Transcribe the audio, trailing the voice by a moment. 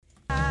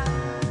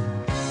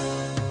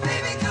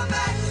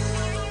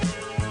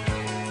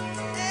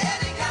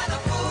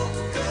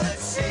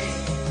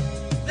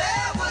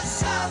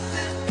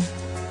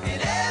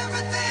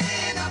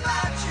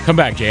Come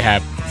back,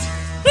 J-Hab.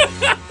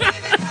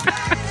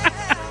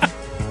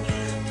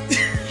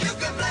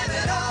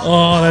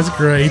 Oh, that's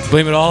great.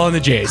 Blame it all on the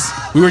Jays.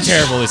 We were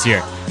terrible this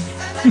year.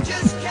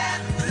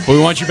 But we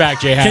want you back,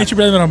 J-Hab. Can't you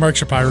blame it on Mark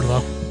Shapiro,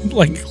 though?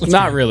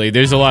 Not really.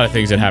 There's a lot of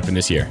things that happened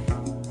this year.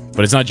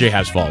 But it's not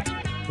J-Hab's fault.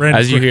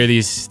 As you hear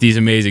these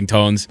amazing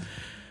tones,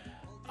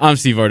 I'm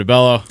Steve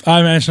Artebello.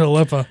 I'm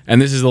Angelo Lippa.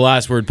 And this is the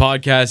Last Word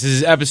Podcast. This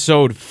is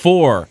episode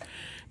 4.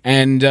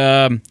 And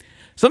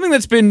something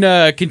that's been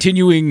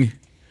continuing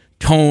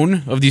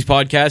tone of these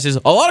podcasts is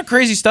a lot of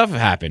crazy stuff have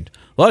happened.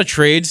 A lot of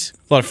trades,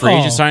 a lot of free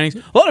agent signings,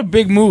 a lot of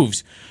big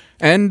moves.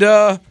 And,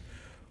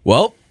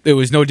 well, it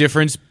was no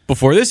difference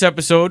before this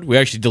episode. We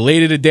actually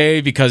delayed it a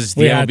day because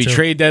the MLB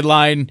trade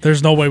deadline.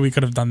 There's no way we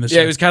could have done this.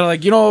 Yeah, it was kind of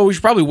like, we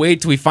should probably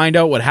wait till we find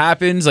out what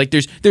happens. Like,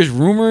 there's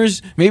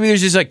rumors. Maybe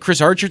there's this, like,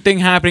 Chris Archer thing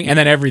happening, and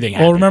then everything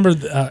happened. Well, remember,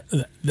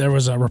 there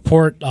was a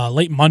report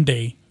late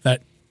Monday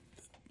that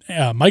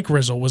Mike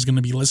Rizzo was going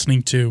to be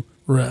listening to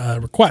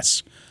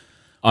requests.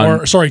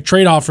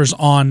 Trade offers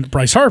on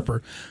Bryce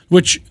Harper,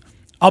 which,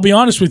 I'll be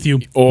honest with you.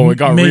 Oh, it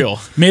got real.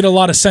 Made a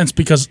lot of sense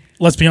because,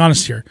 let's be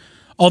honest here,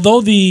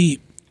 although the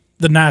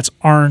Nats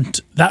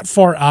aren't that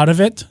far out of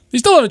it, they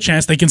still have a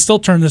chance. They can still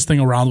turn this thing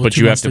around. But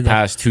you have to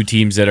pass two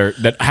teams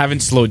that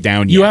haven't slowed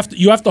down yet.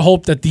 You have to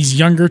hope that these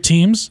younger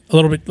teams a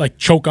little bit like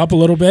choke up a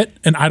little bit,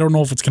 and I don't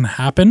know if it's going to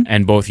happen.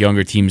 And both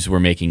younger teams were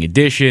making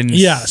additions.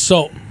 Yeah,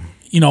 so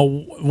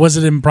was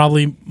it in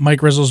probably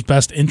Mike Rizzo's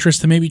best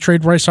interest to maybe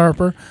trade Bryce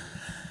Harper?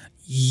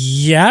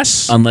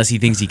 Yes. Unless he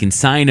thinks he can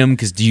sign him,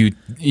 because do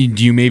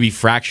you maybe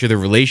fracture the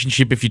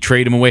relationship if you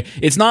trade him away?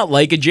 It's not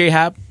like a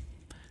J-Hab,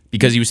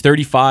 because he was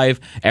 35.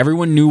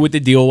 Everyone knew what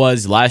the deal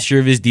was last year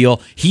of his deal.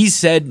 He's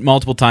said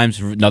multiple times,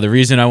 another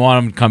reason I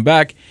want him to come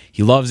back.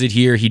 He loves it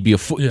here. He'd be a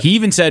fool. Yeah. He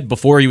even said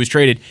before he was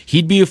traded,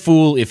 he'd be a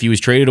fool if he was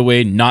traded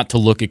away not to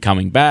look at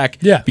coming back.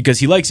 Yeah. Because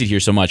he likes it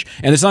here so much.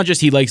 And it's not just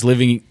he likes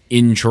living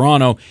in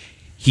Toronto.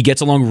 He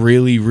gets along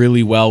really,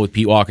 really well with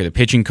Pete Walker, the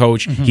pitching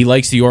coach. Mm-hmm. He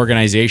likes the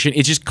organization.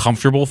 It's just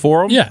comfortable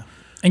for him. Yeah.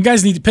 And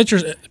guys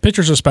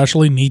pitchers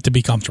especially need to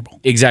be comfortable.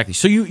 Exactly.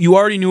 So you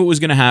already knew it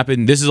was going to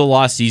happen. This is a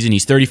lost season.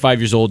 He's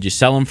 35 years old. You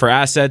sell him for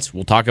assets.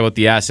 We'll talk about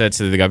the assets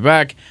that they got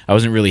back. I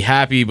wasn't really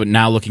happy, but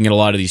now looking at a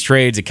lot of these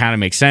trades, it kind of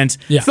makes sense.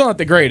 Yeah. Still not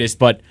the greatest,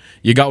 but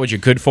you got what you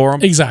could for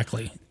him.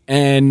 Exactly.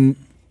 And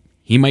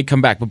he might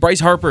come back. But Bryce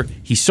Harper,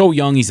 he's so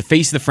young. He's the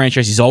face of the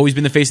franchise. He's always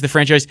been the face of the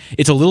franchise.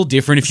 It's a little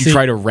different if you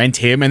try to rent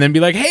him and then be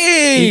like,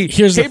 hey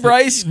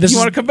Bryce, you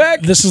want to come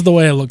back? This is the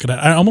way I look at it.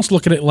 I almost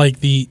look at it like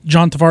the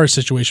John Tavares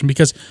situation,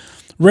 because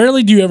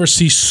rarely do you ever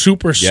see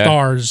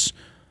superstars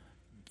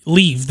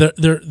leave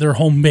their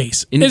home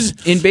base.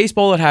 In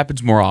baseball, it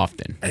happens more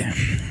often.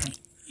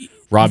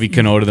 Robbie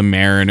Cano to the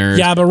Mariners.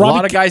 Yeah, but a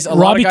lot of guys at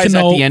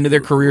the end of their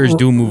careers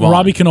do move on.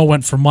 Robbie Cano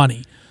went for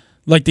money.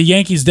 Like, the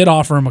Yankees did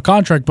offer him a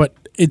contract, but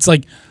it's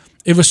like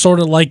it was sort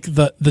of like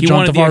the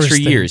John Tavares thing. He wanted the extra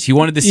years. He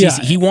wanted the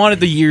season. He wanted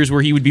the years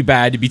where he would be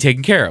bad to be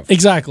taken care of.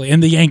 Exactly,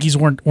 and the Yankees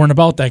weren't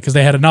about that because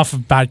they had enough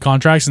of bad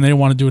contracts and they didn't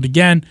want to do it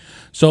again.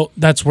 So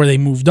that's where they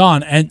moved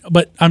on.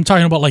 But I'm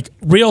talking about like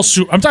real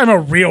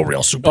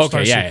superstars.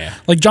 Okay, yeah.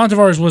 Like John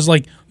Tavares was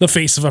like the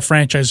face of a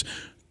franchise.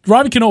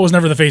 Robbie Cano was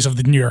never the face of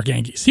the New York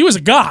Yankees. He was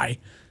a guy,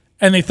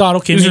 and they thought,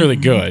 okay, he was really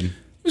good.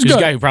 He was a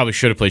guy who probably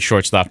should have played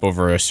shortstop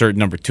over a certain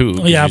number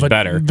 2. Yeah, he's but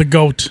better. The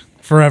GOAT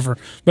forever.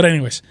 But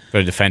anyways,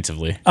 better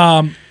defensively.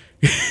 The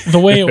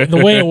way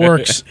it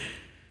works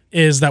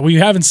is that we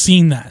haven't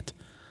seen that.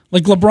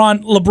 Like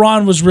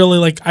LeBron was really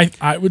like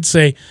I would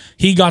say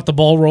he got the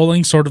ball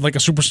rolling, sort of like a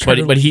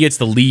superstar. But he gets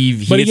to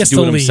leave. He gets to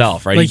do it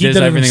himself, right? Like he does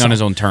everything on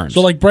his own terms.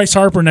 So like Bryce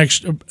Harper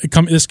this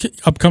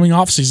upcoming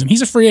offseason,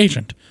 he's a free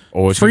agent.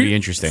 Oh, it's going to be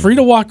interesting. Free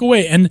to walk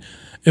away. And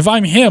if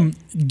I'm him,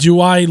 do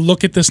I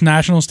look at this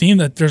Nationals team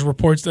that there's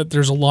reports that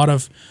there's a lot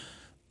of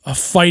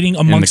fighting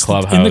amongst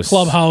in the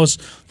clubhouse?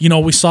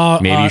 We saw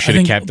maybe you should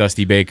have kept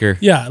Dusty Baker.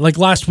 Yeah, like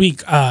last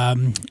week,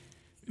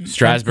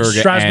 Strasburg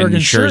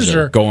and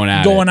Scherzer going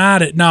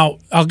at it. Now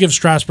I'll give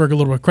Strasburg a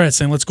little bit of credit,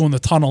 saying let's go in the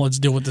tunnel, let's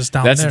deal with this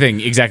down there. That's the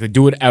thing, exactly.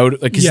 Do it out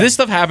because this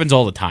stuff happens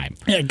all the time.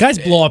 Yeah, guys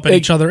blow up at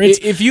each other.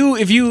 If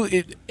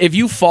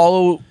you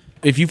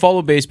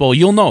follow baseball,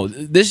 you'll know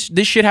this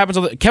shit happens.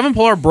 Kevin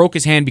Pillar broke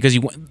his hand because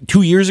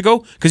 2 years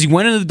ago because he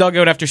went into the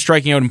dugout after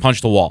striking out and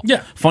punched the wall.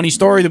 Yeah, funny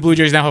story. The Blue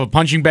Jays now have a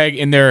punching bag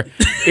in their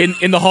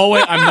in the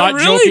hallway. I'm not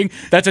really? joking.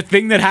 That's a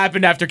thing that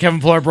happened after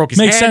Kevin Pillar broke his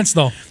hand. Makes sense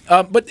though.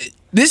 But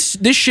this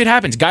shit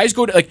happens. Guys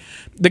go to like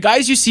the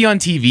guys you see on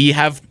TV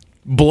have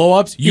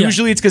blow-ups.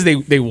 Usually it's because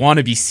they want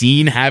to be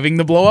seen having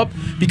the blow-up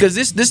because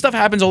this stuff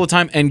happens all the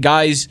time and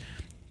guys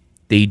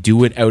they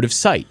do it out of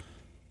sight.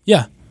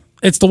 Yeah.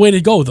 It's the way to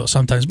go, though,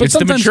 sometimes. But it's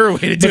the mature way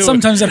to do it. But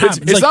sometimes it happens.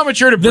 It's like, not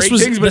mature to break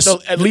things, but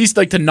at least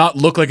like to not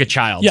look like a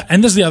child. Yeah,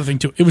 and this is the other thing,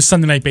 too. It was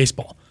Sunday Night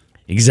Baseball.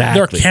 Exactly.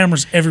 There are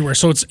cameras everywhere,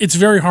 so it's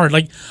very hard.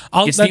 Like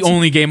it's the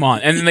only game on.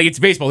 And then like it's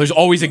baseball. There's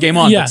always a game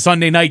on. Yeah. But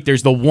Sunday night,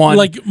 there's the one.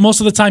 Like most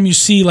of the time you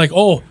see like,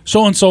 oh,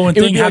 so-and-so and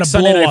thing had a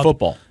Sunday blow Night up.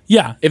 Football.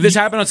 Yeah. If this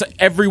happened,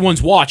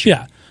 everyone's watching.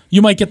 Yeah.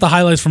 You might get the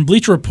highlights from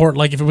Bleacher Report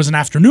like if it was an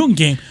afternoon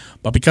game,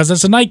 but because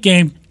it's a night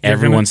game,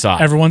 Everyone saw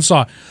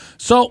it.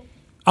 So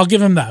I'll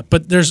give him that.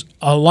 But there's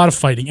a lot of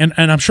fighting. And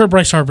I'm sure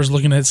Bryce Harper's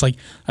looking at it. It's like,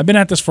 I've been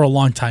at this for a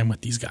long time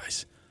with these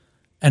guys.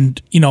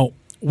 And,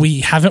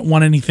 we haven't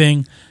won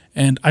anything.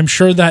 And I'm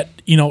sure that,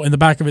 in the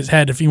back of his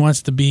head, if he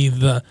wants to be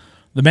the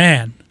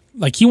man,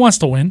 like he wants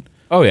to win.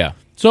 Oh, yeah.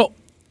 So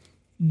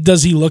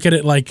does he look at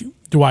it like,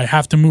 do I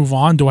have to move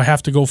on? Do I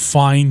have to go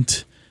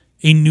find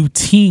a new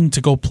team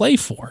to go play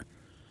for?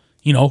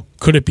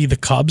 Could it be the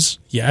Cubs?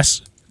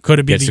 Yes. Could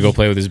it be Gets to go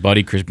play with his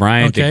buddy Chris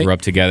Bryant? Okay. They grew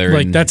up together.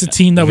 Like that's a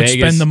team that Vegas. would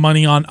spend the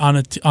money on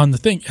the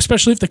thing,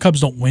 especially if the Cubs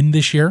don't win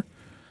this year.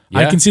 Yeah.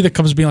 I can see the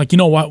Cubs being like, you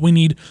know what,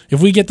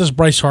 if we get this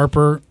Bryce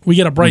Harper, we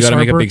get a Bryce Harper.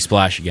 We got to make a big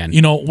splash again.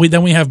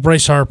 Then we have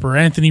Bryce Harper,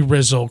 Anthony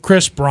Rizzo,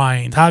 Chris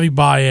Bryant, Javi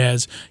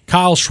Baez,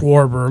 Kyle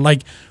Schwarber.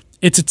 Like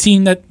it's a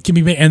team that can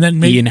be made, and then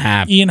maybe Ian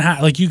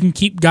Happ. Like you can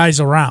keep guys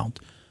around.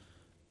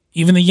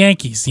 Even the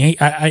Yankees.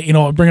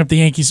 I bring up the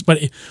Yankees, but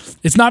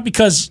it's not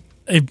because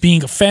of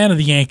being a fan of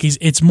the Yankees.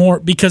 It's more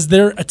because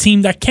they're a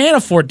team that can't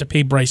afford to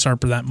pay Bryce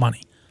Harper that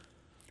money.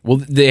 Well,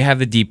 they have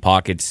the deep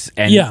pockets,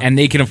 and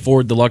they can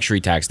afford the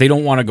luxury tax. They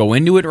don't want to go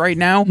into it right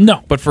now.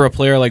 No. But for a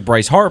player like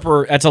Bryce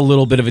Harper, that's a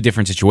little bit of a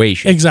different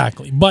situation.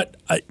 Exactly. But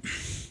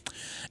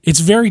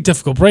it's very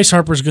difficult. Bryce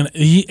Harper's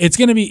it's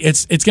gonna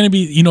be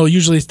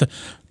usually it's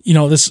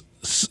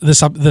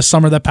this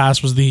summer that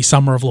passed was the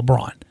summer of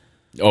LeBron.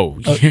 Oh,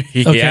 Okay.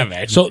 yeah,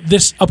 man. So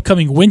this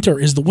upcoming winter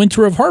is the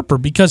winter of Harper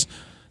because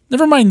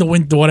never mind the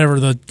winter, whatever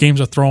the Games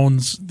of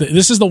Thrones.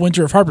 This is the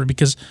winter of Harper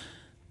because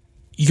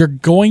you're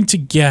going to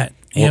get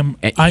him.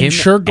 I'm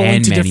sure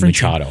going to Manny different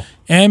Machado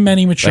and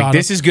Manny Machado. Like,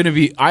 this is going to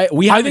be.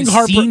 We haven't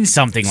seen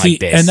something like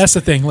this, and that's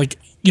the thing. Like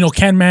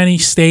can Manny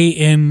stay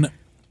in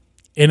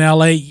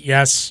LA?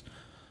 Yes.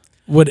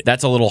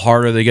 That's a little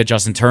harder. They got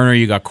Justin Turner.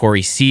 You got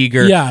Corey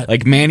Seager. Yeah.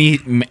 Like Manny.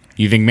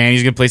 You think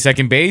Manny's going to play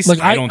second base?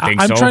 Like I don't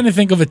think so. I'm trying to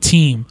think of a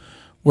team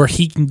where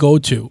he can go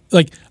to.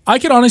 Like I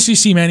could honestly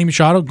see Manny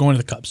Machado going to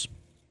the Cubs.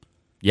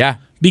 Yeah.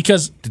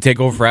 Because to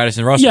take over for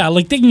Addison Russell. Yeah,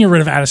 like they can get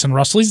rid of Addison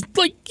Russell. He's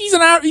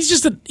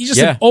just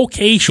an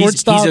okay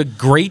shortstop. He's a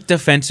great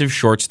defensive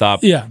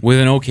shortstop. Yeah. With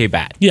an okay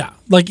bat. Yeah,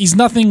 like he's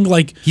nothing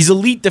like he's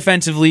elite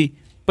defensively.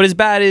 But as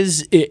bad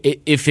as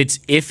if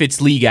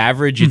it's league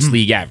average, it's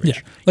league average.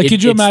 Yeah. Like,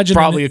 could you imagine?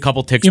 Probably a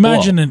couple ticks.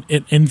 Imagine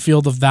an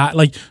infield of that.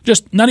 Like,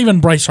 just not even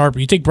Bryce Harper.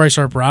 You take Bryce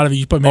Harper out of it,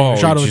 you put Manny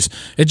Machado.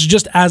 It's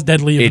just as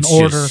deadly of an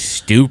order. It's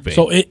stupid.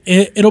 So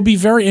it'll be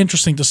very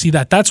interesting to see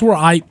that. That's where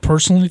I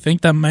personally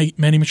think that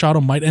Manny Machado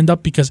might end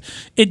up because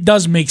it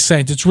does make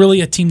sense. It's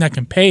really a team that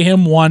can pay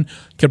him one,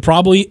 could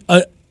probably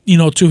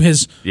to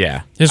his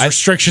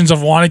restrictions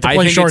of wanting to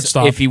play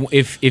shortstop.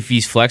 If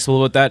he's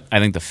flexible with that, I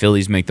think the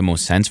Phillies make the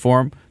most sense for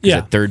him. Yeah.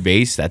 At third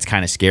base, that's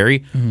kind of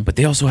scary. But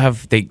they also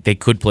have they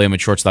could play him at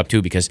shortstop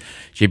too because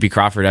J.P.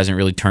 Crawford hasn't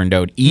really turned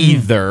out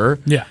either.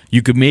 Yeah.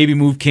 You could maybe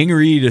move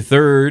Kingery to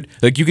third.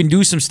 Like you can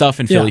do some stuff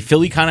in Philly.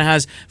 Yeah.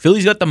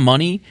 Philly's got the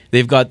money.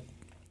 They've got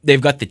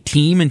the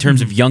team in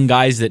terms of young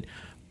guys that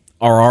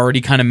are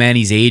already kind of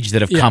Manny's age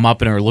that have come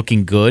up and are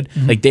looking good.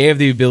 Like they have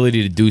the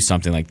ability to do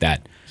something like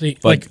that. See,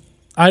 but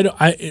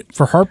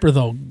for Harper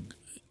though,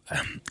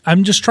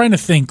 I'm just trying to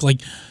think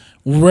like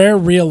where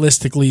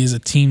realistically is a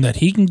team that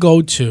he can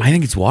go to. I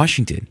think it's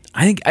Washington.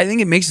 I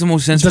think it makes the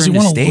most sense for him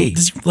to stay.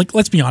 Like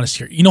let's be honest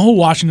here. You know who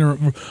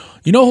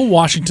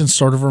Washington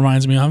sort of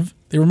reminds me of?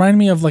 They remind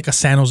me of like a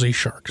San Jose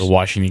Sharks. The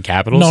Washington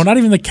Capitals? No, not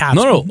even the Caps.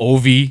 No,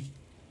 Ovi,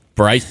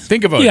 Bryce.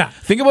 Think about it.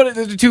 Think about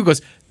it too,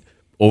 because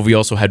Ovi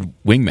also had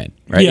wingmen,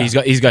 right? Yeah.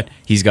 He's got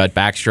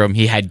Backstrom.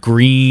 He had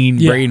Green,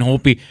 Braden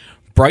Holtby.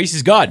 Bryce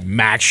has got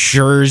Max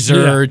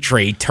Scherzer,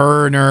 Trey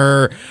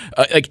Turner,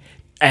 like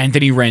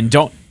Anthony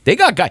Rendon. They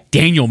got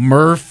Daniel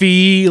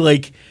Murphy.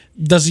 Like,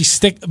 does he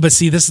stick? But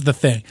see, this is the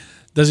thing.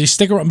 Does he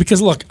stick around?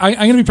 Because look, I'm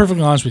going to be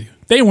perfectly honest with you.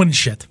 They ain't winning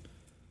shit.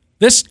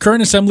 This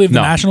current assembly of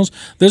the Nationals,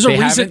 there's a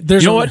reason.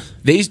 You know what?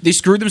 They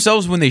screwed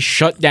themselves when they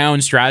shut down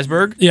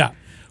Strasburg. Yeah.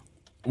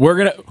 We're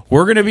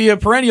gonna be a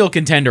perennial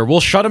contender.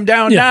 We'll shut them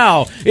down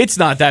now. It's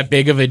not that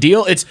big of a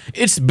deal.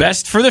 It's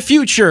best for the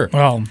future.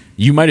 Well,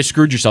 you might have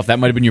screwed yourself. That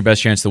might have been your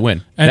best chance to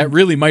win. That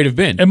really might have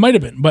been. It might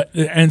have been.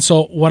 And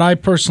so what I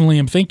personally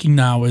am thinking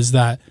now is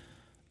that,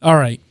 all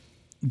right,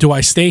 do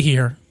I stay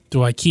here?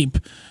 Do I keep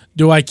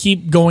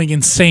going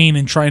insane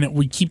and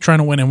we keep trying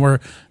to win and we're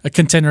a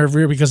contender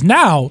every year? Because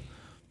now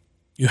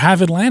you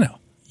have Atlanta,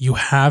 you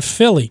have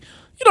Philly.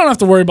 You don't have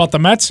to worry about the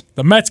Mets.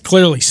 The Mets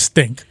clearly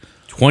stink.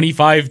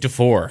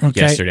 25-4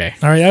 yesterday.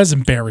 All right, that was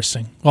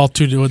embarrassing. Well, it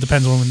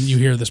depends on when you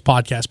hear this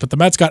podcast, but the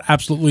Mets got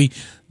absolutely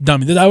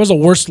dummy. That was the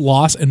worst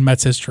loss in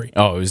Mets history.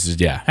 Oh, it was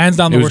hands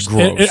down the worst.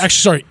 Gross. Actually,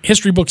 sorry,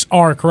 history books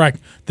are correct.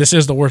 This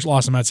is the worst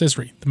loss in Mets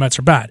history. The Mets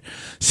are bad.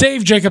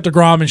 Save Jacob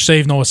deGrom and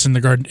save Noah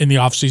Syndergaard in the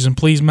offseason,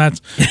 please,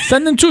 Mets.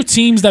 Send them to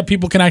teams that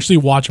people can actually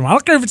watch them. I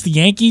don't care if it's the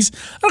Yankees.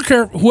 I don't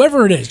care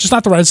whoever it is, just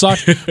not the Red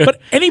Sox. But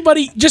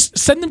anybody, just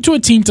send them to a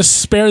team to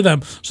spare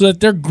them so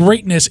that their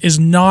greatness is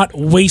not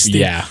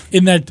wasted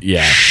in that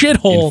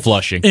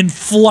shithole in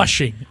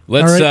Flushing.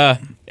 Let's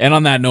And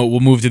on that note,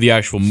 we'll move to the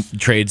actual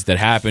trades that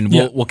happened.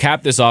 We'll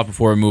cap this off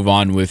before we move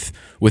on with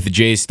the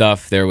Jays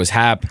stuff. There was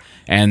Hap,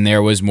 and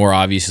there was more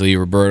obviously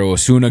Roberto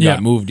Osuna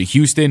got moved to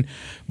Houston.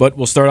 But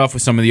we'll start off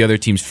with some of the other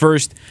teams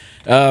first.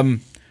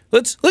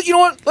 Let's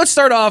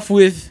start off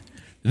with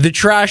the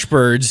Trash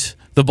Birds,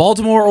 the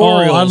Baltimore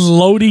Orioles,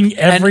 unloading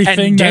everything.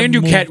 And Dan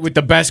Duquette with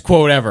the best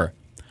quote ever.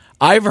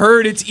 I've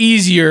heard it's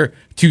easier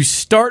to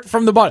start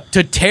from the bottom,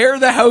 to tear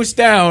the house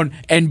down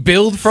and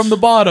build from the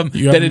bottom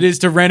than it is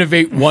to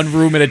renovate one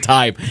room at a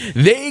time.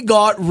 They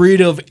got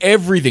rid of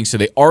everything. So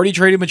they already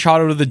traded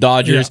Machado to the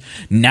Dodgers.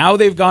 Yeah. Now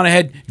they've gone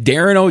ahead.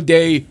 Darren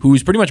O'Day,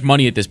 who's pretty much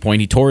money at this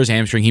point, he tore his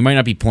hamstring. He might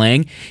not be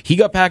playing. He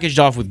got packaged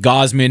off with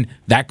Gausman.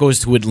 That goes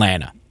to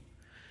Atlanta.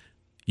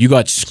 You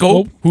got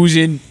Scope, who's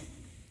in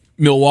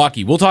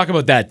Milwaukee. We'll talk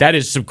about that. That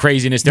is some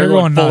craziness. They're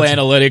going full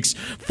analytics,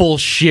 full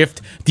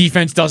shift.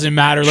 Defense doesn't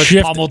matter. Let's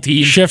pummel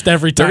teams. Shift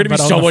every time. They're going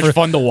to be so much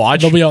fun to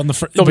watch. They'll be out in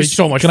the They'll be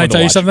so much fun to watch. Can I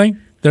tell you something?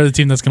 They're the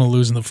team that's going to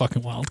lose in the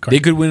fucking wild card. They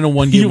could win in a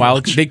one-game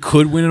wild card. They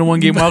could win in a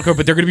one-game wild card,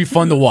 but they're going to be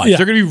fun to watch. Yeah.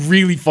 They're going to be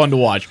really fun to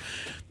watch.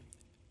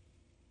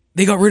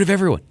 They got rid of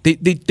everyone.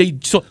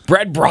 So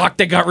Brad Brock,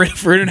 they got rid of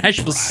for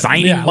international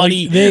signing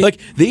money.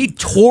 They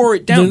tore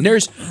it down.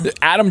 There's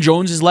Adam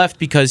Jones is left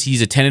because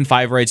he's a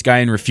 10-5 rights guy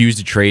and refused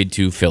to trade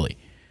to Philly.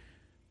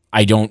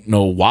 I don't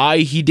know why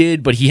he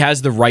did, but he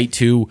has the right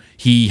to.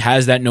 He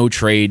has that no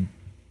trade.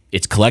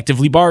 It's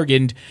collectively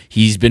bargained.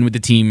 He's been with the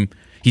team.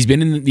 He's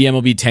been in the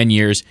MLB 10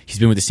 years. He's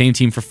been with the same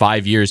team for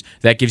 5 years.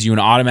 That gives you an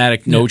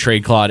automatic no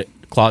trade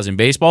clause in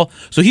baseball.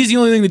 So he's the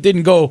only thing that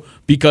didn't go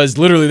because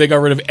literally they got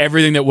rid of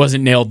everything that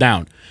wasn't nailed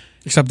down.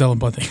 Except Dylan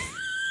Bunting.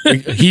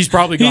 He's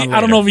probably gone later.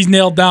 I don't know if he's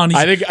nailed down.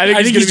 I think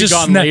he's going to be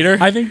gone later.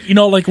 I think,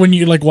 like when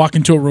you walk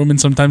into a room and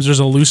sometimes there's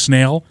a loose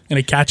nail and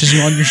it catches you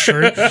on your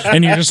shirt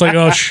and you're just like,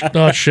 oh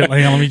shit,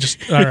 hang on,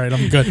 all right,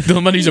 I'm good.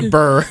 Dylan Bunting's a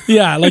burr.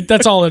 Yeah,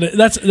 that's all it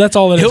is. That's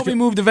all it is. He'll be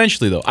moved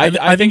eventually though.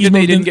 I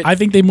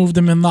think they moved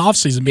him in the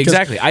offseason.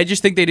 Exactly. I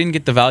just think they didn't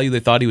get the value they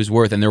thought he was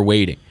worth and they're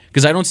waiting.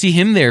 Because I don't see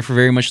him there for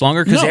very much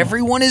longer because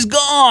everyone is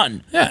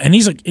gone. Yeah, and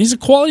he's a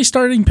quality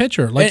starting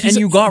pitcher. And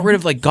you got rid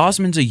of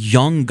Gausman's a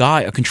young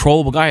guy, a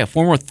controllable guy, a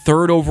former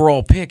 3rd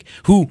overall pick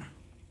who,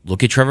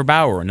 look at Trevor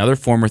Bauer, another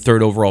former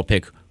 3rd overall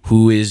pick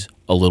who is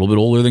a little bit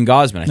older than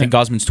Gausman. I think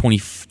Gausman's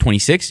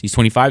 26. He's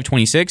 25,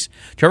 26.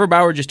 Trevor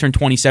Bauer just turned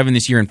 27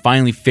 this year and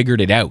finally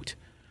figured it out.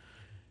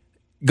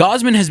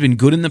 Gausman has been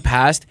good in the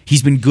past.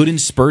 He's been good in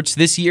spurts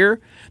this year.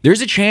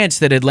 There's a chance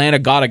that Atlanta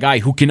got a guy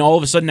who can all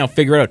of a sudden now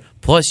figure it out.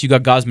 Plus, you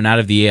got Gausman out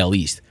of the AL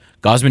East.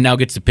 Gausman now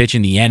gets to pitch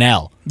in the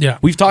NL. Yeah.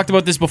 We've talked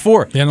about this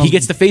before. He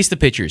gets to face the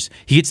pitchers.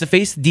 He gets to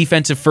face the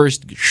defensive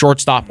first,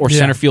 shortstop, or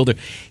center fielder.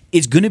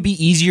 It's going to be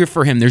easier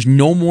for him. There's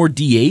no more DH.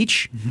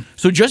 Mm-hmm.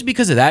 So just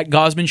because of that,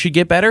 Gausman should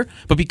get better.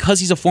 But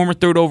because he's a former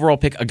 3rd overall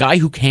pick, a guy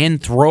who can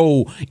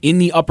throw in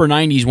the upper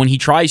 90s when he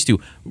tries to.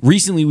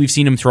 Recently, we've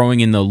seen him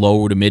throwing in the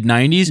low to mid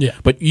 90s. Yeah.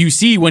 But you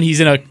see when he's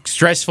in a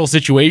stressful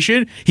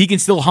situation, he can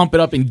still hump it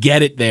up and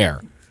get it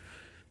there.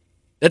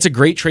 That's a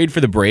great trade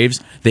for the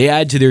Braves. They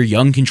add to their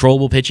young,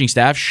 controllable pitching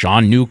staff,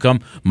 Sean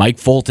Newcomb, Mike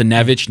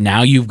Foltynewicz.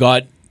 Now you've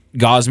got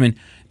Gausman.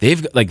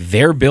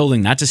 They're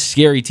building. That's a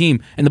scary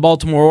team. And the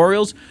Baltimore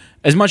Orioles,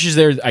 as much as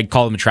I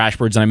call them trash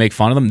birds and I make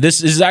fun of them,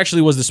 this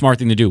actually was the smart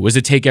thing to do, was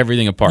to take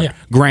everything apart. Yeah.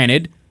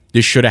 Granted,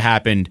 this should have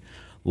happened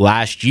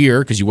last year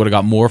because you would have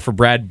got more for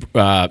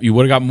you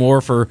would have got more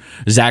for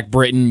Zach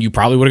Britton. You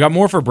probably would have got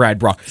more for Brad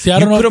Brock. See, I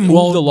don't know. You could have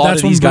moved a lot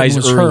of these guys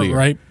earlier. Hurt,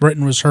 right?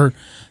 Britton was hurt.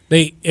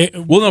 Britton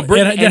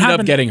ended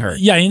up getting hurt.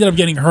 Yeah, he ended up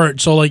getting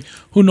hurt. So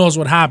who knows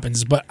what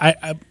happens? But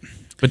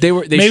But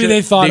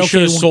they thought,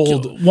 okay,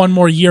 sold one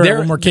more year,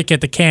 one more kick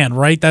at the can,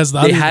 right? That's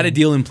they had a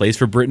deal in place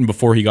for Britton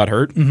before he got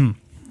hurt, and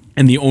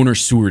the owner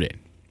sewered it.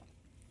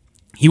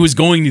 He was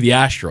going to the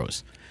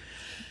Astros.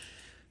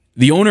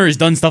 The owner has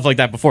done stuff like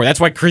that before. That's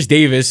why Chris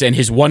Davis and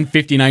his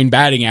 159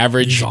 batting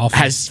average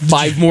has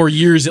 5 more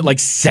years at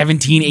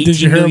 $17,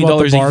 $18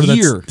 million a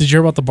year. Did you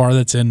hear about the bar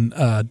that's in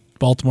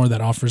Baltimore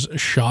that offers a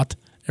shot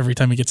every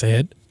time he gets a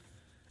hit?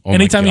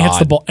 Anytime he hits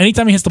the ball.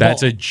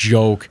 That's a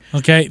joke.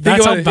 Okay,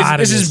 that's how bad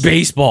it is. This is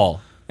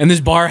baseball, and this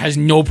bar has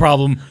no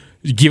problem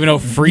giving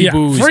out free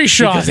booze, free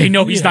shot because they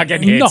know he's not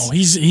getting hits.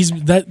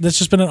 No, that's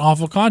just been an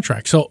awful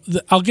contract. So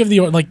I'll give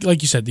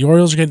like you said, the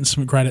Orioles are getting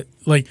some credit,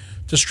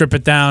 to strip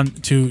it down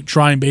to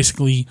try and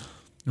basically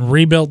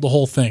rebuild the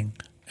whole thing,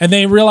 and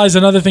they realize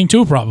another thing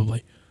too.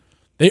 Probably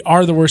they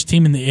are the worst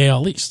team in the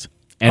AL East.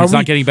 And it's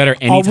not getting better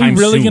anytime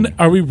soon.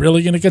 Are we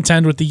really going to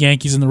contend with the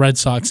Yankees and the Red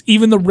Sox?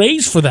 Even the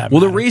Rays, for that matter. Well,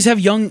 the Rays have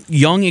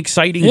young,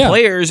 exciting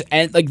players,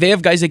 and they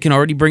have guys they can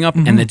already bring up,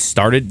 and they've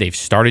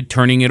started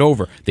turning it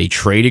over. They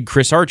traded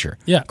Chris Archer.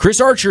 Yeah. Chris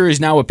Archer is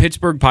now a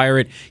Pittsburgh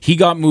Pirate. He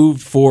got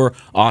moved for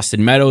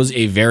Austin Meadows,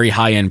 a very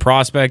high-end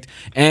prospect,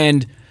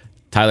 and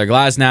Tyler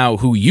Glasnow,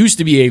 who used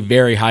to be a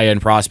very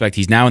high-end prospect,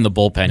 he's now in the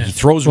bullpen. Yeah. He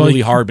throws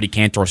really hard, but he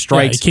can't throw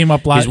strikes. He came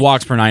up His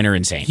walks per 9 are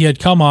insane. He had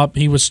come up.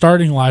 He was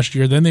starting last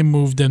year. Then they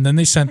moved him. Then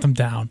they sent him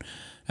down.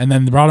 And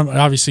then they brought him,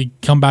 obviously,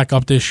 come back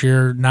up this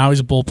year. Now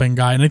he's a bullpen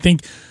guy. And I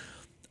think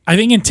I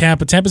think in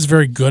Tampa's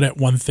very good at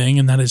one thing,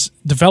 and that is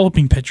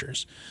developing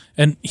pitchers.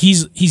 And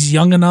he's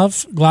young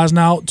enough,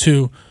 Glasnow,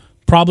 to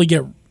probably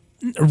get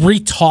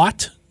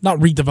retaught, not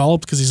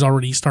redeveloped because he's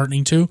already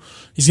starting to.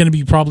 He's going to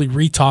be probably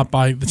retaught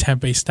by the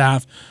Tampa Bay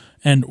staff,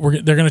 and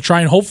they're going to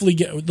try and hopefully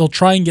they'll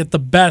try and get the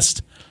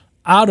best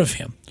out of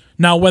him.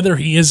 Now, whether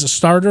he is a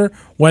starter,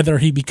 whether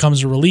he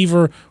becomes a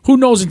reliever, who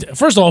knows?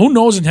 First of all, who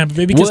knows in Tampa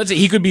Bay? Because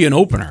he could be an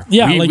opener.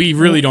 Yeah, we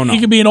really don't know. He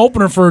could be an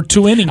opener for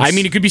 2 innings. I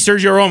mean, it could be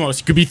Sergio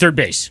Ramos. It could be third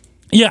base.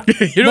 Yeah,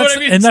 you know what I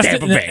mean? And it's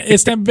Tampa Bay.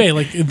 It's Tampa Bay.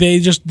 Like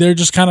they're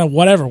just kind of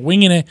whatever,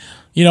 winging it.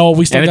 We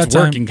still and got it's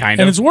time, working, kind of.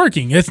 and it's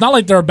working. It's not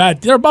like they're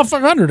bad. They're above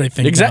 500, I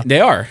think. Exactly, they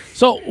are.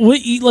 So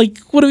what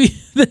do we?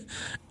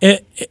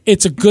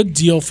 It's a good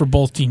deal for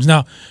both teams.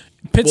 Now,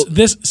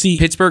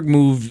 Pittsburgh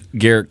moved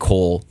Garrett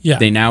Cole. Yeah.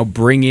 They now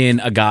bring in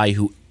a guy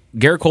who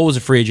Garrett Cole was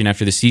a free agent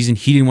after the season.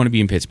 He didn't want to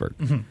be in Pittsburgh.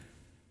 Mm-hmm.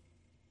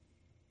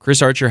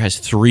 Chris Archer has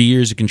 3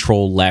 years of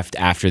control left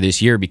after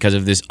this year because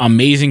of this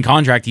amazing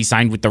contract he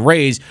signed with the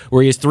Rays,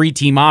 where he has 3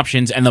 team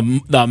options, and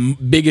the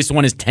biggest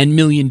one is $10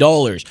 million.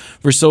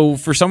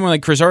 For someone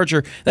like Chris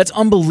Archer, that's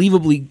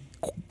unbelievably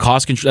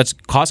cost control. That's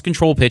cost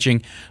control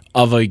pitching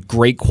of a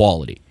great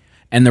quality.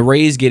 And the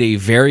Rays get a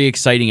very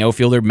exciting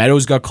outfielder.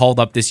 Meadows got called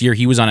up this year.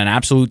 He was on an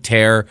absolute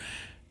tear.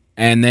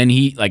 And then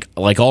he,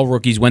 like all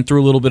rookies, went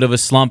through a little bit of a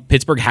slump.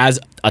 Pittsburgh has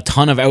a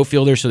ton of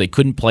outfielders, so they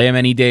couldn't play him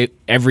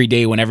every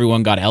day when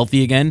everyone got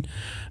healthy again,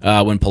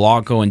 when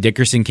Polanco and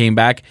Dickerson came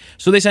back.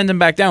 So they sent him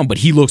back down, but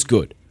he looks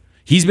good.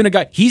 He's been a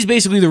guy. He's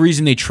basically the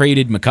reason they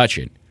traded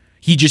McCutchen.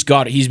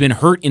 He's been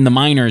hurt in the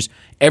minors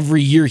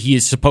every year. He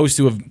is supposed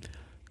to have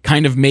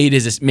kind of make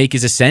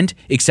his ascent,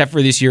 except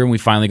for this year, and we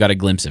finally got a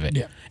glimpse of it.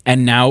 Yeah.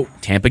 And now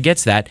Tampa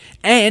gets that,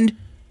 and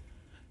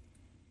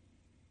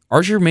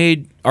Archer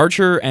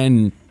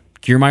and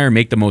Kiermaier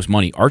make the most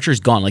money. Archer's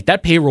gone. Like,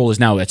 that payroll is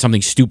now at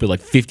something stupid like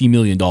 $50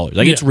 million.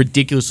 It's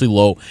ridiculously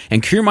low.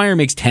 And Kiermaier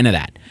makes 10 of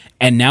that.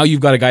 And now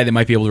you've got a guy that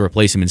might be able to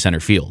replace him in center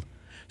field.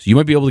 So you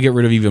might be able to get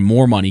rid of even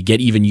more money, get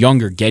even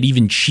younger, get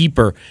even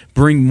cheaper,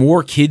 bring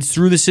more kids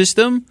through the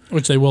system.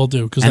 Which they will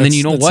do, because then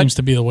you know what? Seems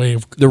to be the way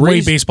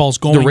baseball's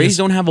going. The Rays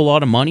don't have a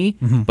lot of money,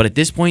 but at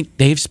this point,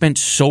 they've spent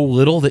so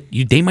little that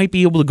they might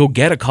be able to go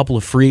get a couple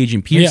of free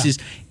agent pieces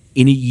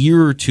in a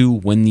year or two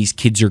when these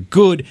kids are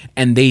good,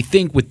 and they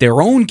think with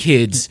their own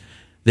kids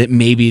that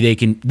maybe they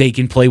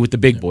can play with the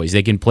big boys.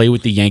 They can play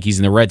with the Yankees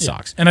and the Red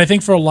Sox. And I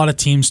think for a lot of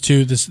teams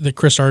too, the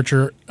Chris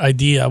Archer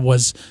idea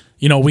was,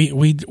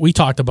 we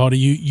talked about it.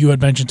 You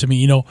had mentioned to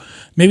me,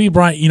 maybe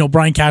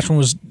Brian Cashman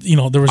was,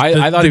 there was.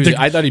 I thought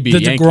he'd be a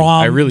Yankee.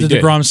 I really did. The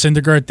DeGrom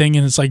Syndergaard thing,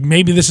 and it's like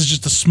maybe this is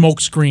just a smoke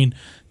screen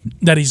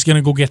that he's going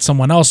to go get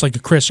someone else like a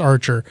Chris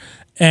Archer.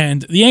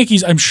 And the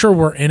Yankees, I'm sure,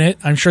 were in it.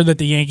 I'm sure that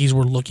the Yankees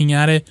were looking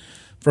at it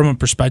from a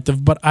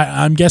perspective. But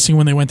I'm guessing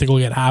when they went to go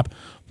get Happ,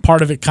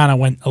 part of it kind of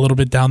went a little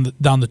bit down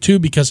the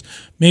tube because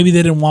maybe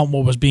they didn't want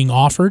what was being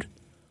offered.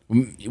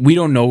 We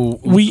don't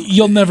know.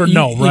 You'll never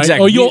know, right?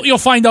 Exactly. Or you'll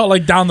find out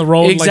like down the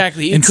road.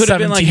 Exactly. Like, it could have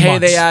been like, hey,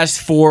 they asked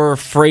for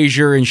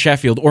Frazier and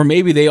Sheffield, or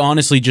maybe they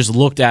honestly just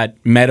looked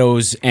at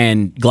Meadows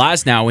and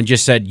Glasnow and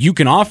just said, you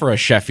can offer us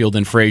Sheffield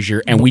and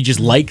Frazier, and we just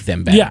like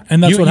them better. Yeah,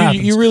 and that's what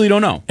happens. You really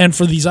don't know. And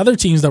for these other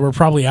teams that were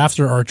probably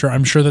after Archer,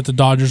 I'm sure that the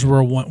Dodgers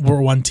were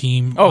one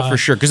team. Oh, for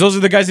sure, because those are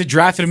the guys that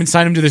drafted him and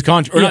signed him to this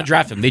contract. Or not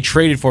drafted him, they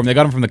traded for him. They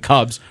got him from the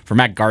Cubs for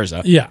Matt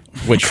Garza. Yeah.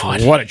 Which,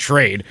 what a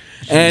trade.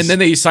 Jeez. And then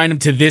they signed him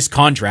to this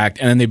contract,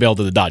 and then they bailed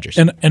to the Dodgers.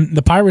 And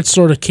the Pirates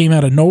sort of came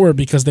out of nowhere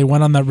because they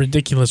went on that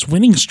ridiculous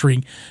winning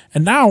streak,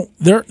 and now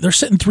they're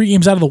sitting 3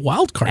 games out of the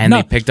wild card. And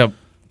they picked up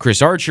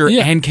Chris Archer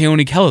and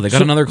Keone Keller. They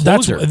got another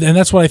closer.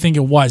 That's what I think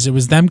it was. It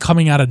was them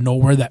coming out of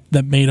nowhere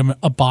that made him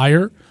a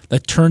buyer,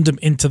 that turned him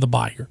into the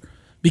buyer.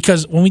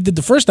 Because when we did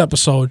the first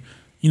episode,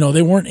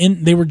 they weren't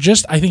in. They were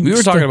just, I think, we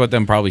were talking about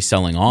them probably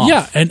selling off.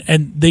 Yeah,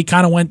 and they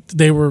kind of went.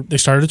 They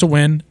started to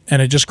win,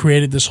 and it just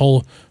created this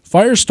whole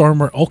firestorm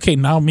where, okay,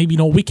 now maybe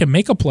we can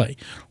make a play.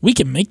 We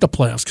can make the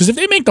playoffs. Because if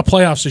they make the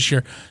playoffs this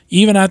year,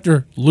 even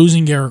after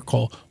losing Garrett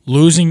Cole,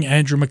 losing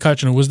Andrew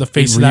McCutchen, who was the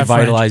face of that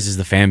franchise. It revitalizes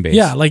the fan base.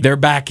 Yeah, like they're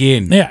back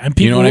in. Yeah, and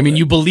people, you know what I mean?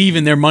 You believe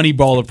in their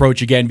Moneyball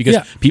approach again because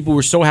people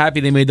were so happy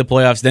they made the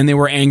playoffs. Then they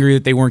were angry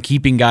that they weren't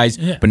keeping guys.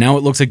 Yeah. But now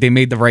it looks like they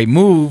made the right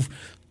move,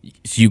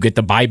 so you get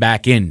the buy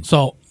back in.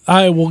 So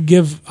I will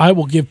give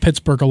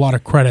Pittsburgh a lot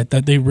of credit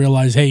that they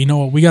realize, hey, you know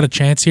what, we got a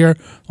chance here.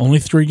 Only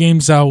 3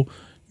 games out.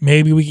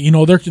 Maybe we,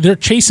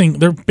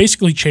 they're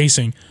basically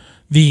chasing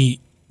the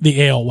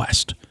AL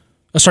West.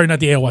 Sorry, not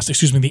the AL West.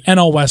 Excuse me, the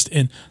NL West.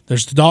 And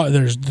there's the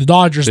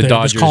Dodgers.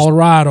 There's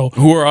Colorado,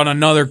 who are on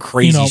another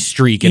crazy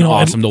streak and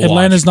awesome to watch.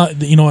 Atlanta's not,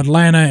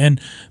 Atlanta, and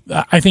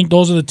I think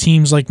those are the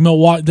teams like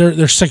Milwaukee.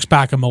 They're 6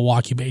 back of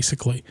Milwaukee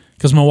basically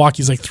because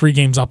Milwaukee's like 3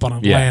 games up on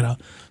Atlanta.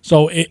 Yeah.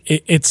 So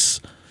it's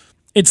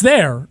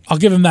there. I'll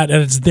give him that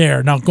it's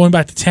there. Now going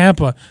back to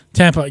Tampa,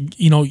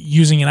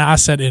 using an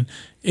asset in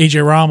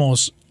AJ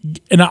Ramos.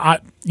 And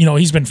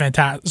he's been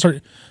fantastic.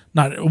 Sorry,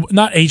 not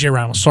AJ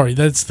Ramos. Sorry,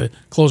 that's the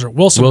closer.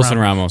 Wilson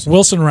Ramos.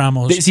 Wilson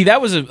Ramos. See,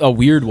 that was a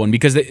weird one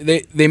because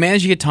they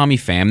managed to get Tommy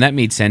Pham. That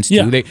made sense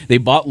too. Yeah. They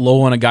bought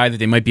low on a guy that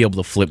they might be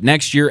able to flip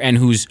next year and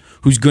who's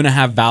going to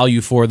have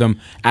value for them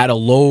at a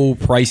low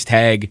price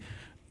tag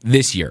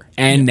this year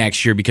and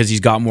next year because he's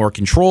got more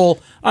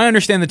control. I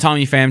understand the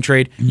Tommy Pham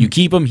trade. You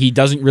keep him, he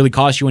doesn't really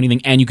cost you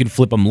anything, and you can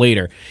flip him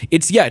later.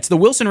 It's the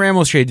Wilson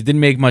Ramos trade that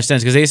didn't make much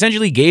sense because they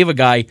essentially gave a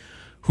guy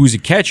who's a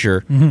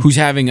catcher, who's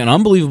having an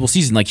unbelievable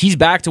season. Like, he's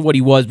back to what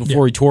he was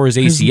before he tore his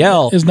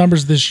ACL. His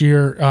numbers this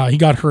year, he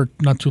got hurt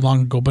not too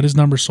long ago, but his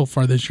numbers so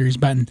far this year, he's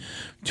batting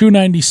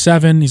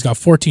 .297. He's got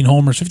 14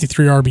 homers,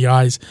 53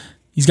 RBIs.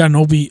 He's got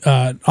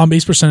an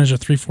on-base percentage of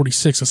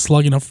 .346, a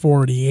slugging of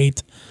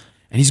 .488.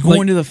 And he's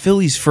going to the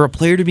Phillies for a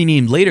player to be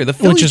named later. The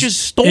Phillies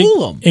just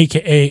stole him.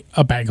 A.K.A.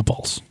 a bag of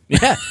balls.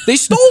 Yeah, they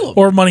stole him.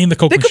 Or money in the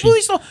Coke machine. They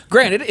completely stole.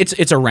 Granted,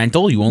 it's a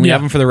rental. You only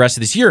have him for the rest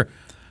of this year.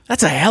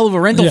 That's a hell of a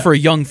rental for a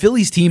young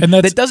Phillies team. And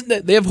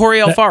they have Jorge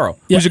Alfaro,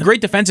 who's a great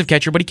defensive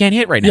catcher, but he can't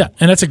hit right now. Yeah,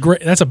 and that's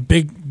a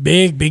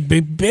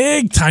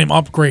big time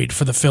upgrade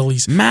for the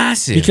Phillies.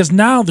 Massive. Because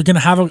now they're going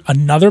to have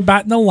another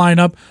bat in the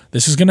lineup.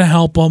 This is going to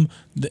help them.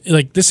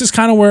 Like, this is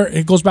kind of where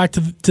it goes back to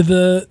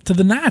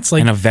the Nats.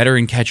 Like, and a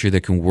veteran catcher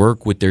that can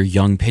work with their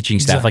young pitching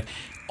staff. Exactly.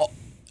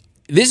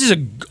 Like, this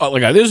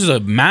is a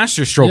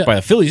master stroke by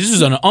the Phillies. This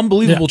is an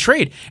unbelievable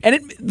trade,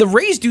 and the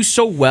Rays do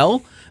so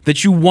well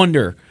that you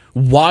wonder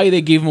why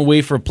they gave him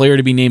away for a player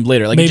to be named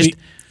later. Like,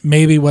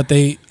 maybe what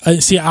they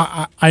see.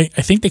 I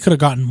think they could have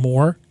gotten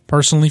more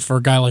personally for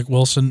a guy like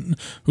Wilson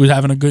who's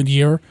having a good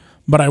year,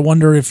 but I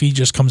wonder if he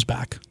just comes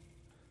back.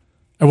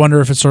 I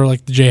wonder if it's sort of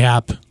like the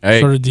J-Happ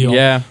sort of deal,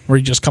 where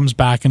he just comes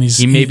back and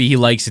he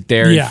likes it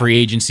there in free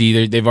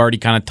agency. They've already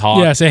kind of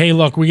talked. Yeah, say, hey,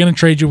 look, we're going to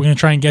trade you. We're going to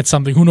try and get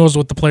something. Who knows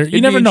what the player? You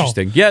never know.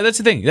 Yeah, that's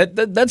the thing.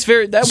 That's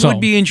very. That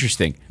would be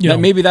interesting.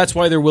 Maybe that's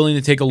why they're willing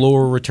to take a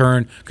lower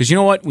return because you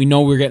know what? We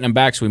know we're getting him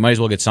back, so we might as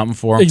well get something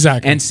for him.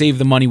 Exactly. And save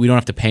the money. We don't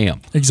have to pay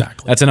him.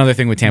 Exactly. That's another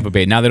thing with Tampa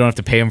Bay. Now they don't have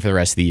to pay him for the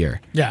rest of the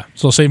year. Yeah.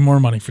 So save more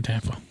money for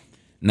Tampa.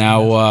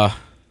 Now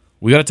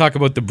we got to talk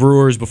about the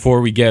Brewers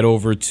before we get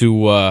over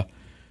to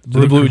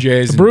the Blue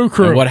Jays, the Brew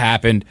Crew, and what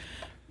happened.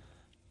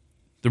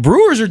 The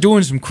Brewers are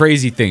doing some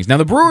crazy things. Now,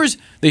 the Brewers,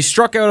 they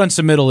struck out on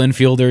some middle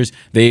infielders.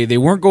 They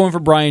weren't going for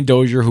Brian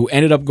Dozier, who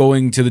ended up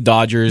going to the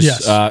Dodgers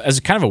as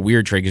kind of a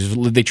weird trade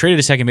because they traded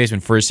a second baseman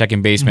for a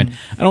second baseman.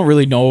 I don't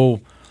really know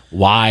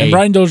why. And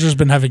Brian Dozier's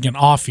been having an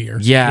off year.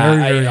 Yeah.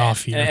 Very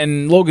off year.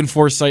 And Logan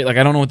Forsythe, I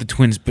don't know what the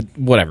Twins, but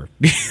whatever.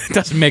 It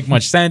doesn't make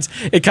much sense.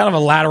 It's kind of a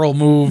lateral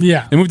move.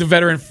 Yeah. They moved a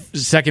veteran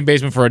second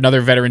baseman for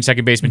another veteran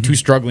second baseman, two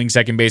struggling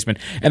second basemen,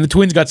 and the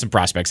Twins got some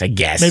prospects, I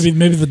guess.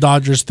 Maybe the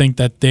Dodgers think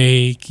that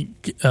they can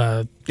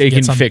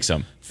fix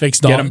him.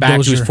 Get him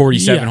back to his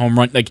 47 home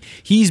run. Like,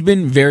 he's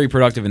been very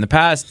productive in the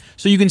past,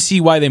 so you can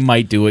see why they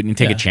might do it and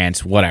take a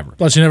chance, whatever.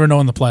 Plus, you never know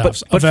in the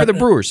playoffs. But for the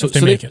Brewers, so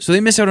they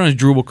miss out on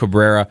Asdrubal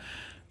Cabrera.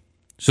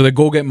 So they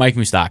go get Mike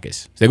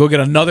Moustakas. They go get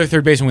another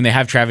third baseman when they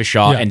have Travis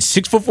Shaw. And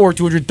 6'4",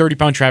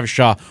 230-pound Travis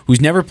Shaw, who's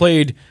never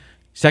played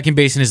second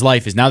base in his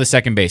life, is now the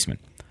second baseman.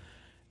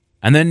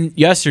 And then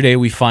yesterday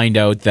we find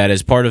out that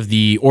as part of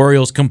the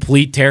Orioles'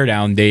 complete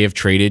teardown, they have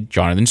traded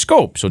Jonathan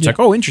Scope. So it's like,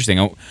 oh, interesting.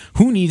 Oh,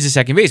 who needs a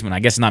second baseman? I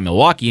guess it's not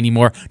Milwaukee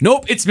anymore.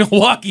 Nope, it's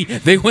Milwaukee.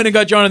 They went and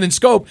got Jonathan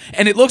Scope,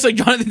 and it looks like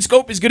Jonathan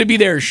Scope is going to be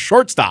their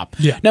shortstop.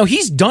 Yeah. Now,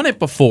 he's done it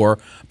before,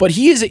 but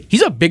he's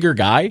a bigger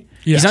guy.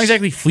 Yes. He's not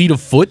exactly fleet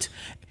of foot.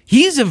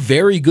 He's a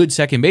very good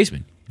second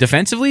baseman.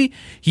 Defensively,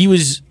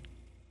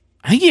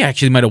 I think he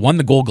actually might have won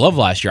the Gold Glove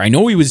last year. I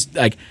know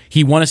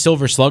he won a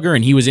Silver Slugger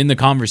and he was in the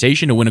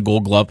conversation to win a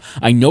Gold Glove.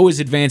 I know his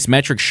advanced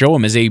metrics show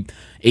him as a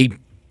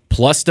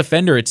plus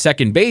defender at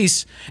second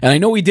base, and I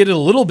know he did it a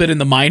little bit in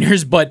the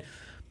minors, but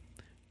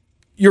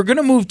you're going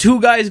to move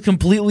two guys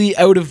completely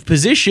out of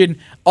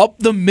position up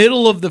the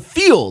middle of the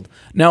field.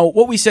 Now,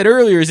 what we said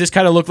earlier is this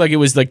kind of looked like it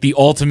was like the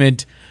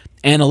ultimate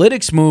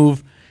analytics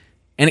move.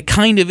 And it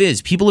kind of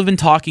is. People have been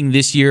talking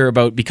this year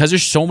about, because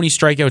there's so many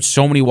strikeouts,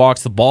 so many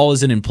walks, the ball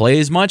isn't in play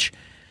as much,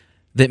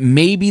 that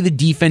maybe the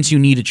defense you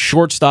need at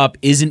shortstop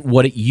isn't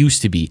what it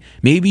used to be.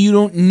 Maybe you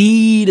don't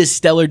need a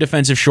stellar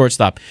defensive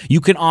shortstop. You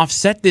can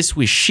offset this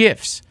with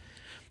shifts.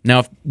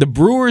 Now, if the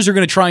Brewers are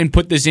going to try and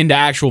put this into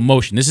actual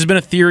motion, this has been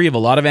a theory of a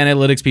lot of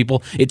analytics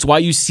people. It's why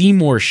you see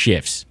more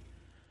shifts.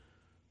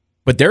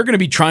 But they're going to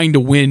be trying to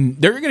win.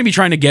 They're going to be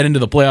trying to get into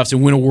the playoffs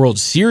and win a World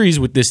Series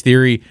with this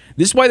theory.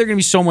 This is why they're going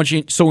to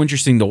be so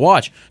interesting to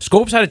watch.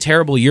 Scope's had a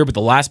terrible year, but the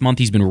last month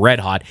he's been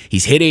red hot.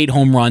 He's hit 8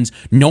 home runs.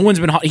 No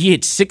one's been hot. He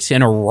hit 6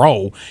 in a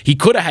row. He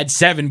could have had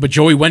 7, but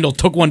Joey Wendell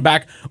took one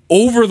back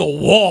over the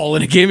wall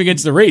in a game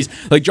against the Rays.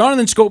 Like,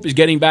 Jonathan Scope is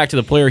getting back to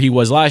the player he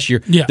was last year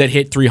that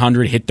hit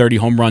 300, hit 30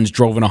 home runs,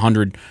 drove in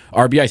 100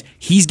 RBIs.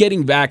 He's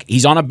getting back.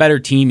 He's on a better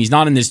team. He's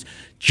not in this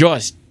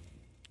just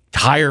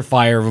tire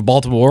fire of a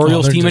Baltimore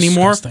Orioles team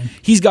anymore.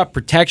 He's got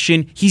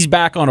protection. He's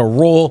back on a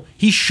roll.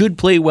 He should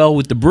play well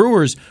with the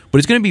Brewers, but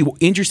it's going to be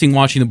interesting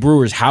watching the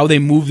Brewers, how they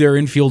move their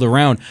infield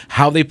around,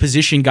 how they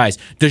position guys.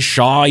 Does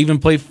Shaw even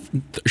play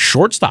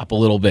shortstop a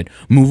little bit?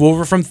 Move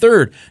over from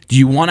third? Do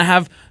you want to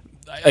have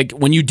like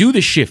when you do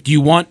the shift, do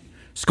you want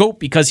Scope,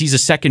 because he's a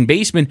second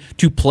baseman,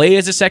 to play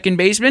as a second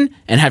baseman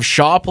and have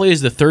Shaw play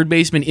as the third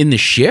baseman in the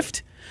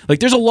shift? Like,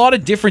 there's a lot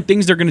of different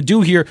things they're going to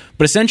do here,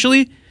 but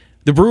essentially,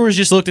 the Brewers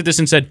just looked at this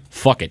and said,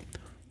 fuck it.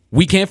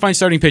 We can't find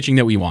starting pitching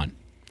that we want.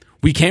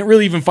 We can't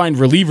really even find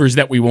relievers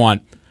that we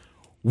want.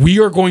 We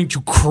are going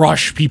to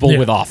crush people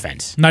with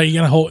offense. Now they're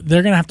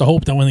going to have to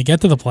hope that when they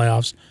get to the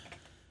playoffs,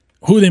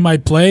 who they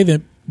might play,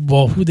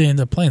 who they end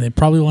up playing, they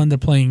probably will end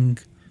up playing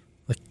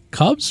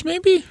Cubs,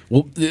 maybe?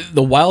 Well,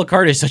 the wild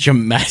card is such a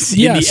mess.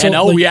 In the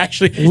NL, we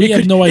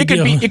have no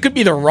idea. It could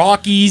be the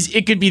Rockies.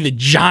 It could be the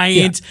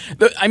Giants.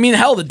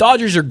 Yeah. The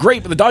Dodgers are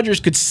great, but the Dodgers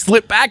could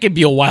slip back and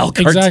be a wild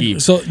card team.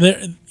 So,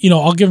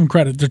 I'll give them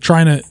credit. They're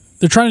trying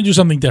to do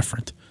something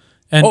different.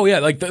 And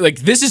like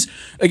this is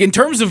like in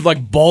terms of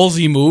like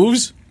ballsy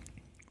moves,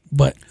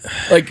 but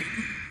like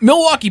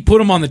Milwaukee put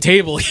them on the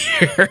table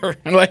here.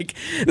 Like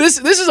this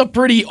is a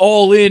pretty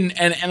all in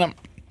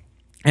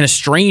and a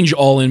strange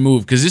all-in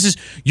move, because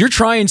you're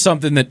trying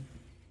something that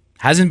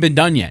hasn't been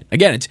done yet.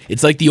 Again,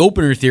 it's like the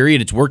opener theory,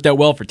 and it's worked out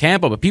well for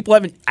Tampa, but people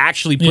haven't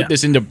actually put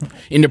this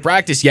into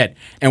practice yet,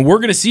 and we're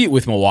going to see it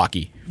with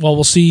Milwaukee. Well,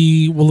 we'll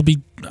see.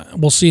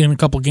 We'll see in a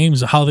couple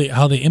games how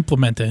they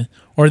implement it,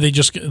 or they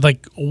just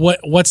like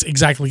what's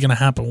exactly going to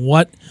happen.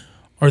 What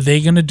are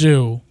they going to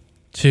do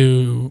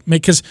to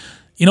make? Because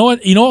you know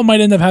what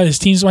might end up having his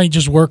teams might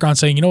just work on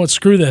saying, you know what,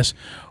 screw this.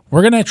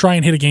 We're going to try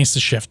and hit against the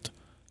shift.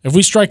 If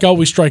we strike out,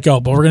 we strike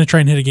out, but we're going to try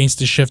and hit against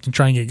the shift and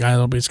try and get a guy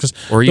on base. Because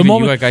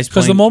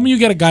the moment you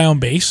get a guy on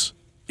base,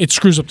 it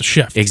screws up the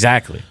shift.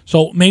 Exactly.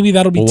 So maybe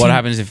that'll be. Well, what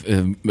happens if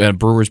a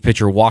Brewers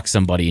pitcher walks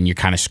somebody and you're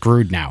kind of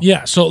screwed now?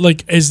 Yeah. So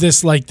is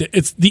this like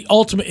it's the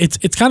ultimate?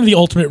 It's kind of the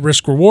ultimate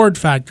risk reward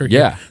factor. Here,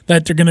 yeah.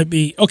 That they're going to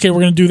be okay.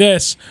 We're going to do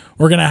this.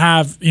 We're going to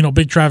have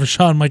big Travis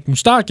Shaw and Mike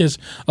Moustakas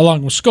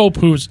along with Scope,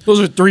 those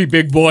are three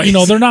big boys.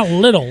 They're not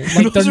little.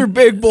 Like those are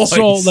big boys.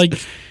 So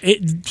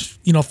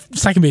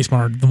second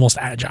basemen are the most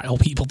agile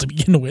people to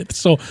begin with.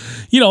 So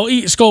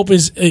Scope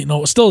is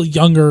still a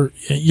younger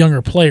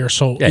player.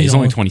 So yeah, he's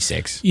only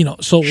 26.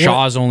 So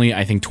Shaw's only,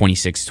 I think,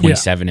 26,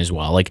 27 as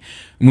well. Like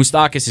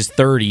Moustakas is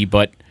 30,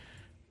 but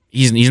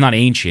he's not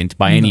ancient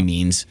by any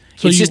means.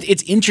 So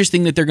it's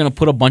interesting that they're going to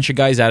put a bunch of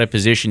guys out of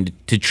position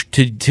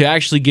to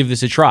actually give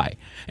this a try.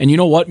 And you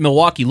know what?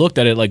 Milwaukee looked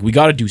at it like, we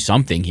got to do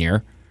something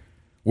here.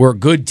 We're a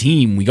good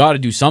team. We got to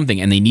do something,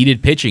 and they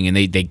needed pitching, and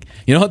they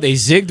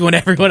zigged when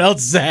everyone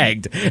else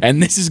zagged,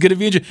 and this is going to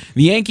be interesting.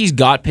 The Yankees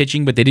got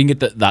pitching, but they didn't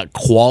get that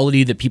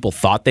quality that people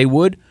thought they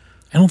would.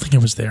 I don't think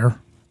it was there.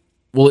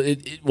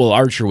 Well,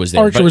 Archer was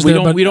there.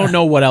 We don't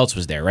know what else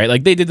was there, right?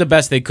 Like, they did the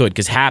best they could,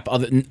 because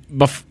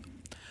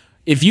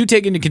if you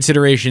take into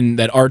consideration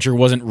that Archer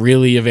wasn't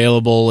really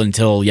available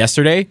until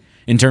yesterday,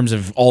 in terms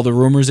of all the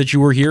rumors that you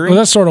were hearing,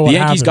 that's sort of what the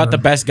Yankees got the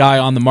best guy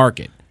on the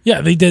market.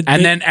 Yeah, they did,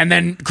 and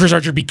then Chris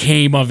Archer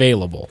became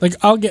available.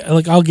 I'll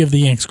give the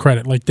Yanks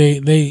credit. Like they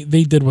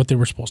did what they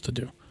were supposed to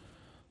do.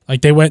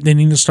 Like they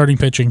needed starting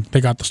pitching.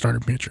 They got the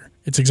starting pitcher.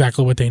 It's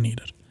exactly what they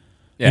needed.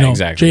 Yeah,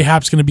 exactly. J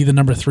Happ's going to be the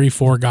number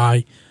 3-4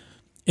 guy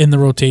in the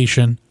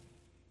rotation.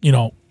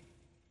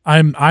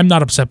 I'm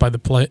not upset by the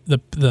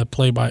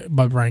play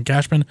by Brian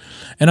Cashman,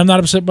 and I'm not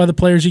upset by the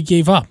players he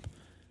gave up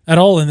at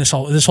all in this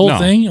whole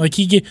thing. Like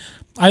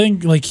I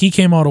think he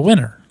came out a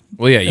winner.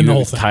 Well, yeah, you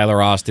have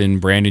Tyler Austin,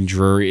 Brandon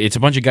Drury. It's a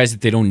bunch of guys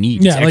that they don't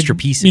need. It's extra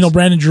pieces.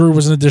 Brandon Drury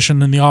was an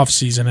addition in the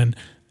offseason, and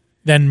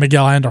then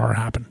Miguel Andar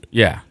happened.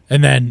 Yeah.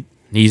 And then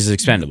he's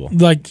expendable.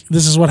 Like,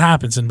 this is what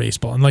happens in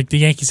baseball. And the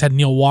Yankees had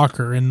Neil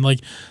Walker, and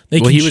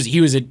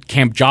he was at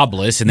camp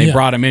jobless, and they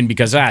brought him in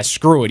because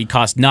screw it, he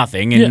cost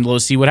nothing, and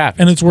let's see what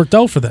happens. And it's worked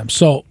out for them.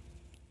 So,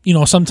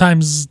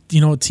 sometimes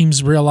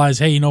teams realize,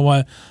 hey, you know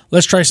what?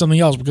 Let's try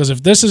something else, because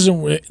if this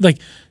isn't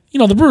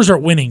the Brewers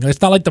aren't winning.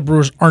 It's not like the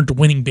Brewers aren't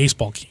winning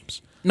baseball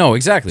games. No,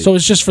 exactly. So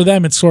it's just for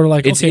them. It's sort of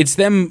like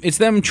it's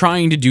them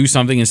trying to do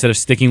something instead of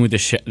sticking with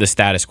the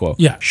status quo.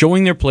 Yeah,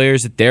 showing their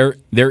players that they're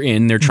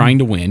trying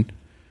to win,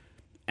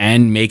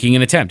 and making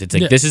an attempt. It's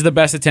like this is the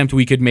best attempt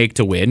we could make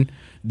to win.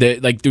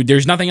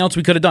 There's nothing else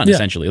we could have done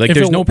essentially.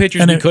 There's no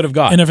pitchers we could have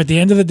got. And if at the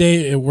end of the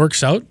day it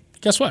works out,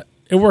 guess what?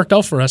 It worked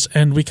out for us,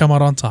 and we come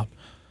out on top.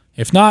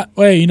 If not,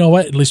 well, you know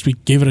what? At least we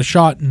gave it a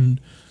shot,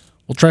 and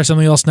we'll try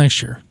something else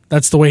next year.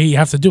 That's the way you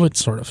have to do it,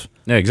 sort of.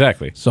 Yeah,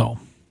 exactly. So,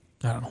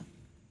 I don't know. What are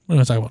we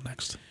going to talk about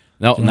next?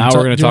 No, now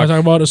we're going to talk. Do you want to talk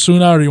about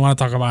Osuna, or do you want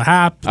to talk about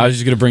Happ? I was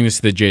just going to bring this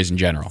to the Jays in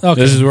general.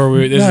 Okay. This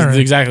is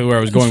exactly where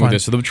I was going with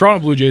this. So the Toronto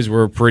Blue Jays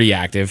were pretty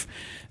active.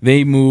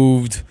 They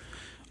moved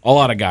a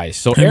lot of guys.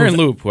 So Aaron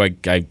Loop, who I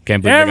can't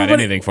believe they got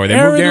anything for. They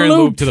moved Aaron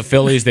Loop to the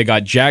Phillies. They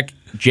got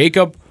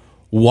Jacob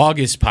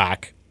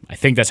Waguespack. I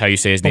think that's how you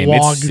say his name.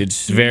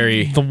 It's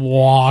very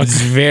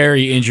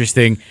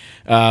interesting.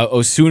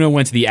 Osuna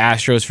went to the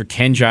Astros for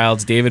Ken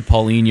Giles, David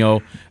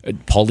Paulino,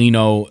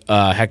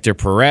 Hector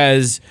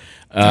Perez.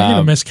 I'm going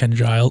to miss Ken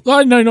Giles.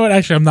 Oh, no, you know what?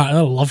 Actually, I'm not.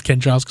 I love Ken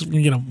Giles because we're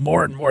going to get him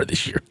more and more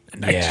this year.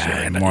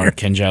 And more.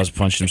 Ken Giles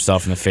punched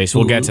himself in the face.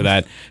 We'll get to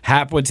that.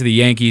 Hap went to the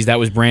Yankees. That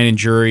was Brandon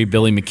Drury,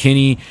 Billy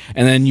McKinney.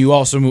 And then you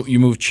also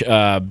moved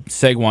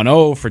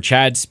Seguano for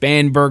Chad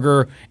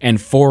Spanberger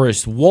and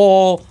Forrest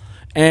Wall.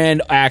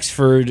 And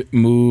Axford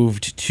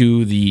moved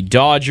to the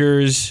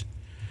Dodgers.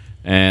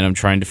 And I'm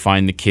trying to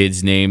find the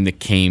kid's name that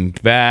came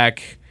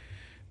back.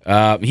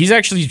 He's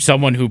actually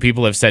someone who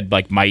people have said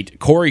might.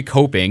 Corey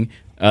Coping.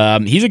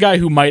 He's a guy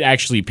who might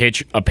actually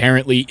pitch,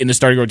 apparently, in the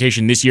starting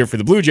rotation this year for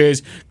the Blue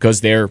Jays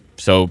because they're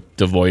so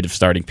devoid of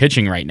starting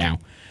pitching right now.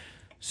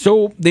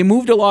 So they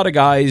moved a lot of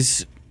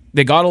guys.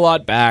 They got a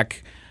lot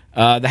back.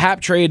 The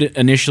Hap trade,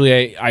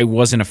 initially, I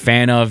wasn't a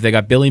fan of. They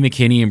got Billy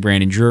McKinney and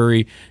Brandon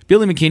Drury.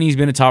 Billy McKinney's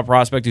been a top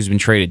prospect who's been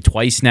traded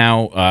twice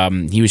now.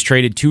 He was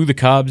traded to the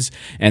Cubs,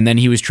 and then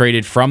he was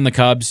traded from the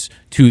Cubs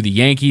to the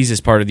Yankees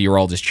as part of the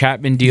Aroldis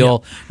Chapman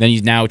deal. Yep. Then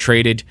he's now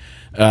traded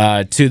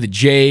to the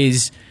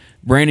Jays.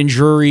 Brandon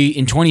Drury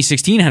in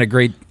 2016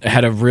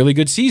 had a really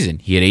good season.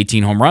 He had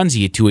 18 home runs.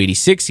 He had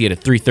 286. He had a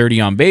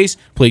 330 on base.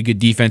 Played good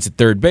defense at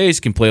third base.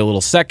 Can play a little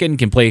second.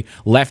 Can play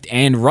left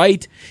and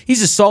right.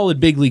 He's a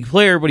solid big league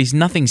player, but he's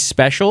nothing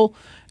special.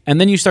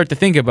 And then you start to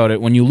think about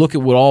it. When you look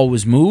at what all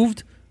was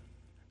moved,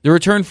 the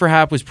return for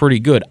Hap was pretty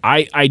good.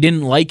 I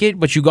didn't like it,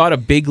 but you got a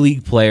big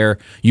league player.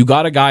 You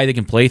got a guy that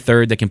can play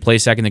third, that can play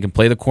second, that can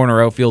play the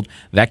corner outfield,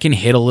 that can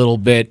hit a little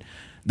bit,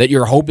 that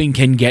you're hoping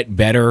can get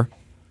better.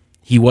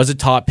 He was a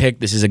top pick.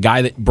 This is a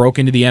guy that broke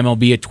into the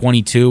MLB at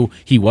 22.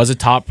 He was a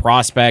top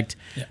prospect.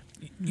 Yeah.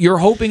 You're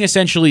hoping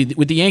essentially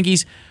with the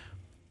Yankees,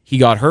 he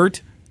got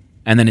hurt,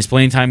 and then his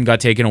playing time got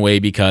taken away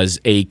because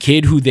a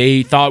kid who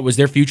they thought was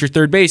their future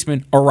third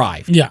baseman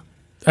arrived. Yeah,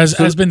 as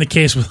has been the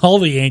case with all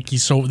the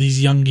Yankees. So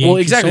these young Yankees. Well,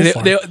 exactly.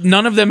 So far.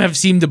 None of them have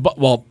seemed to.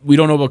 Well, we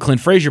don't know about Clint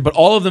Frazier, but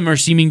all of them are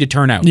seeming to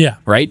turn out. Yeah.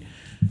 Right.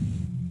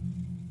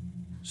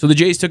 So the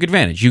Jays took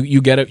advantage.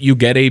 You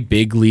get a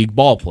big league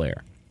ball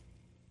player.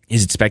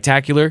 Is it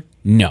spectacular?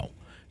 No.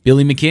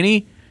 Billy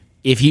McKinney,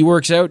 if he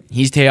works out,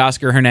 he's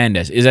Teoscar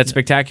Hernandez. Is that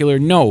spectacular?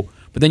 No.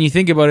 But then you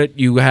think about it,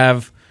 you're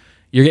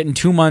getting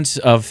 2 months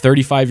of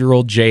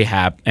 35-year-old J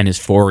Hap and his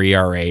 4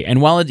 ERA.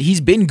 And while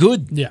he's been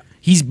good,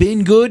 he's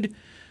been good.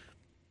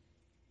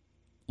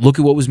 Look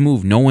at what was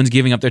moved. No one's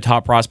giving up their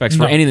top prospects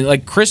for anything.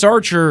 Like Chris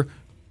Archer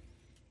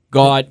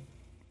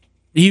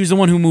he was the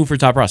one who moved for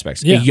top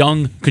prospects. A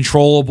young,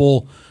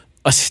 controllable,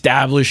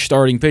 established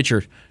starting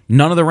pitcher.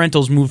 None of the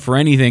rentals moved for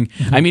anything.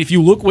 Mm-hmm. I mean, if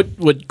you look what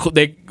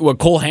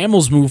Cole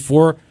Hamels moved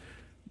for,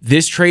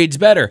 this trade's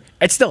better.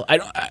 It's still,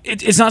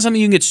 it's not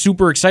something you can get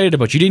super excited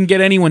about. You didn't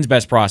get anyone's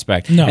best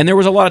prospect, and there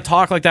was a lot of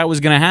talk like that was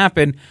going to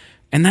happen,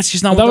 and that's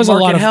just not what the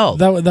market held.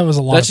 That was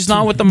a lot. That's just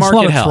not what the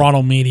market held.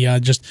 Toronto media,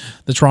 just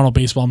the Toronto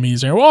baseball media,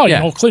 saying,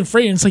 "Well, Clint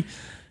Frazier." It's like,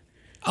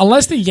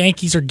 unless the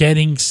Yankees are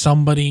getting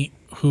somebody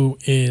who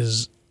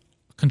is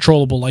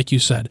controllable, like you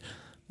said,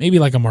 maybe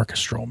like a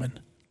Marcus Stroman.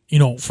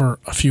 For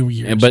a few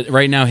years. But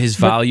right now, his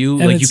value,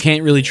 you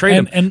can't really trade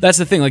him. And that's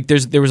the thing.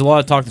 There was a lot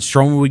of talk that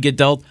Stroman would get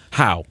dealt.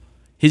 How?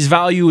 His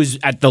value is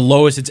at the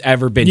lowest it's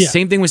ever been. Yeah.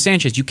 Same thing with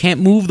Sanchez. You can't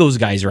move those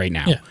guys right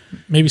now. Yeah.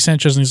 Maybe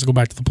Sanchez needs to go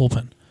back to the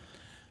bullpen.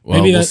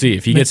 Well, we'll see.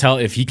 If he gets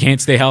if he can't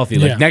stay healthy.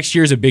 Next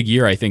year's a big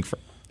year, I think,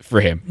 for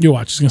him. You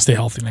watch. He's going to stay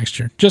healthy next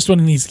year. Just when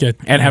he needs to get...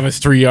 And have a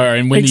 3-ERA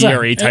and win the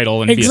ERA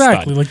title and be a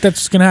stud. Exactly.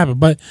 That's going to happen.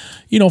 But,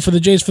 for the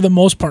Jays, for the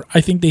most part, I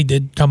think they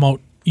did come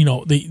out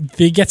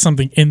they get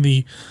something in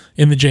the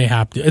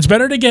J-Hap deal. It's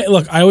better to get...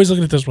 Look, I always look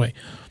at it this way.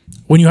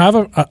 When you have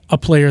a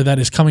player that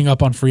is coming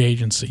up on free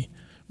agency,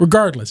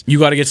 regardless... You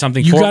got to get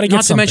something for him.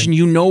 Not to mention,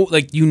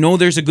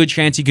 there's a good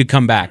chance he could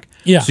come back.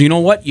 Yeah. So you know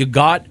what? You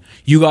got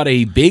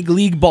a big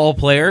league ball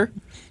player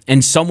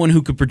and someone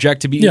who could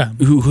project to be...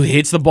 Who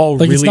hits the ball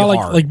really hard. It's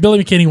not like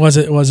Billy McKinney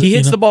was. He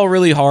hits the ball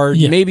really hard.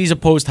 Yeah. Maybe he's a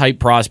post-hype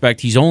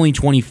prospect. He's only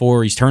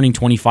 24. He's turning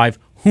 25.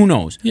 Who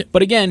knows? Yeah.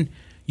 But again...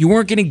 You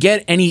weren't going to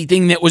get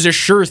anything that was a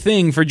sure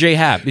thing for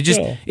J-Hap.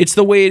 It's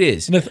the way it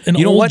is.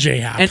 You know what?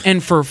 J-Hap.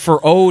 And for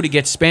O to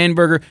get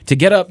Spanberger, to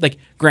get up,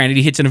 granted,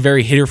 he hits in a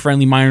very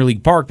hitter-friendly minor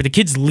league park, but the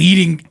kid's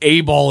leading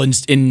A-ball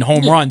in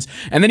home runs.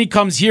 And then he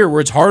comes here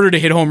where it's harder to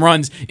hit home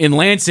runs in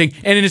Lansing,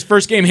 and in his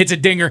first game hits a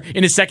dinger,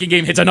 in his second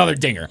game hits another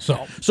dinger.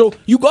 So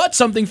you got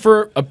something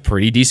for a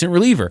pretty decent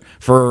reliever.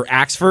 For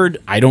Axford,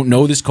 I don't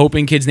know this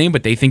Coping kid's name,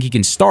 but they think he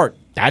can start.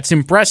 That's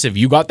impressive.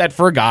 You got that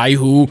for a guy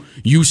who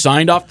you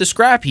signed off the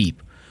scrap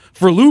heap.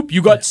 For Loop,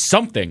 you got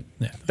something.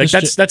 Yeah.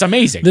 That's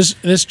amazing.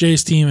 This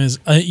Jays team is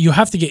you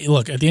have to get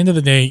look at the end of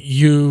the day.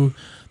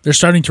 They're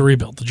starting to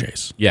rebuild the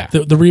Jays. Yeah,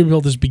 the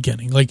rebuild is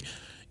beginning.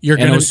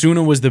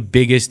 Osuna was the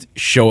biggest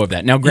show of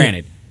that. Now,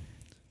 granted,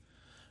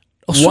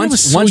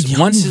 once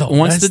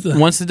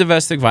the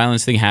domestic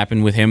violence thing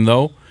happened with him,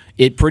 though,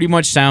 it pretty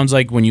much sounds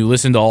like when you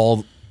listen to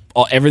all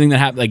everything that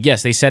happened.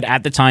 Yes, they said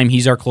at the time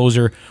he's our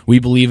closer. We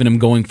believe in him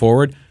going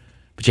forward,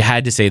 but you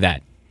had to say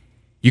that.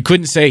 You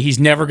couldn't say he's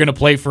never going to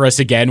play for us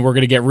again. We're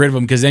going to get rid of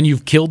him because then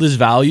you've killed his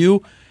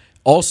value.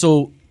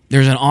 Also,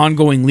 there's an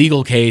ongoing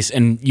legal case,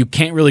 and you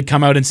can't really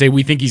come out and say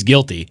we think he's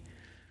guilty.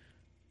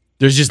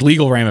 There's just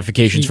legal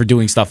ramifications for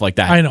doing stuff like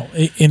that. I know.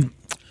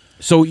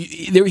 So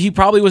he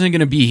probably wasn't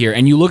going to be here.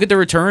 And you look at the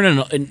return,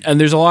 and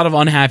there's a lot of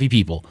unhappy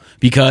people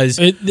because...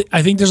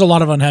 I think there's a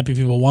lot of unhappy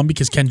people. One,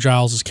 because Ken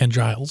Giles is Ken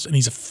Giles, and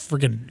he's a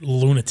friggin'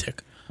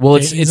 lunatic. Well,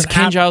 it's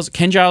Ken Giles.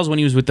 Ken Giles, when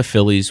he was with the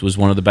Phillies, was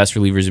one of the best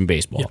relievers in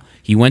baseball. Yeah.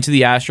 He went to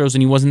the Astros,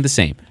 and he wasn't the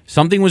same.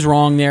 Something was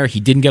wrong there. He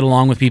didn't get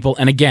along with people.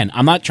 And again,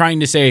 I'm not trying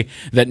to say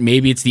that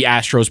maybe it's the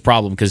Astros'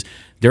 problem, because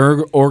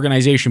their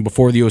organization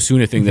before the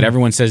Osuna thing that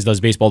everyone says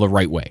does baseball the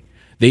right way.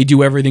 They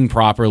do everything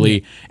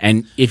properly.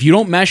 And if you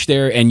don't mesh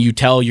there and you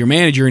tell your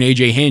manager and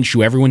AJ Hinch,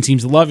 who everyone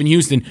seems to love in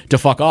Houston, to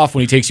fuck off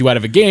when he takes you out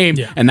of a game,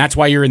 and that's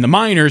why you're in the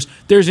minors,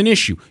 there's an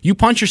issue. You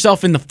punch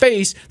yourself in the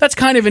face, that's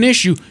kind of an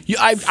issue.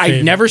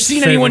 I've never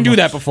seen anyone do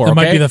that before. That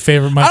might be the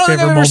favorite. I don't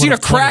think I've ever seen a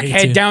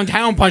crackhead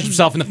downtown punch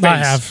himself in the face. I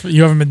have.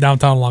 You haven't been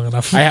downtown long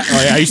enough.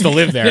 I used to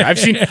live there.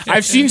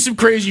 I've seen some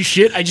crazy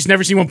shit. I just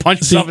never seen one punch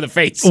himself in the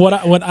face.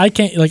 What I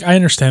can't, like, I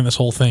understand this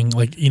whole thing,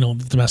 like, you know,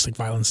 the domestic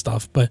violence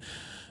stuff, but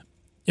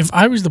if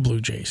I was the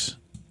Blue Jays,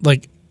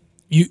 like,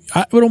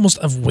 I would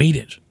almost have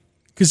waited,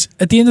 because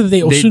at the end of the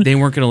day, Osuna, they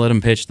weren't going to let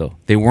him pitch, though.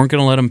 They weren't going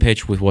to let him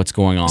pitch with what's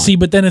going on. See,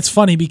 but then it's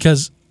funny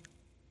because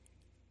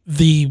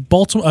the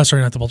Houston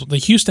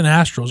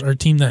Astros are a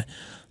team that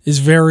is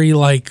very,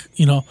 like,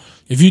 you know,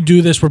 if you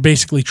do this, we're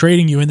basically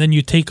trading you, and then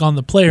you take on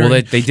the player. Well,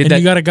 they did that.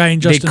 You got a guy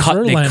in Justin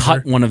Verlander. They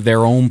cut one of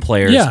their own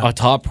players, a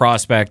top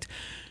prospect,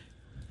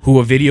 who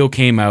a video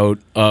came out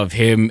of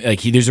him.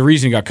 Like, there's a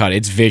reason he got cut.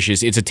 It's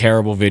vicious. It's a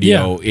terrible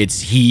video. Yeah.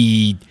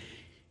 He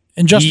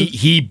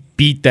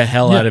beat the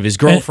hell out of his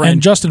girlfriend.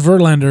 And Justin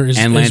Verlander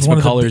and Lance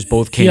McCullers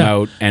both came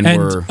out and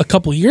were... a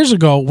couple of years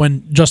ago,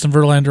 when Justin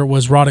Verlander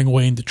was rotting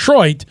away in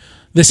Detroit,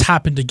 this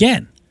happened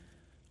again,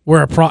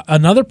 where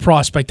another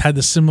prospect had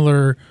the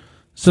similar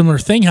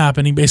thing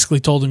happen. He basically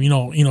told him,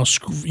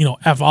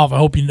 F off. I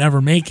hope you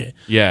never make it.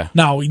 Yeah.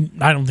 Now,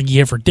 I don't think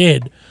he ever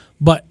did.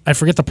 But I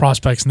forget the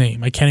prospect's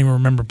name. I can't even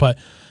remember. But,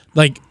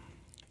 like,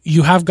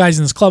 you have guys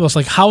in this club. It's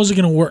like, how is it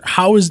going to work?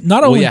 How's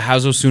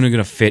Osuna going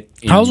to fit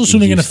in? How's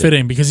Osuna going to fit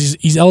in? Because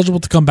he's eligible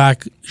to come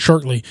back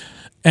shortly.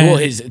 And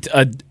his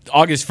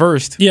August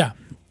 1st. Yeah.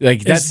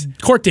 Like, that's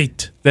court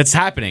date. That's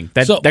happening.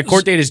 That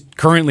court date is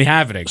currently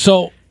happening.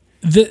 So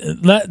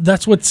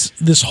that's what's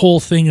this whole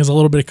thing is a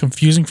little bit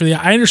confusing for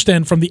I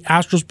understand from the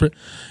Astros.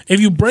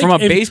 If you break from a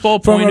baseball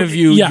point of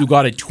view, you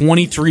got a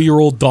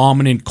 23-year-old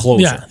dominant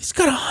closer. Yeah, he's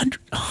got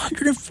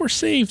 104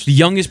 saves. The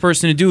youngest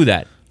person to do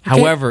that. Okay.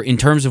 However, in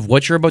terms of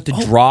what you're about to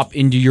drop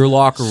into your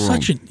locker room,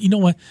 you know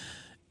what?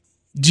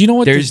 Do you know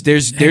what? There's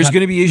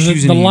going to be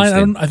issues in the line.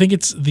 Houston. I think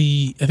it's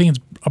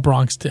a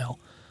Bronx tale.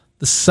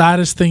 The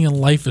saddest thing in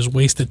life is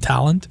wasted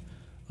talent.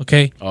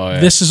 Okay,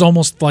 This is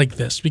almost like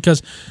this,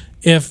 because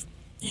if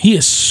he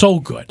is so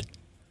good.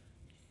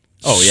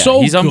 Oh,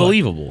 yeah. He's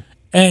unbelievable.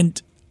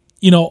 And,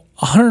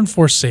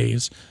 104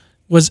 saves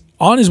was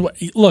on his way.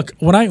 Look,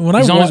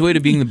 he's on his way to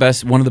being the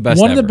best, one of the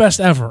best of the best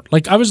ever.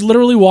 Like, I was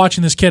literally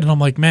watching this kid, and I'm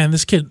like, man,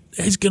 this kid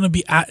is going to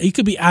be, he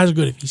could be as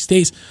good if he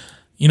stays,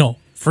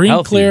 free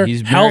and clear,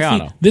 he's healthy.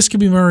 Mariano. This could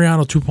be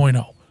Mariano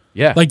 2.0.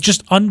 Yeah. Like,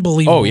 just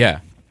unbelievable. Oh,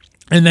 yeah.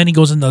 And then he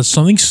goes and does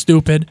something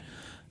stupid.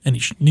 And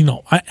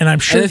I'm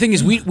sure. And the thing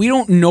is, we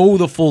don't know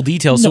the full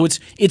details, so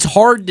it's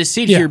hard to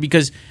sit here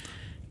because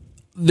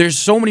there's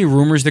so many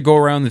rumors that go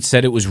around that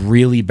said it was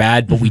really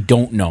bad, but we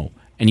don't know.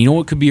 And you know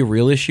what could be a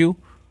real issue?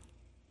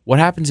 What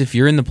happens if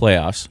you're in the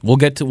playoffs? We'll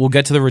get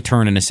to the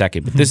return in a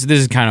second, but this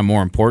is kind of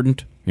more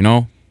important.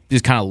 This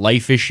is kind of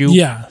life issue.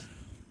 Yeah.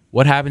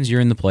 What happens?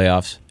 You're in the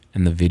playoffs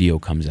and the video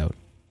comes out.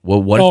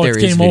 Well, what if there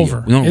is game video?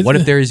 over. No, what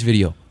if there is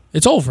video?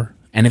 It's over.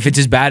 And if it's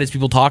as bad as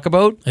people talk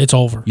about, it's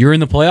over. You're in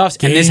the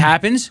playoffs and this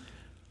happens,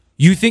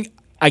 you think,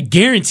 I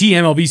guarantee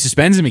MLB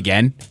suspends him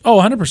again. Oh,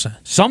 100%.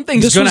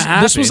 Something's going to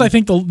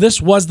happen.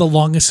 This was the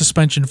longest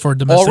suspension for a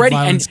domestic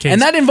violence case.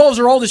 And that involves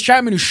Aroldis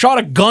Chapman, who shot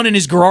a gun in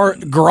his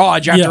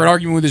garage after an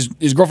argument with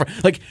his girlfriend.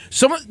 Like,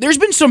 there's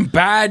been some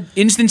bad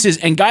instances,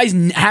 and guys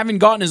haven't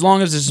gotten as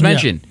long as a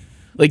suspension. Yeah.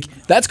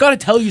 Like, that's got to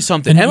tell you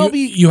something. And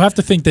MLB, you have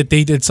to think that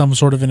they did some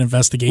sort of an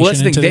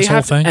investigation into this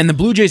whole thing. And the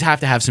Blue Jays have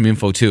to have some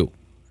info, too.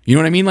 You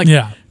know what I mean? Like,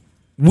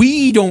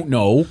 we don't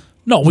know.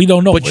 No, we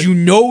don't know. But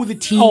the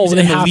teams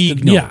in the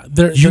league know. Yeah,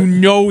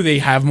 they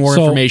have more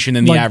information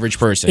than the average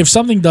person. If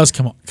something does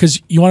come out,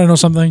 because you want to know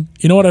something?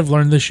 You know what I've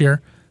learned this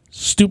year?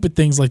 Stupid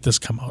things like this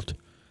come out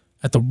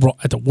at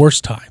the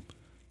worst time.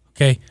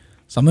 Okay?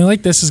 Something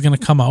like this is going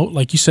to come out,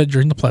 like you said,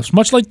 during the playoffs.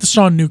 Much like the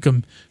Sean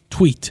Newcomb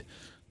tweet,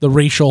 the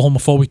racial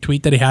homophobic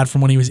tweet that he had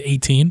from when he was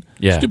 18.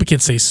 Yeah. Stupid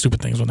kids say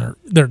stupid things when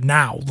they're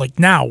now.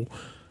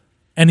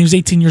 And he was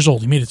 18 years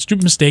old. He made a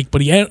stupid mistake,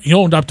 but he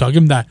owned up to it. I'll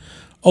give him that.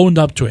 Owned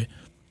up to it.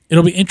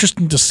 It'll be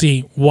interesting to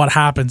see what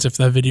happens if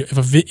that video,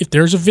 if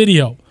there's a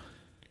video,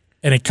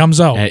 and it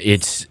comes out.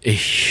 It's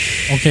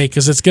okay,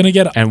 because it's gonna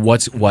get. And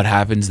what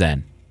happens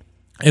then?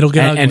 It'll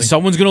get ugly. And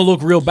someone's gonna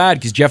look real bad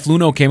because Jeff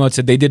Luhnow came out and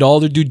said they did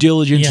all their due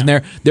diligence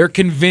and they're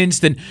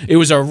convinced, and it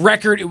was a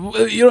record.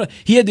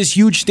 He had this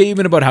huge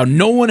statement about how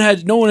no one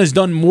has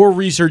done more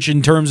research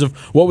in terms of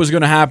what was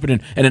going to happen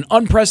and an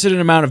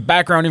unprecedented amount of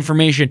background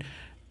information.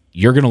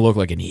 you're going to look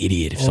like an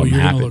idiot if something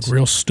you're happens. Gonna look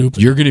real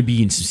stupid. You're going to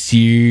be in some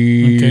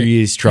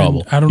serious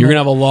trouble. You're going to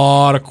have a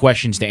lot of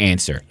questions to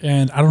answer.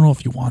 And I don't know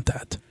if you want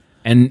that.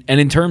 And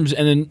in terms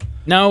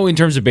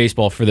of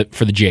baseball for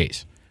the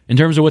Jays, in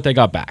terms of what they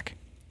got back,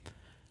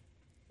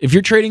 if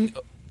you're trading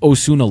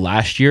Osuna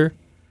last year,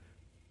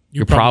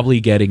 you're probably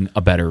getting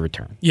a better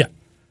return. Yeah.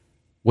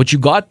 What you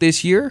got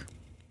this year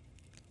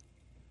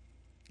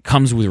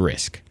comes with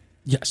risk.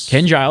 Yes.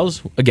 Ken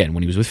Giles, again,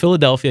 when he was with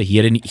Philadelphia,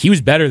 he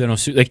was better than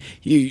Osuna. Like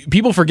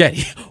people forget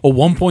a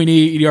 1.8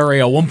 ERA,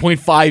 a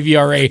 1.5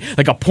 ERA,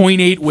 like a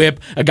 0.8 WHIP,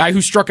 a guy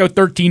who struck out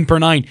 13 per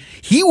 9.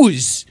 He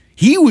was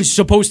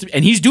supposed to,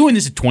 and he's doing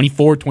this at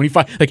 24,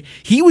 25. Like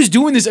he was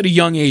doing this at a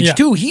young age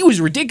too. He was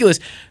ridiculous.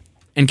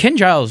 And Ken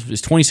Giles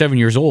is 27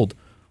 years old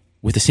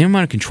with the same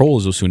amount of control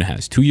as Osuna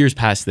has, 2 years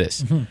past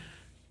this. Mm-hmm.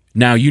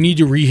 Now you need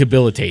to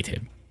rehabilitate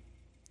him.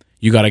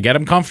 You got to get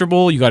him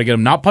comfortable. You got to get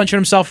him not punching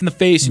himself in the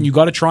face, and you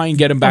got to try and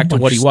get him back to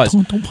what he was.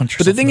 Don't punch yourself.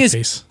 But the thing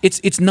is,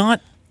 it's not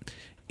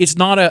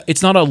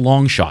a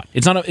long shot.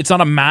 It's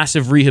not a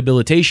massive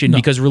rehabilitation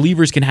because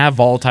relievers can have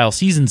volatile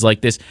seasons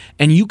like this,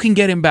 and you can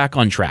get him back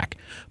on track.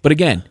 But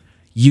again,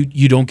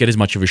 you don't get as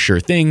much of a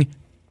sure thing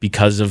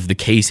because of the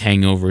case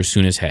hangover as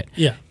soon as head.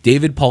 Yeah.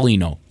 David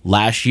Paulino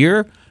last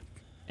year,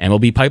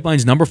 MLB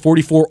Pipeline's number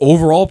 44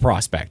 overall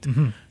prospect.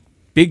 Mm-hmm.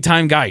 Big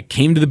time guy,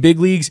 came to the big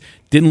leagues,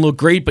 didn't look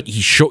great, but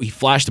he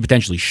flashed the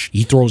potential.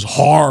 He throws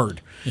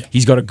hard. Yeah.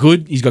 He's got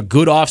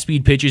good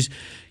off-speed pitches.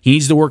 He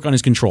needs to work on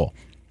his control.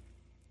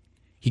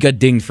 He got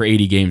dinged for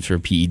 80 games for a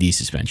PED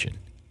suspension.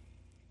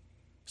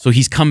 So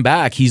he's come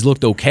back. He's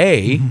looked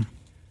okay,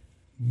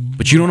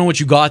 but you don't know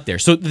what you got there.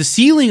 So the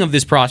ceiling of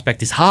this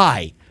prospect is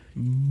high,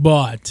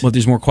 but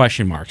there's more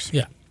question marks.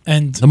 Yeah,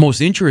 and the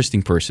most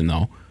interesting person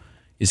though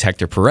is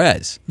Hector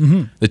Perez,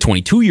 the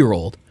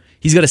 22-year-old.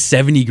 He's got a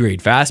 70 grade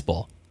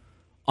fastball.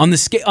 On the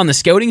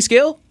scouting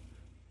scale,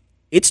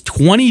 it's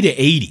 20 to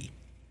 80.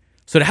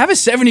 So to have a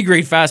 70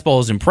 grade fastball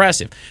is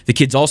impressive. The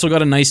kid's also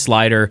got a nice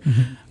slider,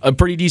 a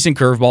pretty decent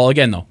curveball.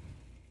 Again, though,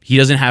 he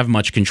doesn't have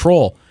much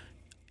control.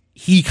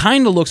 He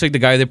kind of looks like the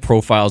guy that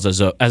profiles as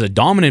a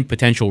dominant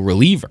potential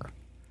reliever.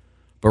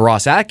 But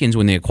Ross Atkins,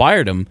 when they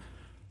acquired him,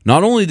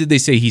 not only did they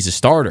say he's a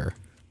starter,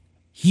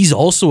 he's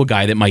also a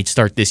guy that might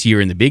start this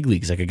year in the big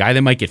leagues, like a guy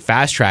that might get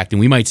fast-tracked, and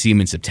we might see him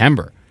in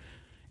September.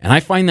 And I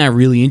find that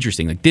really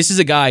interesting. Like, this is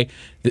a guy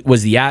that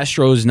was the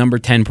Astros' number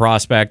 10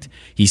 prospect.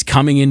 He's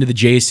coming into the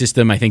Jays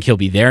system. I think he'll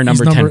be their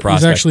number 10 prospect.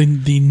 He's actually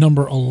the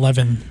number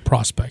 11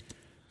 prospect.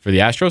 For the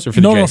Astros or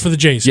for the Jays? No, for the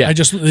Jays. Yeah.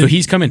 So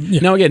he's coming. Yeah.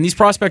 Now, again, these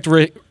prospects,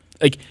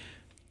 like,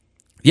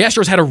 the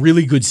Astros had a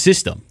really good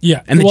system.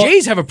 Yeah. And the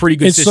Jays have a pretty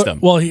good system.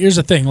 Well, here's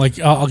the thing.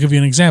 Like, I'll give you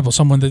an example.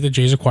 Someone that the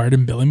Jays acquired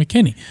in Billy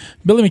McKinney.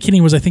 Billy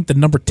McKinney was, I think, the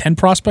number 10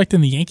 prospect in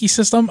the Yankee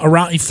system.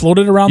 He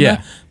floated around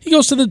that. He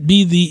goes to the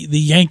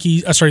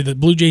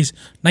Blue Jays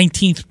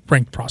 19th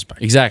ranked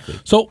prospect. Exactly.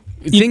 So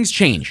things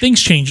change. Things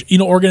change.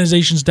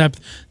 Organization's depth,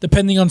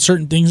 depending on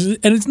certain things.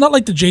 And it's not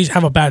like the Jays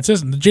have a bad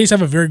system. The Jays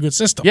have a very good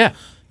system. Yeah.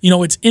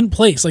 It's in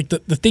place. Like, the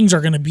things are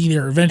going to be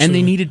there eventually. And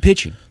they needed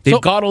pitching. They've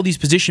got all these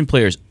position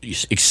players,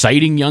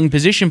 exciting young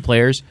position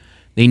players.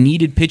 They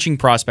needed pitching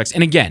prospects.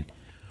 And again,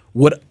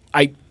 what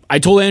I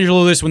told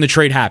Angelo this when the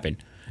trade happened.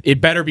 It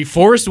better be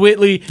Forrest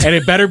Whitley and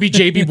it better be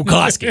J.B.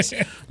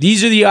 Bukauskas.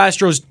 These are the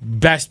Astros'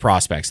 best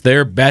prospects.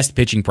 Their best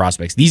pitching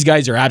prospects. These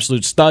guys are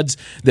absolute studs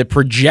that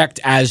project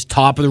as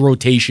top of the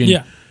rotation.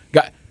 Yeah.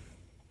 But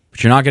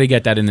you're not going to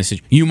get that in this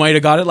situation. You might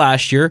have got it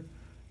last year,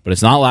 but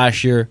it's not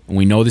last year, and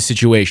we know the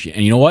situation.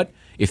 And you know what?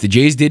 If the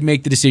Jays did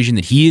make the decision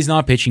that he is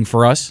not pitching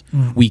for us,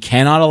 we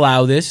cannot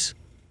allow this.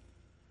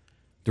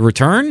 The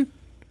return?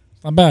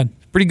 Not bad.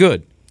 Pretty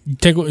good.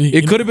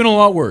 It could have been a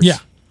lot worse. Yeah.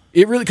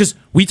 It really, because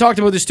we talked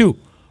about this too.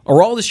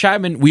 Aroldis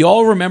Chapman, we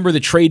all remember the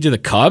trade to the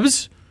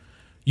Cubs.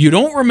 You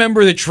don't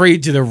remember the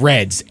trade to the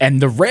Reds.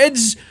 And the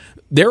Reds,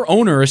 their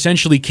owner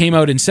essentially came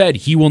out and said,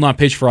 he will not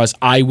pitch for us.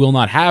 I will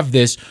not have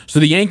this. So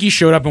the Yankees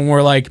showed up and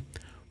were like,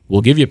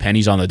 we'll give you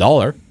pennies on the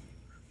dollar.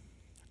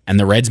 And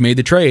the Reds made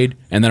the trade.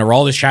 And then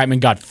Aroldis Chapman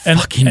got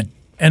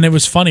and it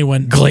was funny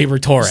when Gleyber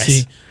Torres.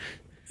 See,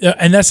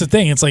 and that's the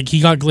thing. It's like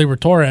he got Gleyber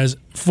Torres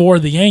for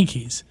the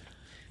Yankees.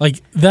 Like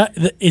that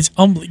it's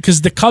unbelievable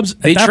because the Cubs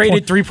they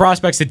traded 3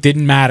 prospects that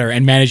didn't matter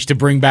and managed to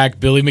bring back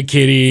Billy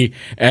McKinney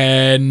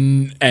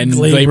and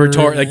Gleyber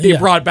Torres. Like they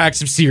brought back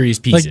some serious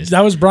pieces. Like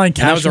that was Brian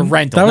Cashman. That was a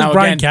rental. That was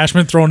Brian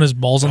Cashman throwing his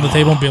balls on the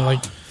table and being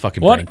like,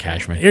 "Fucking what? Brian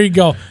Cashman." Here you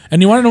go.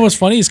 And you want to know what's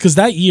funny is because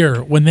that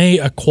year when they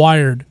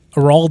acquired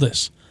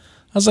Aroldis,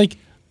 I was like,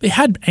 they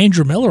had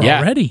Andrew Miller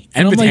already.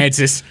 And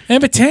Betances.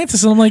 And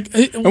I'm like...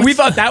 And we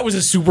thought that was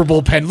a super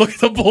bullpen. Look at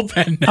the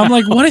bullpen now. I'm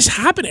like, what is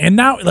happening? And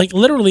now, like,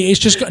 literally, it's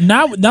just...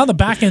 Now the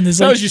back end is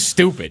like... That was just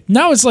stupid.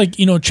 Now it's like,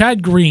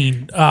 Chad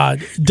Green,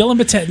 Dylan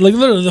Betances, like,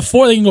 literally, the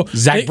 4 they can go...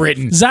 Zach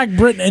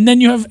Britton, and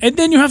then you have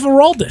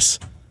Aroldis.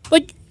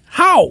 Like,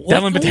 how?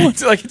 Dylan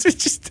Betances. Like, it's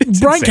just... It's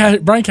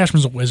Brian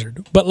Cashman's a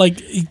wizard. But,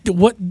 like,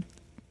 what...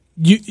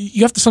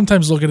 You have to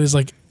sometimes look at it as,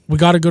 like, we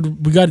got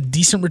a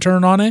decent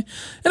return on it.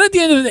 And at the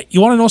end of the day,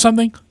 you want to know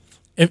something?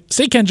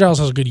 Say Ken Giles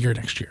has a good year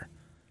next year.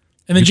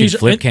 And the Jays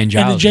flip Ken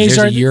Giles. And the Jays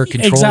there's a year of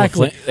control.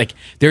 Exactly. Like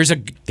there's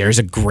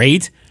a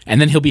great, and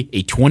then he'll be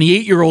a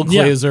 28-year-old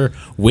closer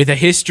with a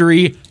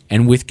history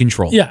and with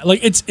control. Yeah,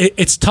 like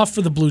it's tough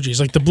for the Blue Jays.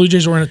 Like the Blue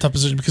Jays were in a tough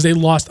position because they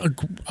lost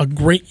a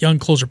great young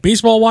closer.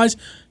 Baseball wise,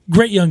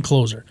 great young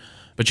closer.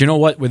 But you know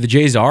what? Where the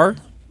Jays are,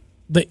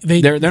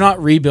 they're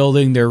not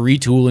rebuilding. They're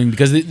retooling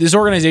because this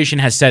organization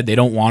has said they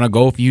don't want to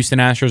go for Houston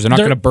Astros. They're not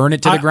going to burn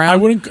it to the ground. I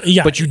wouldn't.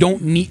 Yeah, but you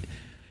don't need.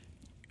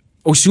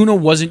 Osuna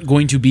wasn't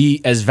going to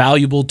be as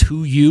valuable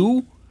to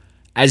you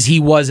as he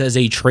was as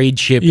a trade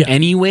chip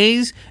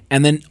anyways,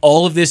 and then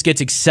all of this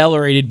gets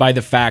accelerated by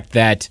the fact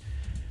that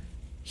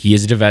he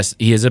is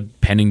a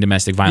pending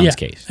domestic violence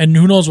case. And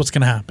who knows what's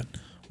going to happen.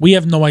 We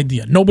have no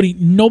idea. Nobody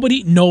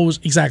knows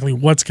exactly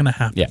what's going to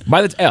happen. Yeah.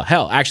 By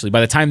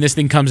the time this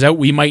thing comes out,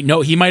 we might know.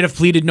 He might have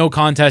pleaded no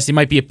contest. He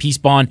might be a peace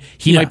bond.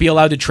 He might be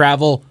allowed to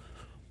travel,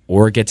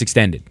 or it gets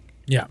extended.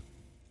 Yeah.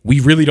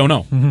 We really don't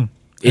know. Mm-hmm.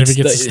 If it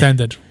gets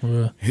extended.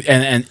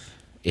 And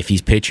if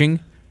he's pitching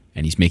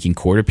and he's making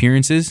court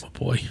appearances. Oh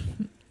boy.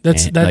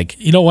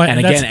 You know what?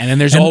 And then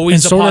there's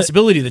always the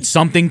possibility that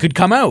something could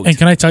come out. And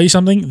can I tell you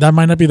something? That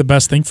might not be the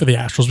best thing for the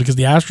Astros because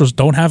the Astros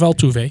don't have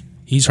Altuve.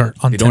 He's hurt.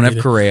 They don't have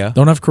Correa.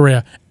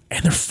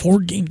 And they're 4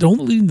 games. They're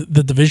only leading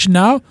the division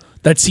now.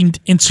 That seemed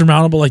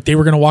insurmountable, like they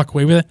were going to walk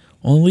away with it.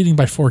 Only leading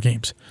by 4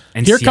 games.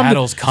 And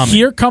Seattle's coming.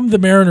 Here come the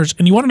Mariners.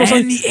 And you want to know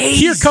something? The A's.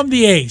 Here come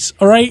the A's.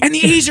 All right? And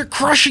the A's are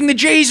crushing the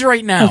Jays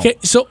right now. Okay,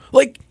 so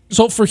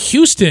for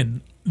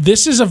Houston,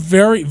 this is a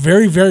very,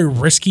 very, very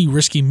risky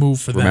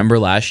move for them. Remember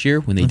last year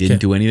when they didn't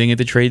do anything at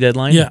the trade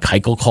deadline? Yeah.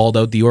 Keuchel called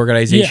out the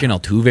organization. Yeah.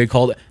 Altuve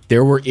called it.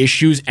 There were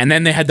issues, and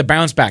then they had the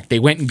bounce back. They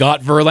went and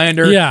got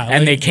Verlander,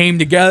 and they came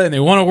together, and they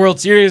won a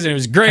World Series, and it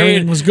was great.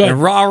 Everything was good.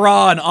 And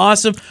rah-rah and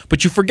awesome.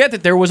 But you forget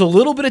that there was a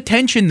little bit of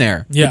tension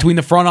there between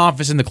the front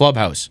office and the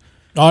clubhouse.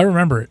 Oh, I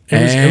remember it.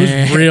 It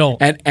was real.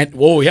 It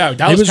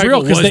was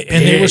real because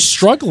they were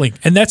struggling,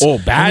 and that's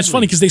badly. And it's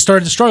funny because they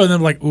started to struggle, and they're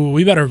like, "Ooh,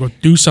 we better go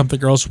do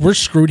something, or else we're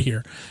screwed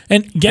here."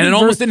 And it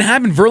almost didn't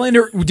happen.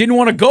 Verlander didn't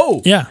want to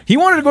go. Yeah, he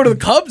wanted to go to the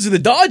Cubs or the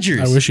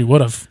Dodgers. I wish he would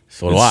have.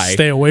 So do I.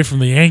 Stay away from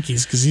the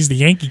Yankees because he's the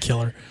Yankee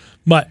killer.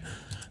 But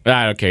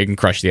okay, he can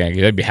crush the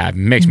Yankees. That'd be happy.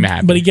 Makes me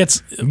happy. But it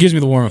gives me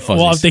the warm and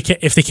fuzzies. Well,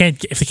 if they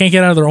can't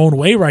get out of their own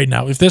way right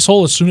now, if this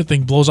whole Osuna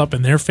thing blows up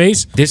in their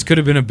face, this could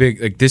have been a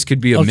big. This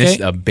could be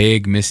a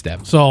big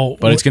misstep. So,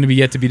 but it's going to be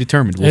yet to be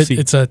determined. We'll see.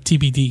 It's a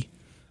TBD,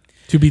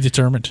 to be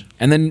determined.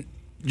 And then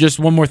just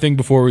one more thing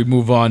before we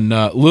move on.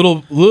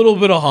 Little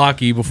bit of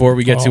hockey before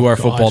we get to our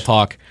football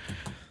talk.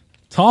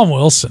 Tom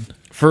Wilson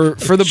for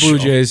the Blue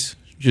Jays.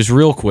 Just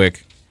real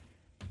quick.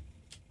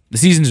 The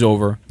season's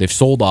over. They've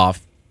sold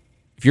off.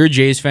 If you're a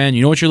Jays fan,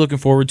 you know what you're looking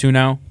forward to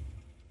now?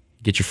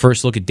 Get your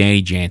first look at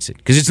Danny Jansen.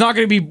 Because it's not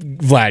going to be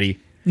Vladdy.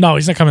 No,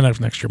 he's not coming out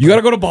next year. You got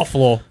to go to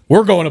Buffalo.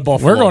 We're going to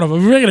Buffalo. We're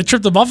making a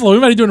trip to Buffalo.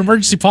 We might do an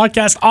emergency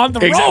podcast on the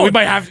road. It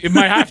might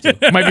have to.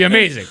 It might be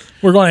amazing.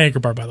 We're going to Anchor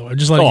Bar, by the way.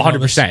 Just letting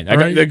 100%.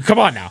 Right? Come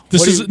on now.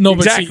 This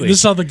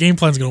is how the game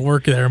plan's going to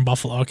work there in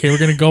Buffalo. Okay, we're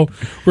going to go.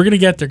 We're going to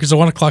get there because the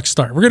 1 o'clock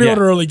start. We're going to go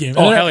to an early game.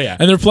 Oh, hell yeah.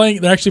 And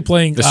they're actually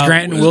playing the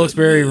Scranton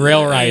Wilkes-Barre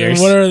Rail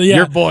Riders.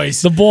 Your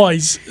boys. The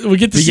boys. We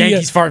get to see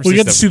Yankees farm system. We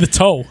get to see the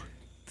toe.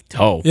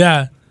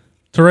 Yeah.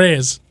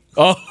 Torres.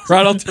 Oh,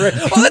 Ronald Torres.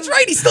 Oh, that's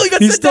right. He's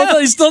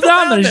still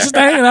down there. He's just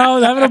hanging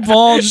out, having a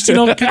ball, just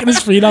kicking his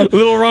feet up.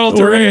 Little Ronald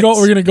Torres.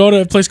 We're gonna go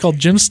to a place called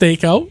Jim's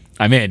Steakout.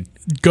 I'm in.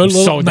 Good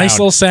nice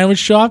little sandwich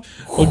shop.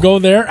 We'll go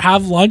there,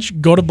 have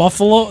lunch, go to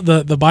Buffalo,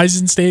 the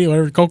Bison Stadium,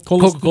 whatever,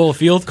 Coca-Cola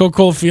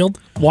Field.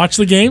 Watch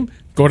the game.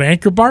 Go to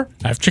Anchor Bar,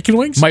 have chicken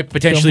wings. Might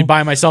potentially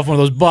buy myself one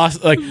of those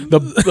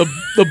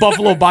the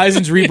Buffalo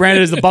Bisons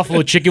rebranded as the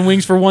Buffalo Chicken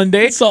Wings for one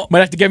day. So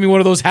might have to get me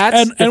one of those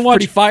hats. And watch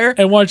pretty fire.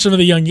 And watch some of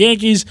the young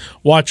Yankees.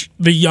 Watch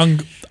the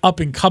young up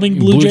and coming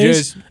Blue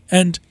Jays.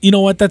 And you know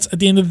what? That's at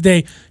the end of the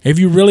day. If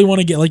you really want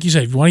to get, like you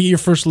said, if you want to get your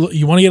first look,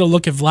 you want to get a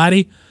look at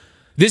Vladdy.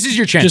 This is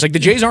your chance. The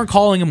Jays aren't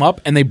calling him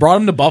up, and they brought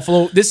him to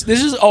Buffalo. This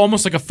is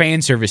almost like a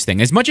fan service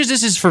thing. As much as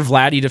this is for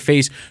Vladdy to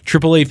face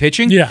AAA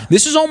pitching,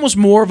 this is almost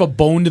more of a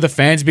bone to the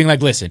fans being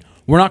like, listen,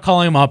 we're not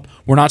calling him up.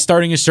 We're not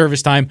starting his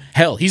service time.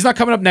 Hell, he's not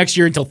coming up next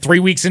year until 3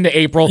 weeks into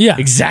April. Yeah.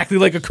 Exactly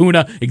like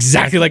Acuna.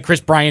 Exactly like Chris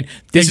Bryant.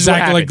 This is what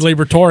happens. Exactly like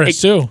Gleyber Torres,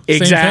 too.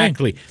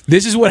 Exactly.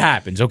 This is what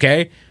happens,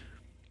 okay?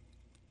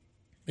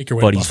 Make your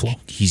way to Buffalo.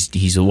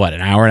 He's what, an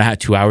hour and a half,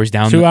 2 hours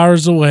down? 2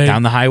 hours away.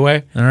 Down the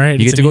highway. All right.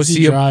 You get to go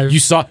see him. You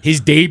saw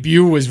his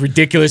debut was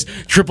ridiculous.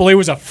 AAA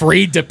was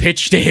afraid to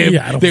pitch to him.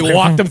 Yeah, they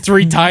walked him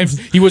 3 times.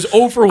 He was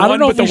 0 for 1,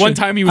 but the one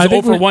time he was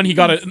 0 for 1, he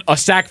got a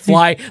sack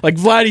fly. Like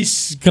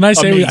Vladdy's Can I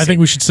say, I think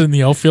we should sit in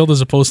the outfield as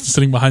opposed to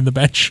sitting behind the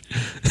bench.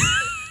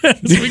 So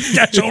we can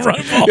catch home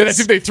run balls. Yeah, that's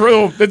if they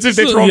throw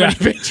many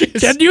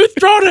pitches. Can you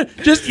throw to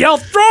just yell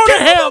throw to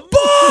him?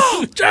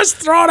 Ball! Just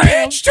throw to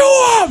him. Pitch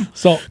to him.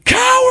 So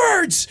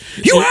cowards,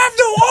 you have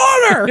no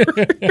honor.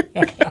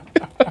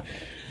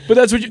 But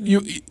that's what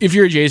you if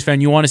you're a Jays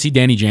fan, you want to see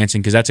Danny Jansen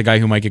because that's a guy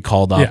who might get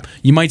called up. Yeah.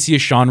 You might see a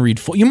Sean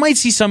Reed. You might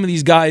see some of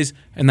these guys,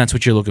 and that's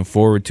what you're looking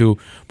forward to.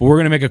 But we're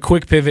going to make a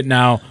quick pivot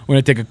now. We're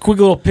going to take a quick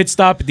little pit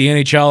stop at the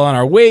NHL on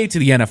our way to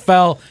the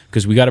NFL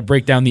because we got to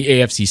break down the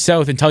AFC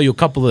South and tell you a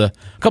couple of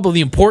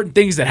the important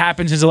things that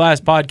happened since the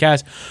last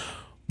podcast.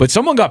 But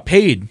someone got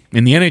paid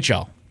in the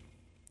NHL.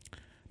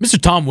 Mr.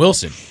 Tom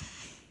Wilson.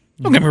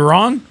 Don't get me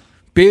wrong.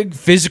 Big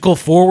physical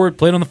forward,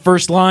 played on the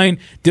first line,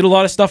 did a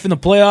lot of stuff in the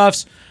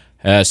playoffs.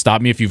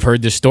 Stop me if you've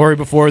heard this story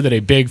before that a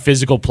big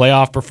physical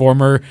playoff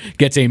performer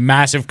gets a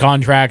massive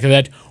contract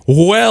that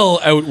well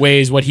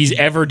outweighs what he's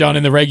ever done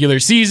in the regular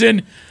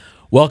season.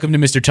 Welcome to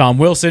Mr. Tom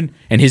Wilson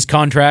and his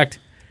contract.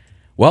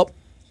 Well,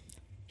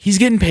 he's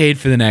getting paid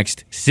for the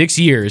next 6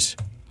 years.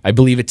 I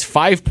believe it's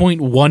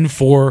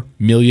 $5.14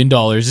 million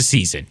a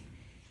season.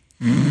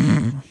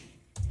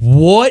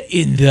 What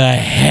in the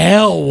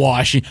hell,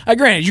 Washington?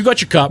 Granted, you got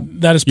your cup.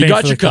 That is paying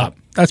for the cup.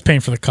 That's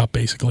paying for the cup,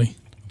 basically.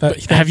 Do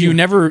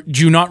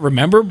you not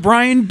remember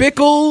Brian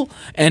Bickle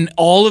and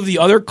all of the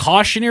other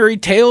cautionary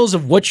tales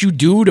of what you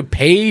do to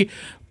pay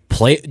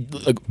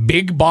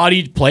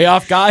big-bodied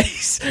playoff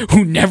guys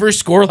who never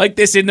score like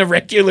this in the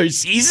regular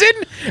season?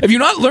 Have you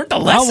not learned the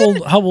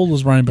lesson? How old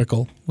was Brian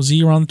Bickle? Was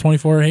he around the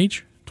 24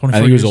 age? 24 I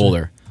think he was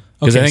older.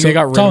 Because I think they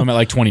got rid of him at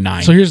like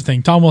 29. So here's the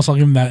thing. Tom Wilson, I'll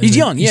give him that. He's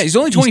young. He's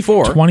only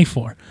 24. He's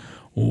 24.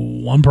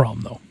 One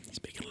problem, though. He's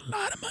making a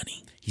lot of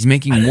money. He's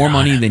making more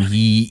money than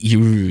he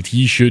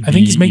should be. I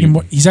think he's making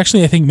more. He's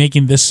actually, I think,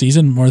 making this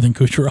season more than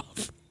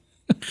Kucherov.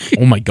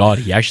 Oh, my God.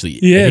 I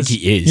think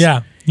he is.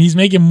 Yeah. He's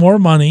making more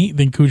money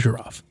than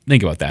Kucherov.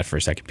 Think about that for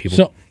a second, people.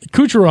 So,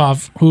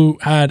 Kucherov, who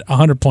had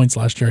 100 points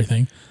last year, I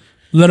think,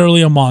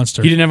 literally a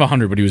monster. He didn't have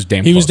 100, but he was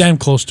damn close. He was damn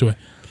close to it.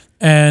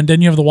 And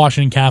then you have the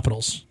Washington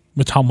Capitals,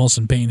 with Tom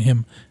Wilson paying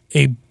him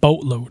a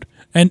boatload.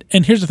 And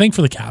here's the thing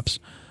for the Caps.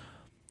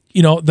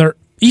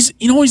 He's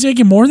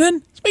making more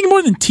than? He's making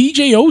more than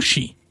TJ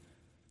Oshie.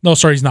 No,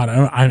 sorry, he's not.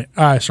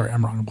 Sorry,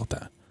 I'm wrong about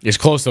that. It's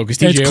close, though, because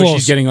TJ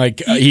Oshie's getting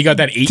he got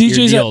that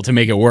 8-year deal to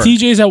make it work.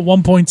 TJ's at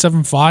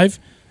 1.75,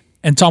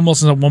 and Tom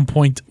Wilson's at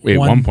 1.1. Wait,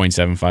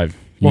 1.75?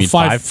 Well,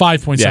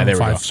 5.75. Yeah, there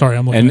we go. Sorry,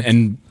 I'm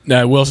looking.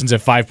 And Wilson's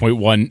at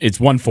 5.1. It's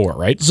 1.4,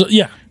 right? So,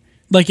 yeah.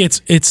 Like, it's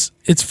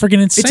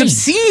freaking insane. It's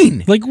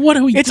obscene. Like, what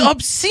are we doing? It's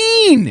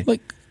obscene.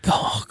 Like,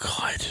 oh,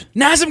 God.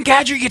 Nazem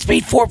Kadri gets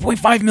paid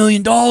 $4.5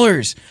 million,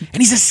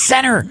 and he's a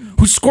center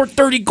who scored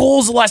 30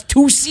 goals the last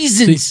 2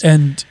 seasons.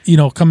 And,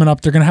 coming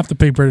up, they're going to have to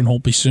pay Braden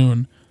Holtby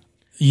soon.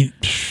 It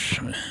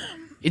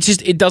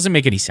doesn't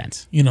make any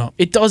sense.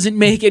 It doesn't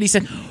make any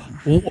sense.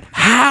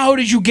 How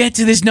did you get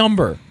to this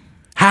number?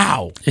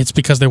 How? It's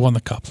because they won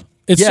the cup.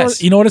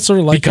 Yes. You know what it's sort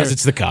of like? Because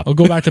it's the cup. I'll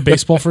go back to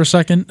baseball for a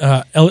second.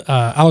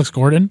 Alex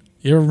Gordon.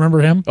 You ever remember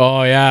him?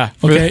 Oh, yeah.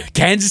 Okay.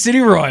 Kansas City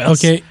Royals.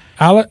 Okay.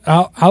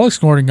 Alex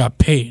Gordon got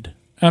paid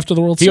after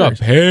the World Series.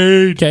 He got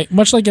paid. Okay.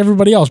 Much like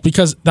everybody else,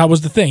 because that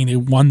was the thing. They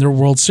won their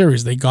World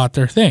Series. They got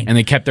their thing. And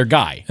they kept their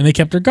guy.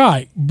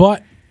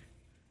 But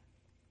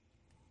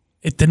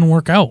it didn't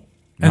work out.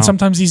 No. And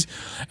sometimes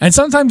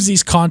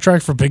these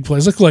contracts for big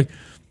players, look,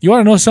 you want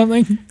to know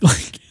something?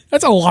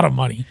 That's a lot of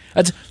money.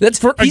 That's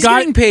for a guy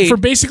getting paid. For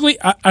basically,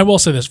 I will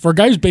say this, for a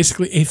guy who's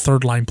basically a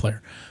third line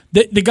player.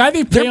 The guy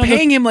they're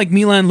paying him like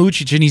Milan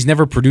Lucic, and he's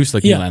never produced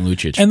like Milan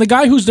Lucic. And the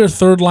guy who's their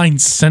third line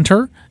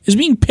center is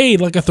being paid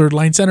like a third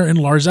line center in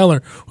Lars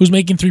Eller, who's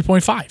making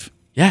 3.5.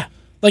 Yeah.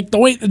 Like the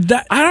way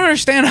that I don't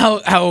understand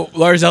how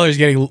Lars Eller is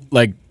getting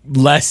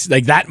less,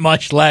 that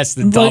much less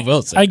than Tom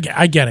Wilson.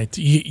 I get it.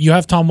 You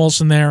have Tom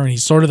Wilson there, and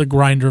he's sort of the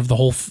grinder of the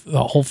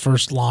whole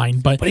first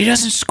line, but he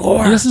doesn't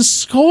score. He doesn't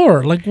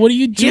score. Like, what are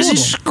you doing? He doesn't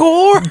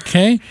score.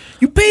 Okay,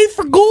 you paid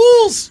for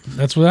goals.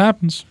 That's what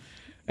happens.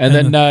 And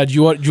then do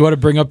you want to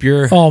bring up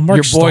your Mark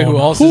boy Stone. who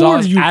also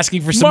is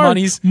asking for some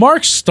monies?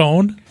 Mark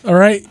Stone. All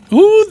right,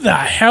 who the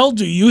hell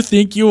do you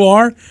think you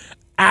are?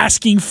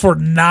 Asking for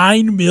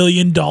 $9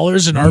 million in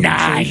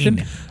arbitration.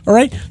 9. All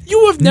right.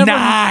 You have never.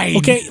 9.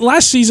 Okay.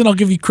 Last season, I'll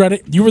give you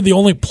credit. You were the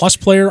only plus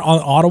player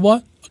on Ottawa.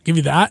 I'll give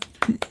you that.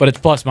 But it's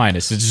plus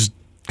minus. It's just,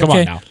 come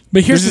on now.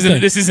 But here's the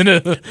thing. This isn't a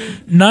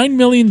 $9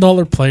 million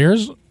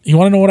players. You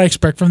want to know what I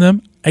expect from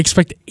them? I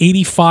expect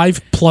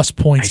 85 plus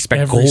points. I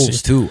expect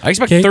goals, too. I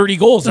expect 30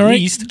 goals at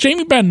least.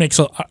 Jamie Benn makes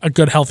a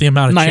good, healthy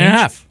amount of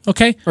 9.5.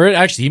 Okay. Or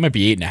actually, he might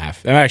be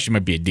 8.5. That actually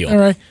might be a deal. All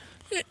right.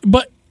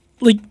 But,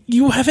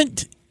 you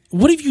haven't.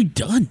 What have you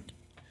done?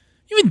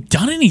 You haven't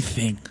done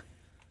anything.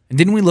 And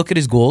didn't we look at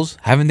his goals?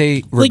 Haven't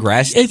they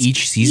regressed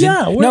each season?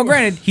 Yeah. Now,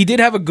 granted, he did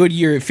have a good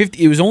year.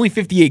 It was only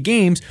 58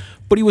 games,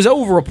 but he was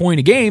over a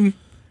point a game.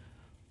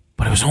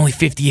 But it was only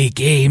 58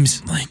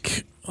 games.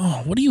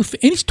 What do you...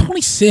 And he's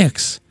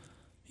 26.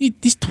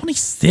 He's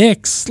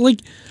 26.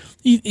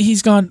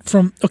 He's gone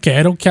from... Okay,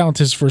 I don't count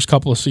his first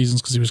couple of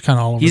seasons because he was kind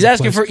of all over He's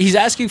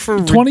asking for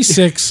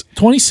 26,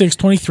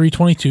 23,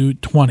 22,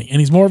 20. And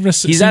he's more of a...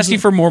 He's asking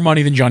for more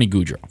money than Johnny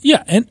Gaudreau.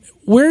 Yeah, and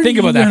where... Think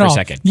about that for a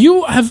second.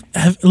 You have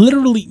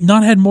literally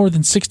not had more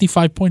than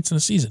 65 points in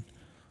a season.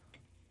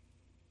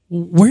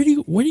 Where do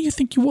you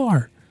think you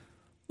are?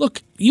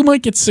 look, you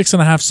might get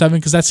 6.5, 7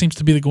 because that seems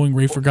to be the going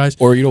rate for guys.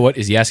 Or you know what?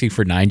 Is he asking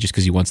for 9 just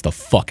because he wants the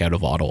fuck out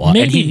of Ottawa?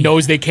 Maybe. And he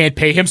knows they can't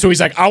pay him, so he's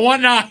like, I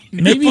want 9.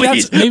 Maybe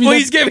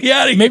please get me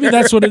out of here. Maybe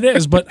that's what it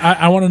is. But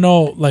I want to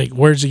know, like,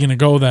 where's he going to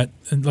go?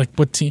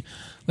 What team?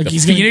 Like the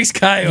Phoenix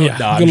Coyotes. Yeah,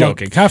 no, I'm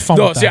joking. Have fun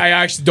with that. See, I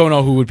actually don't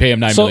know who would pay him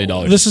 $9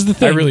 million. This is the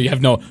thing. I really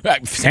have no.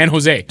 San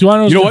Jose. Do I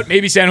know? You know what?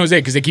 Maybe San Jose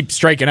because they keep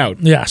striking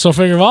out. Yeah. So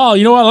figure,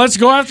 you know what? Let's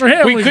go after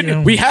him. We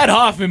couldn't. We had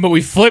Hoffman, but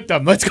we flipped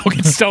him. Let's go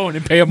get Stone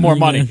and pay him more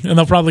money. And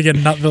they'll probably get.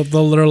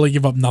 They'll literally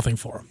give up nothing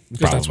for him.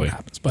 Probably. That's what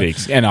happens.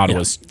 But and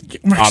Ottawa's.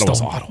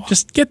 Ottawa's Ottawa.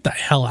 Just get the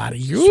hell out of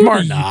here.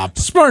 Smarten up.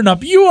 Smarten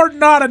up. You are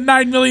not a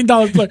 $9 million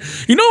player.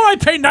 You know who I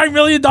pay $9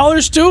 million to?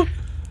 PK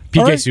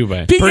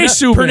Subban. PK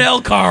Subban.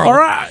 Pernell Carl. All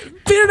right.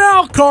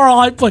 Pernell Carl.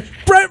 I play.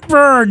 Brent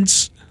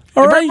Burns.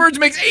 All right. Brent Burns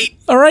makes 8.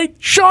 All right.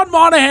 Sean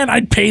Monahan,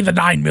 I'd pay the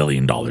 $9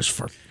 million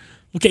for.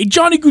 Okay.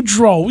 Johnny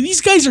Gaudreau.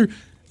 These guys are.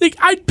 Like,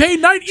 I'd pay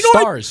 9. You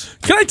know Stars.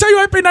 what? Can I tell you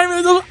I pay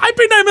 $9 million? I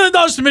pay $9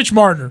 million to Mitch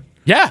Marner.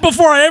 Yeah.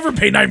 Before I ever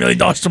pay $9 million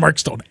to Mark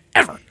Stone.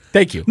 Ever.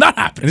 Thank you. Not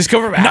happening. And this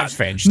cover of Habs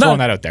fan. Just throwing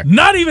that out there.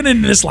 Not even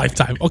in this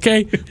lifetime,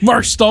 okay?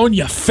 Mark Stone,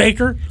 you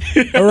faker.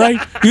 All right?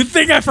 You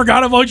think I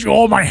forgot about you?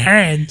 Oh, my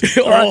hand.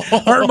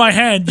 Hurt my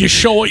hand. You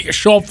show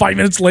up 5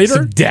 minutes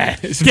later?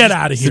 Get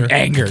out of here. Some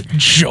anger.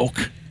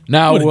 Joke.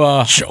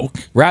 Now, joke.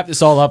 Wrap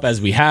this all up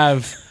as we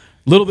have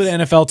a little bit of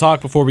NFL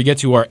talk before we get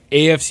to our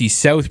AFC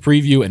South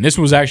preview. And this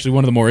was actually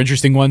one of the more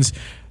interesting ones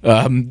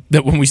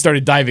that when we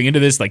started diving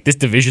into this, like this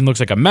division looks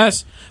like a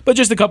mess. But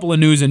just a couple of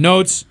news and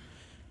notes.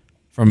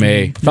 From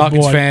a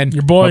Falcons fan.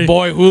 My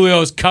boy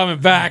Julio's coming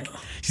back.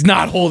 He's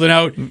not holding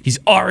out. He's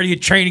already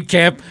at training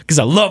camp because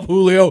I love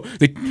Julio.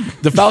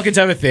 The Falcons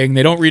have a thing.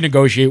 They don't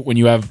renegotiate when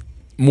you have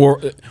more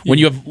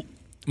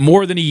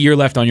than a year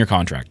left on your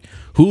contract.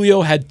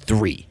 Julio had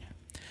 3.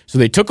 So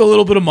they took a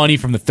little bit of money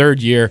from the third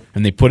year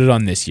and they put it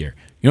on this year.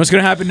 You know what's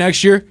going to happen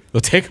next year?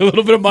 They'll take a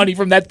little bit of money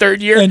from that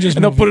third year and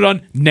they'll put it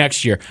on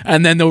next year.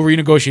 And then they'll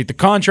renegotiate the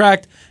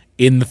contract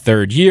in the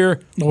third year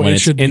when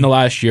it's in the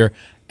last year.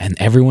 And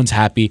everyone's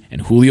happy,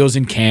 and Julio's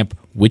in camp,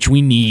 which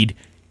we need,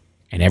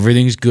 and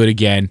everything's good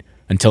again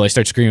until I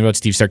start screaming about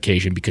Steve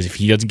Sarkisian, because if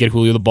he doesn't get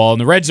Julio the ball in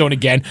the red zone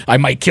again, I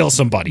might kill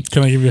somebody.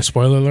 Can I give you a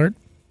spoiler alert?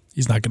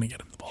 He's not going to get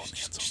him the ball in the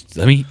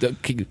end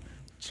zone.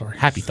 Sorry.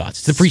 Happy thoughts.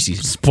 It's the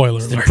preseason. Spoiler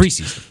alert. It's the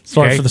preseason.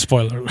 Sorry for the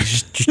spoiler alert.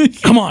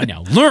 Just come on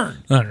now.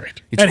 Learn. All right.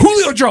 It's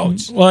Julio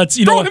Jones. Well,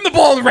 it's, throw him the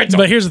ball in the red zone.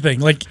 But here's the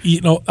thing.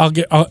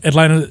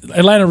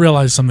 Atlanta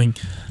realized something.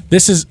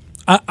 This is...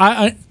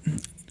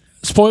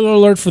 Spoiler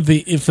alert for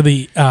the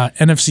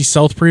NFC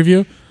South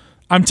preview.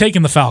 I'm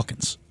taking the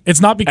Falcons. It's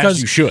not because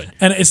as you should,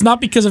 and it's not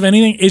because of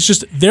anything. It's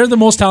just they're the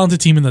most talented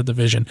team in the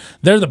division.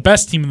 They're the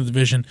best team in the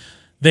division.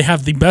 They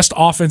have the best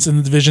offense in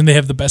the division. They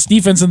have the best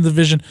defense in the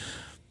division.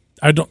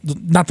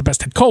 Not the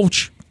best head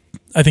coach.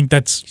 I think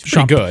that's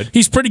pretty good.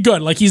 He's pretty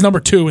good. Like he's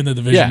number 2 in the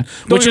division,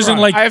 which isn't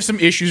like I have some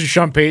issues with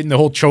Sean Payton. The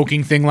whole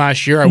choking thing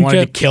last year. I wanted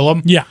to kill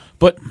him. Yeah,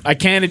 but I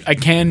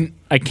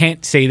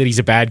can't say that he's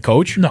a bad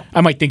coach. No, I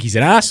might think he's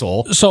an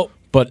asshole.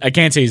 But I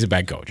can't say he's a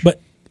bad coach. But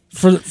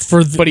for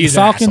the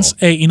Falcons,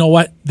 hey, you know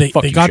what? They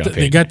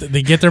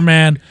get their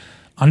man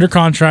under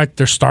contract,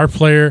 their star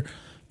player.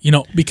 You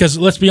know, because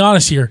let's be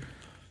honest here,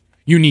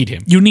 you need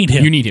him.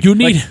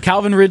 Like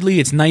Calvin Ridley.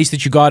 It's nice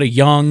that you got a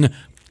young,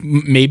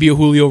 maybe a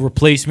Julio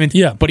replacement.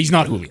 Yeah, but he's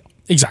not Julio.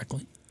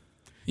 Exactly.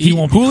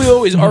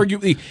 Julio is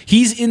arguably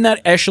he's in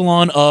that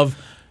echelon of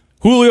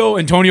Julio,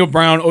 Antonio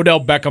Brown,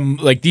 Odell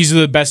Beckham, like these are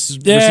the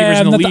best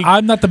receivers in the league.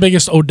 I'm not the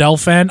biggest Odell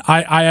fan.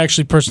 I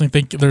actually personally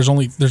think there's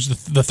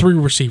the 3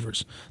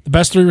 receivers. The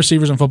best 3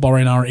 receivers in football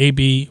right now are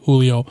AB,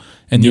 Julio,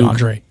 and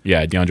DeAndre.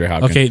 Yeah, DeAndre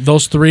Hopkins. Okay,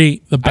 those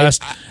 3, the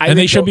best, and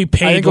they should be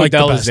paid I think like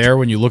Odell the best. is there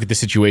when you look at the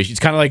situation.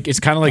 It's kind of like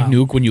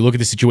Nuke when you look at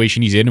the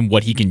situation he's in and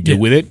what he can do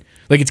with it.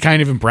 Like it's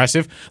kind of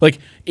impressive. Like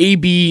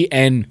AB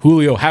and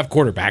Julio have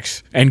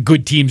quarterbacks and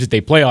good teams that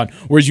they play on,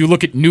 whereas you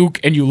look at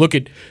Nuke and you look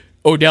at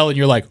Odell and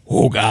you're like,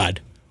 oh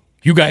God,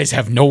 you guys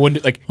have no one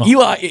to, like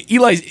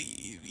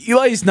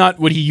Eli's not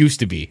what he used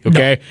to be,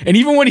 okay? No. And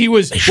even when he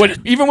was what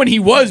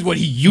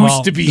he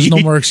used to be, there's no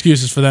more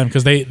excuses for them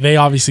because they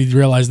obviously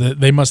realize that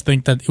they must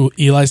think that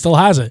Eli still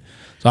has it.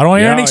 So I don't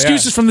want to hear any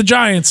excuses from the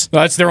Giants. No,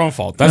 that's their own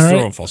fault. Their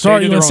own fault.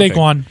 Sorry, you went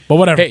Saquon, but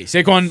whatever. Hey,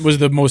 Saquon was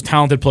the most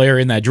talented player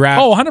in that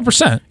draft. Oh,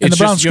 100%. And the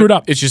Browns screwed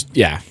up. It's just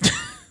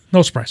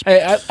no surprise.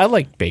 I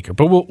like Baker,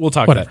 but we'll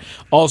talk about that.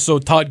 Also,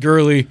 Todd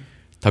Gurley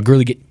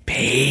get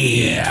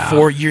paid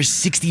 4 years,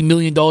 $60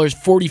 million,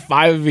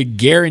 45 of it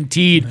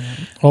guaranteed.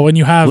 Well, when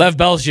you have Lev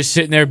Bell's just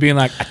sitting there being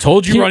like, I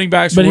told you running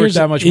backs were worth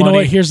that much money. You know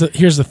what? Here's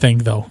the thing,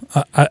 though.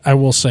 I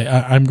will say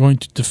I'm going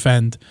to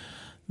defend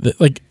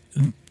that.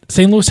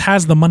 St. Louis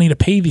has the money to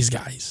pay these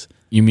guys.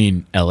 You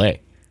mean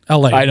L.A.?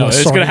 L.A. I know.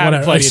 It's going to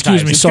happen plenty of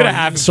times. It's going to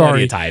happen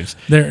plenty of times.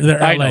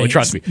 They're I LA. know.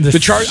 Trust me. I'm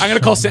going to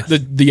call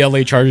the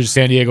L.A. Chargers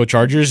San Diego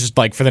Chargers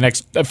like for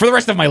the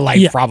rest of my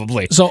life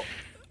probably. So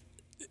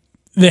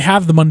they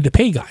have the money to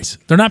pay guys.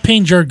 They're not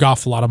paying Jared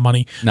Goff a lot of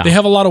money. No. They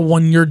have a lot of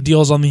 1-year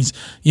deals on these.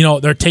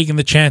 They're taking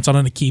the chance on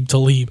an Aqib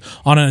Talib,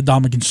 on an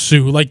Ndamukong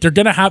Suh. Like they're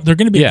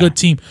gonna be a good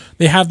team.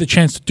 They have the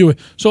chance to do it.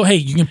 So hey,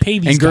 you can pay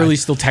these. And Gurley's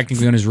guys. still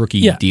technically on his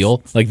rookie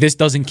deal. Like this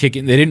doesn't kick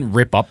in. They didn't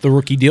rip up the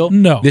rookie deal.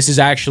 No, this is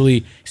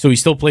actually so he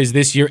still plays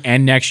this year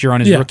and next year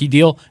on his rookie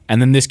deal,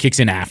 and then this kicks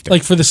in after.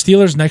 Like for the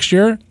Steelers next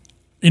year,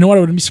 you know what?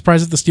 I wouldn't be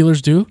surprised if the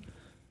Steelers do.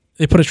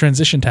 They put a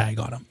transition tag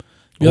on him.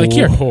 Be like,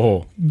 here,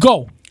 go.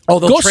 Oh,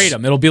 they'll trade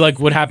him. It'll be like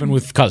what happened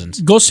with Cousins.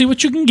 Go see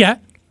what you can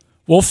get.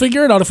 We'll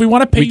figure it out. If we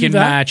want to pay we you can that,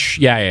 match.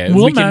 Yeah.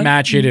 We can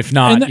match it. If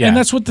not, and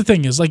that's what the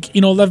thing is. Like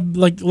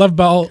Lev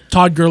Bell,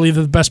 Todd Gurley,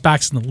 they're the best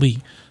backs in the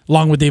league,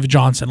 along with David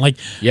Johnson. Like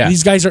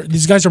these guys are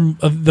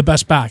the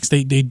best backs.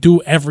 They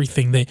do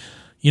everything. They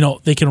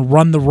can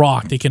run the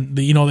rock. They can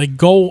they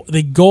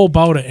go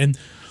about it. And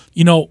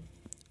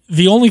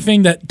the only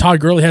thing that Todd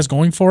Gurley has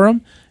going for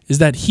him is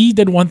that he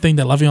did one thing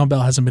that Le'Veon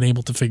Bell hasn't been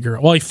able to figure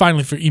out. Well,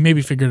 he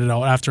maybe figured it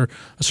out after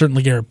a certain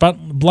LeGarrette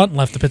Blount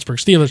left the Pittsburgh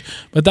Steelers,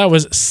 but that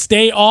was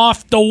stay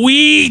off the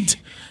weed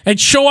and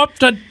show up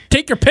to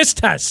take your piss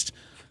test,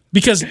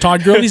 because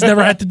Todd Gurley's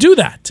never had to do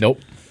that. Nope.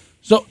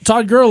 So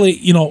Todd Gurley,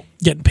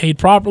 getting paid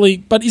properly,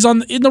 but he's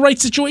in the right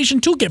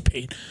situation to get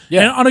paid.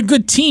 Yeah. And on a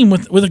good team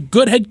with a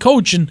good head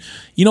coach, and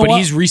But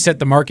he's reset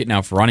the market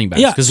now for running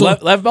backs. Yeah, because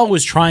Lev Bell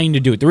was trying to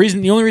do it.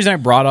 The only reason I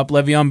brought up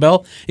Le'Veon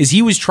Bell is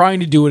he was trying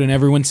to do it, and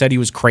everyone said he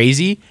was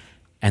crazy.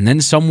 And then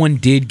someone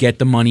did get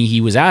the money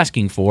he was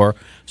asking for,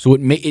 so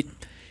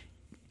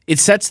it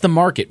sets the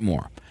market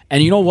more.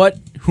 And you know what?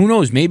 Who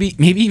knows? Maybe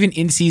even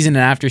in season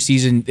and after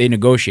season they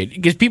negotiate,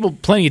 because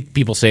plenty of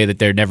people say that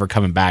they're never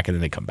coming back, and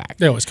then they come back.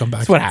 They always come back.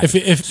 That's what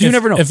happens. So you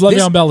never know. If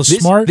Le'Veon Bell is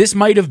smart, this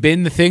might have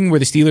been the thing where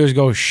the Steelers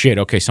go, shit,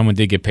 okay, someone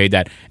did get paid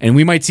that, and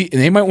we might see,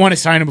 and they might want to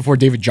sign him before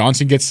David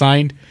Johnson gets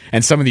signed,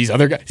 and some of these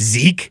other guys,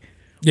 Zeke.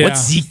 Yeah.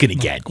 What's Zeke gonna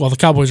get? Well, the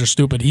Cowboys are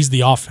stupid. He's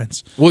the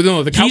offense. Well,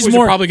 no, the Cowboys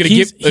are probably gonna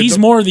give. He's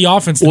more of the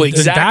offense than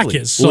Dak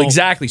is. So. Well,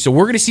 exactly. So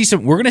we're gonna see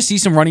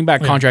some running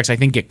back contracts. I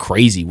think get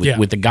crazy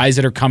with the guys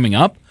that are coming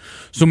up.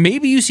 So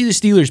maybe you see the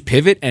Steelers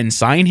pivot and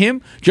sign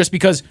him, just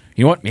because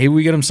you know what? Maybe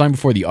we get him signed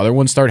before the other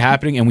ones start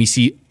happening, and we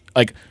see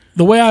like.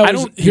 The way I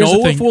don't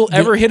know if we'll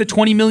ever hit a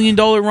 $20 million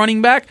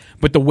running back,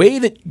 but the way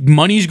that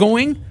money's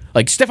going,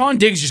 like Stephon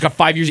Diggs just got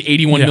 5 years,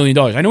 $81 million.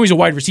 I know he's a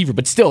wide receiver,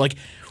 but still, like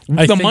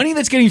the money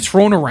that's getting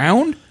thrown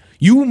around,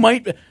 you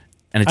might,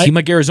 and a team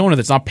like Arizona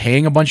that's not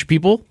paying a bunch of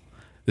people,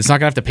 that's not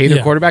gonna have to pay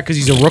their quarterback because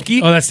he's a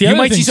rookie. Oh, that's the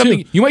other thing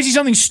too. You might see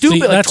something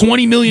stupid like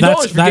 $20 million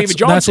for David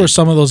Johnson. That's where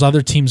some of those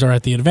other teams are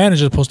at the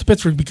advantage as opposed to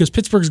Pittsburgh, because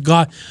Pittsburgh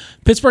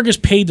has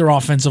paid their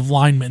offensive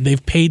linemen.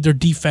 They've paid their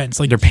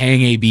defense. Like they're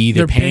paying AB.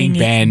 They're paying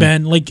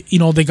Ben. Like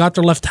they got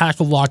their left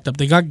tackle locked up.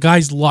 They got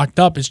guys locked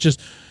up. It's just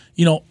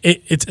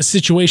it's a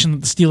situation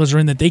that the Steelers are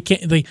in that they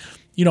can't.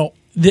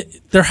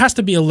 There has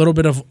to be a little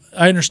bit of.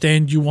 I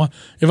understand you want.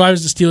 If I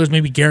was the Steelers,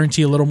 maybe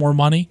guarantee a little more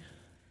money.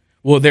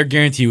 Well, their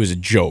guarantee was a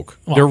joke.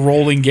 Well, their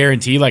rolling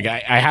guarantee, like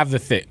I have the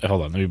thing.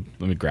 Hold on,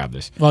 let me grab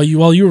this. While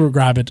you were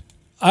grab it,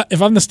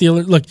 if I'm the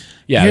Steelers, look.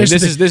 Yeah, this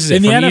is it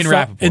from Ian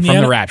Rappaport,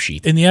 from the rap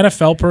sheet. In the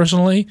NFL,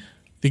 personally,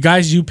 the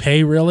guys you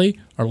pay really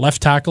are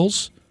left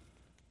tackles,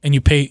 and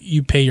you pay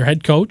your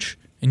head coach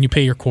and you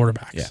pay your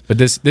quarterbacks. Yeah, but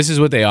this is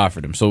what they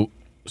offered him. So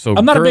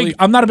I'm not a big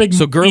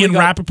Ian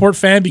Rappaport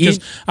fan, because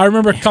I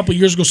remember a couple of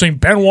years ago saying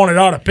Ben wanted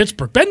out of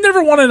Pittsburgh. Ben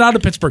never wanted out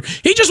of Pittsburgh.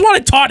 He just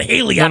wanted Todd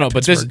Haley out of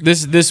Pittsburgh.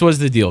 But this was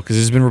the deal, because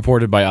this has been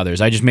reported by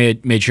others. I just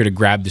made sure to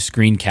grab the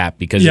screen cap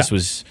because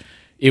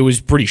it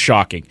was pretty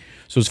shocking.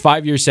 So it's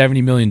 5 years,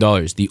 $70 million.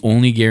 The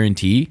only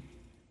guarantee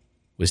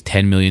was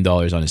 $10 million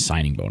on his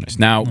signing bonus.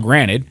 Now,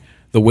 granted,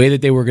 the way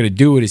that they were going to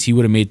do it is he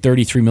would have made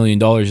 $33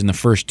 million in the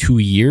first 2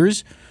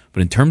 years,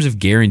 but in terms of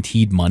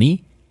guaranteed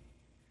money,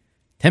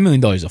 $10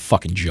 million is a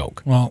fucking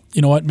joke. Well,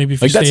 you know what? Maybe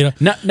if you stay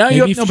but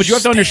you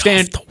have to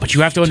understand. But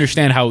you have to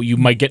understand how you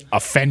might get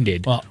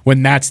offended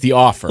when that's the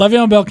offer.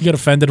 Le'Veon Bell can get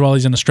offended while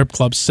he's in a strip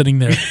club, sitting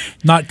there,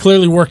 not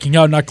clearly working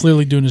out, not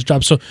clearly doing his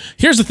job. So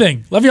here's the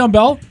thing: Le'Veon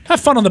Bell, have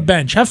fun on the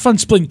bench, have fun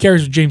splitting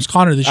carries with James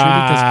Conner this year,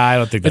 because I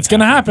don't think it's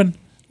going to happen.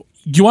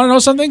 You want to know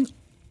something?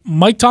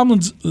 Mike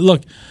Tomlin's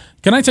look.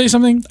 Can I tell you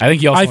something? I think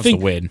he also wants to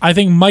win. I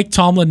think Mike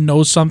Tomlin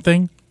knows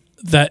something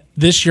that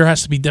this year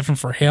has to be different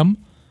for him,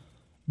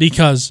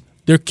 because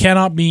there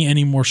cannot be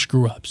any more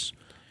screw-ups.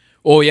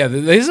 Oh, yeah.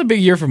 This is a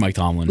big year for Mike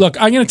Tomlin. Look,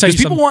 I'm going to tell you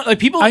something.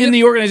 People in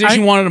the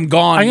organization wanted him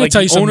gone. I'm going to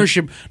tell you something.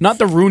 Ownership, not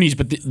the Roonies,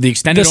 but the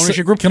extended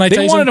ownership group. Can I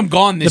tell you wanted him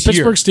gone this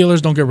year. The Pittsburgh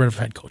Steelers don't get rid of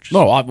head coaches.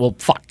 No, well,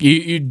 fuck.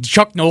 You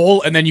Chuck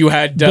Noll, and then you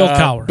had Bill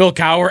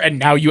Cowher, and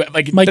now you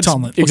have Mike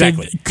Tomlin.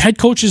 Exactly. Okay, head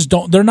coaches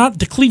don't. They're not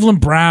the Cleveland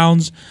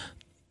Browns.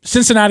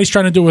 Cincinnati's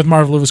trying to do it with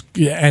Marv Lewis,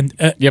 and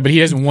but he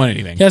hasn't won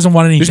anything. He hasn't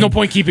won anything. There's no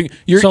point keeping.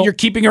 You're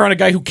keeping her on a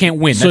guy who can't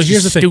win. That's so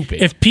here's just the thing: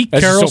 stupid. if Pete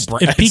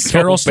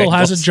Carroll still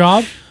has a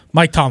job,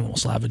 Mike Tomlin will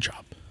still have a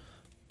job.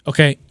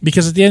 Okay,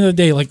 because at the end of the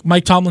day, like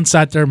Mike Tomlin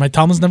sat there. Mike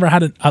Tomlin's never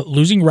had a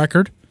losing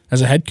record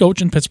as a head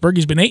coach in Pittsburgh.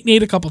 He's been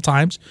 8-8 a couple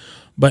times,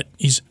 but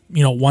he's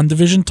won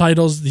division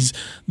titles. The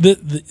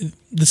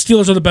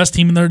Steelers are the best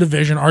team in their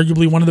division,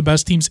 arguably one of the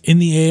best teams in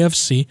the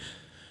AFC.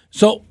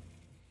 So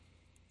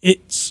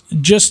it's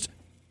just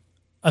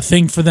a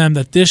thing for them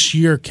that this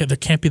year there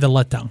can't be the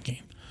letdown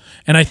game.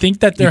 And I think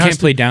that you can't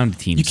play down to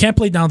teams. You can't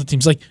play down to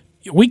teams. Like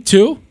week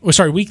 3,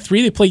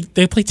 they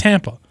play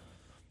Tampa.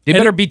 They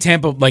better beat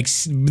Tampa. Like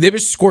they better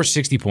score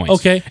 60 points.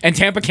 Okay, and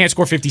Tampa can't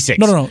score 56.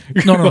 No.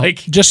 Like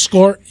just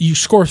score. You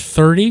score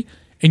 30,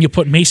 and you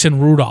put Mason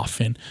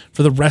Rudolph in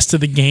for the rest of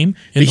the game.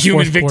 The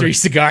human victory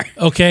cigar.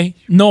 Okay,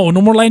 no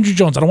more Landry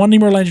Jones. I don't want any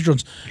more Landry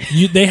Jones.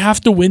 They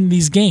have to win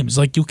these games.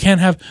 Like you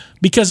can't have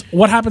because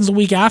what happens the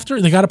week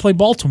after? They got to play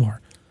Baltimore.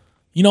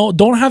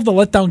 Don't have the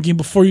letdown game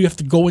before you have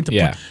to go into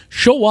play.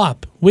 Show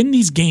up, win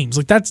these games.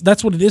 Like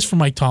that's what it is for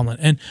Mike Tomlin.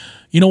 And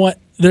you know what?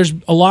 There's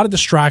a lot of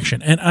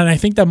distraction, and I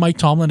think that Mike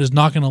Tomlin is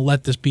not going to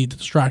let this be the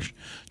distraction.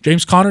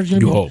 James Conner's going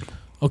to go. Hope.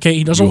 Okay,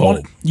 he doesn't want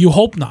it. You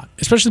hope not,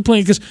 especially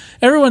playing because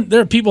there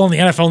are people on the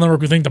NFL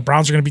Network who think the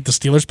Browns are going to beat the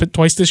Steelers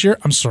twice this year.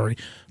 I'm sorry.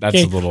 That's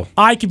a little.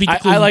 I could beat the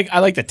Cleveland. I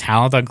like the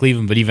talent on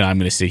Cleveland, but even I'm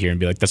going to sit here and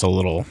be like, that's a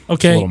little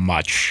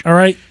much. All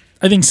right.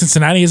 I think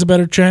Cincinnati has a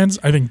better chance.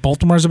 I think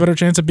Baltimore has a better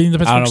chance of beating the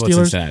Pittsburgh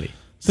Steelers.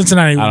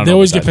 Cincinnati, they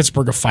always get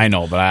Pittsburgh a fight. I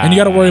know, and you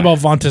got to worry about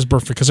Vontaze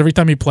Burfict because every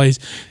time he plays,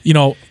 I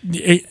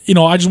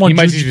just want. He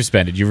might be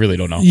suspended. You really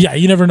don't know. Yeah,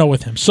 you never know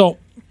with him. So,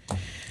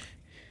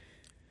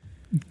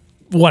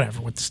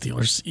 whatever with the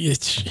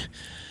Steelers.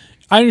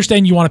 I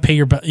understand you want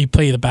to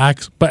pay the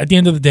backs, but at the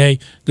end of the day,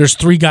 there's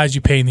 3 guys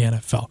you pay in the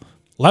NFL: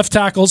 left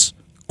tackles,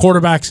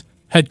 quarterbacks,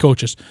 head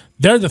coaches.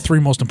 They're the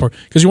 3 most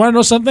important. Because you want to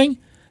know something?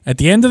 At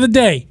the end of the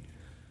day,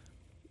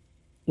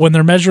 when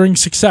they're measuring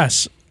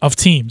success of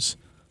teams,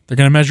 they're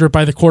going to measure it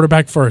by the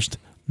quarterback first,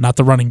 not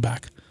the running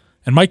back.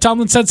 And Mike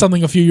Tomlin said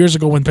something a few years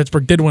ago when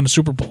Pittsburgh did win a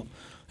Super Bowl.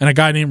 And a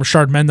guy named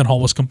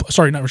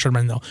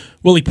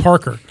Willie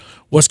Parker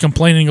was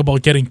complaining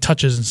about getting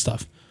touches and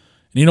stuff.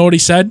 And you know what he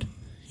said?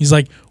 He's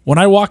like, when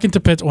I walk into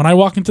the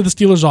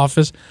Steelers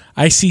office,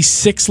 I see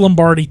 5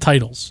 Lombardi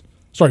titles.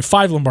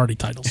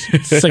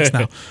 6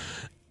 now.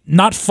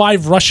 Not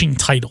 5 rushing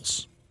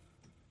titles.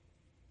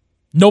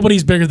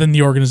 Nobody's bigger than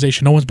the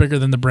organization. No one's bigger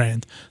than the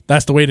brand.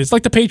 That's the way it is.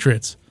 Like the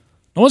Patriots.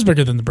 No one's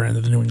bigger than the brand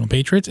of the New England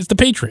Patriots. It's the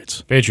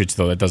Patriots. Patriots,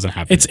 though, that doesn't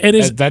happen.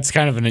 That's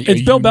kind of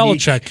It's Bill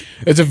Belichick.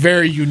 It's a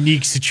very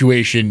unique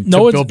situation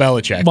to Bill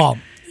Belichick. Well,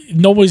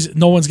 no one's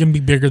going to be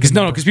bigger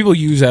than because people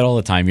use that all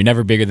the time. You're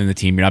never bigger than the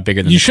team. You're not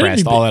bigger than the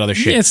crest. All that other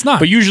shit. Yeah, it's not.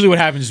 But usually, what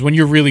happens is when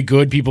you're really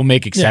good, people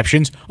make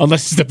exceptions,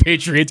 unless it's the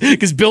Patriots,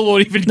 because Bill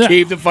won't even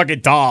cave to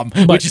fucking Tom,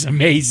 which is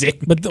amazing.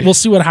 But we'll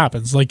see what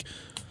happens. Like,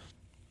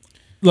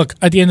 look,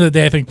 at the end of the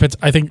day, I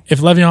think if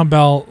Le'Veon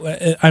Bell,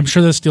 I'm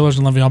sure the Steelers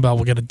and Le'Veon Bell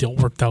will get a deal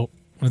worked out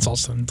when it's all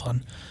said and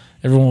done.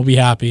 Everyone will be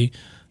happy,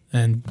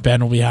 and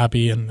Ben will be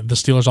happy, and the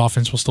Steelers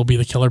offense will still be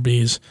the killer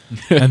bees,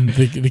 and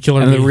the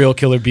killer and the real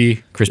killer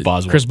bee, Chris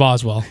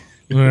Boswell.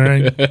 All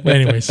right.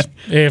 Anyways,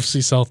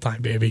 AFC South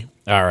time, baby.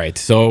 All right,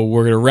 so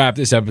we're gonna wrap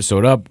this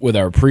episode up with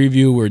our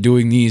preview. We're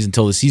doing these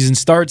until the season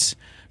starts,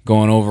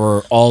 going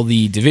over all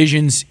the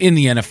divisions in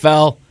the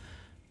NFL.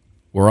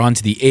 We're on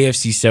to the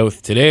AFC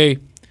South today.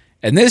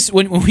 And this,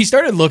 when we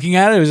started looking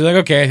at it, it was like,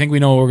 okay, I think we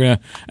know what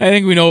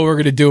we're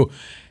gonna do.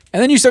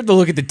 And then you start to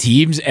look at the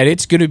teams, and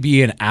it's going to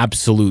be an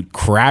absolute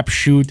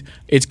crapshoot.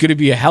 It's going to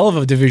be a hell of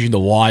a division to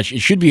watch. It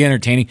should be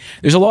entertaining.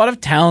 There's a lot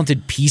of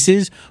talented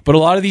pieces, but a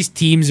lot of these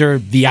teams are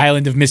the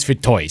island of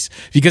misfit toys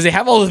because they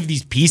have all of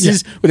these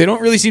pieces, but they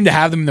don't really seem to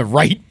have them in the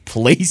right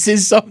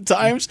places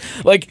sometimes.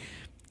 Like,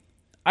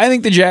 I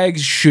think the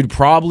Jags should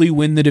probably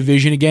win the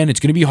division again. It's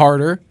going to be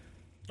harder.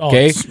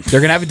 Okay,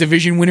 they're going to have a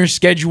division winner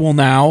schedule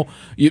now.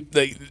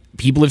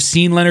 People have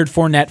seen Leonard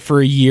Fournette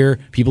for a year.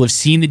 People have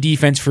seen the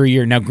defense for a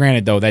year. Now,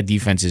 granted, though, that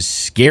defense is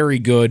scary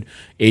good.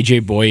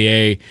 A.J.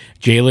 Boye,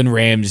 Jalen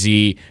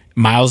Ramsey,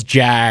 Miles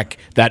Jack,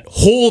 that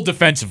whole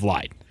defensive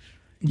line.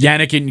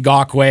 Yannick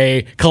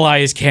Ngakoue,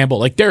 Calais Campbell.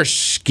 Like, they're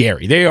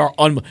scary. They are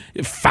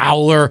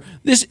Fowler.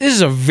 This is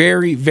a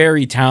very,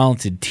 very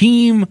talented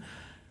team.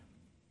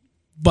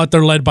 But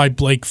they're led by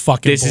Blake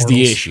fucking Bortles. This is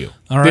the issue.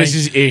 All right? This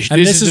is issue.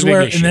 And this is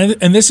where, issue.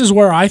 And this is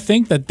where I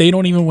think that they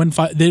don't even win.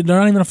 They're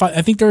not even a 5.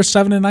 I think they're a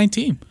 7-9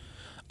 team.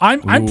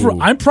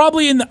 I'm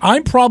probably in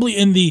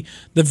the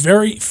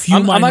very few.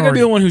 I'm not going to be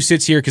the one who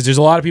sits here because there's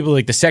a lot of people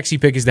like the sexy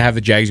pick is to have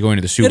the Jags going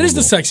to the Super Bowl. It is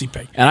the sexy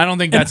pick, and I don't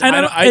think that's. And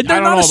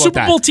they're not a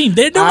Super Bowl team.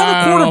 They don't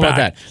have a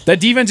quarterback. That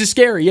defense is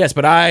scary, yes,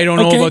 but I don't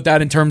know about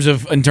that in terms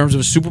of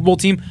a Super Bowl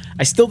team.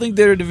 I still think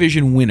they're a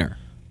division winner.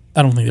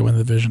 I don't think they win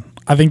the division.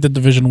 I think the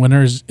division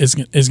winner is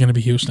going to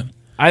be Houston.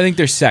 I think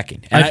they're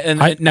second.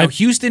 Now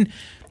Houston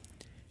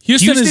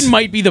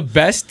might be the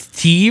best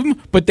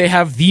team, but they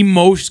have the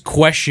most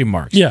question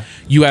marks. Yeah.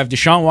 You have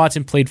Deshaun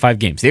Watson played 5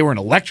 games. They were an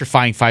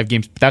electrifying 5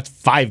 games, but that's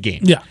 5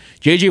 games. Yeah.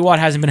 J.J. Watt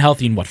hasn't been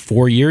healthy in,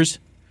 4 years?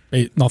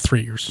 3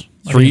 years.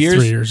 3 years?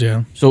 3 years,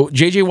 yeah. So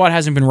J.J. Watt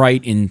hasn't been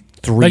right in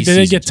 3 seasons.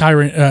 They did get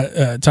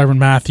Tyrann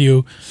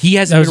Mathieu. He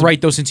hasn't been right,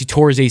 though, since he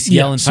tore his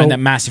ACL and signed that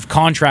massive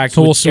contract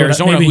with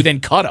Arizona, who then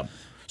cut him.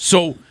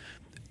 So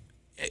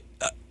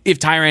if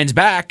Tyrann's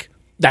back,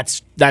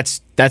 that's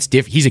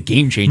different. He's a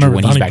game changer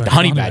when he's back. The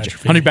Honey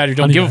Badger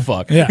don't give a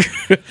fuck. Yeah.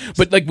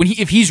 But like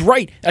if he's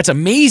right, that's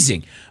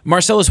amazing.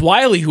 Marcellus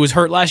Wiley, who was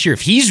hurt last year,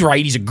 if he's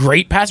right, he's a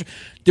great passer.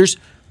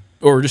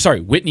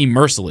 Whitney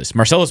Merciless.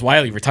 Marcellus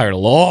Wiley retired a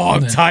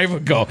long time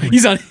ago.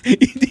 He's on.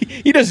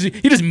 He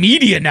does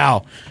media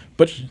now,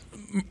 but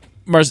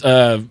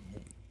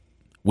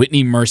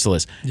Whitney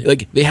Merciless. Yeah.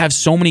 Like they have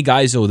so many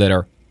guys though that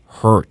are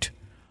hurt.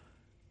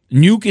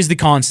 Nuke is the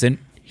constant.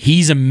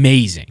 He's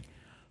amazing.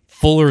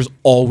 Fuller's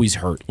always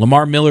hurt.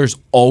 Lamar Miller's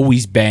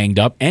always banged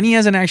up, and he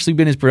hasn't actually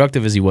been as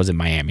productive as he was in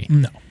Miami.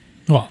 No.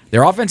 Well,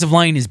 their offensive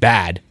line is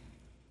bad.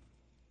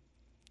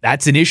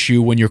 That's an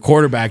issue when your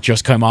quarterback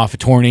just came off a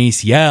torn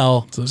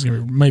ACL. So he's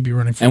maybe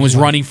running for and was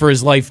running for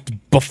his life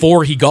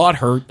before he got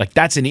hurt. Like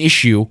that's an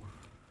issue.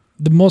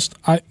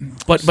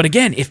 But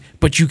again,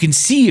 but you can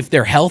see if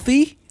they're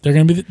healthy, they're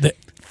going to be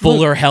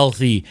Fuller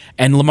healthy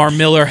and Lamar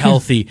Miller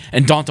healthy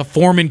and Donta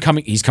Foreman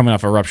coming. He's coming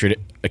off a ruptured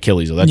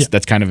Achilles. So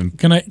that's kind of a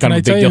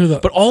big deal.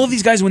 But all of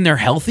these guys, when they're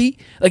healthy,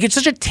 like it's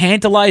such a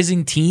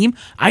tantalizing team.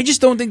 I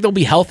just don't think they'll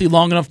be healthy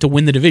long enough to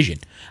win the division.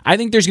 I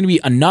think there's going to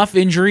be enough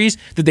injuries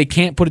that they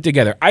can't put it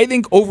together. I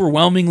think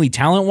overwhelmingly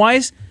talent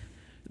wise,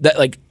 that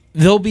like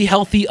they'll be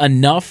healthy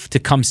enough to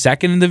come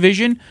second in the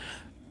division.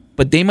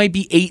 But they might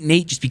be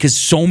 8-8 just because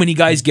so many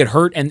guys get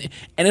hurt, and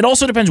it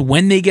also depends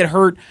when they get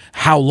hurt,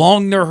 how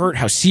long they're hurt,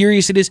 how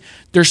serious it is.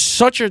 There's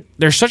such a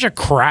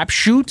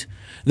crapshoot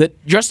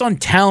that just on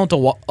talent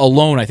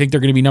alone, I think they're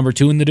going to be number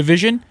 2 in the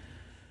division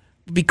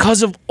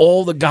because of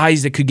all the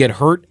guys that could get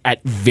hurt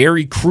at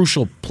very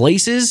crucial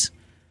places.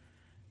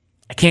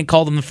 I can't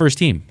call them the first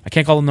team. I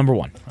can't call them number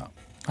 1.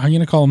 I'm going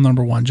to call them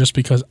number 1 just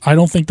because I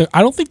don't think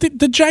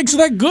the Jags are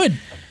that good.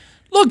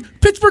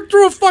 Look, Pittsburgh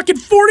threw a fucking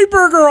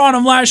 40-burger on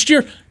them last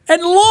year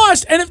and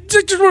lost. And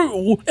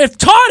if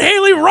Todd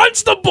Haley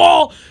runs the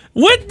ball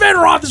with Ben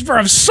Roethlisberger,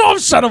 I'm so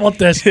upset about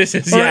this.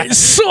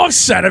 So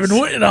upset.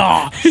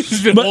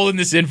 He's been holding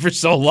this in for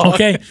so long.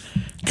 Okay,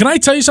 can I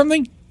tell you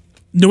something?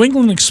 New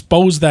England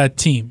exposed that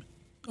team.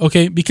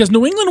 Okay, because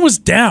New England was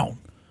down.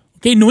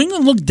 Okay, New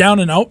England looked down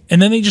and out,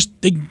 and then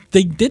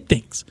they did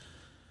things.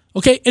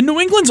 Okay, and New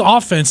England's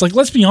offense, like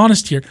let's be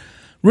honest here.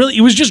 Really,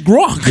 it was just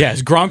Gronk. Yeah,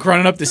 it's Gronk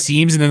running up the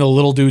seams and then the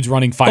little dudes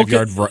running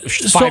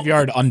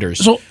 5-yard unders.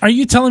 So are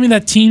you telling me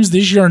that teams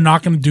this year are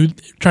not going to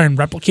try and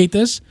replicate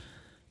this?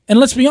 And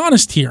let's be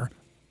honest here.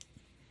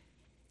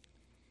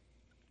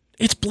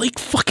 It's Blake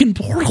fucking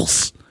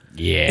Bortles.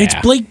 Yeah. It's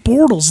Blake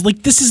Bortles.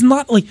 Like, this is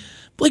not, like,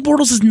 Blake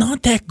Bortles is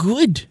not that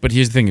good. But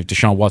here's the thing. If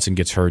Deshaun Watson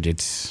gets hurt,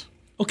 it's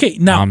okay,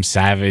 now Tom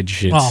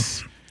Savage.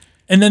 It's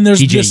and then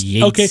there's TJ this.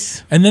 Yates. Okay,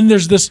 and then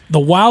there's this. The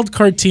wild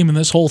card team in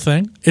this whole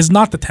thing is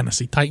not the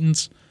Tennessee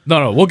Titans.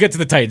 No, we'll get to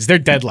the Titans. They're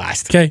dead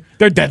last. Okay,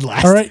 they're dead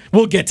last. All right,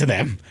 we'll get to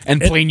them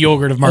and plain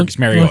yogurt of Marcus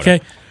Mariota.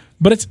 Okay,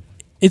 but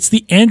it's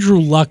the Andrew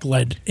Luck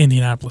led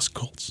Indianapolis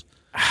Colts.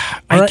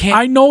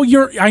 I know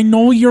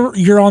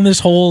you're on this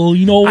whole.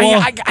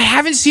 I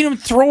haven't seen him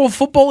throw a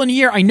football in a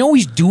year. I know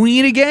he's doing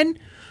it again.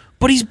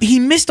 But he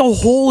missed a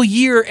whole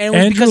year, and it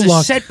was because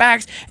of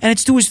setbacks, and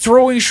it's to his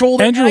throwing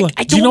shoulder. Andrew Luck.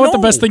 Do you know what the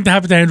best thing to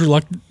happen to Andrew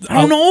Luck?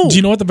 I don't know. Do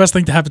you know what the best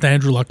thing to happen to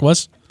Andrew Luck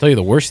was? I'll tell you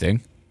the worst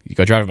thing. You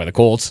got drafted by the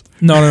Colts.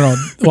 No.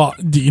 Well,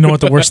 do you know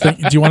what the worst thing?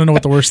 Do you want to know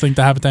what the worst thing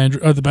to happen to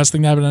Andrew, or the best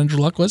thing to happen to Andrew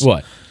Luck was?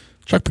 What?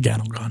 Chuck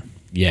Pagano gone.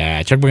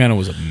 Yeah, Chuck Pagano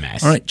was a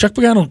mess. All right, Chuck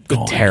Pagano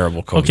gone. A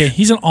terrible coach. Okay,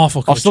 he's an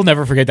awful coach. I'll still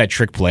never forget that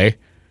trick play.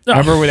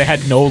 Remember where they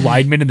had no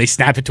lineman and they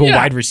snapped it to a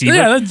wide receiver?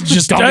 Yeah, that's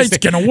just it's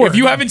going to work. If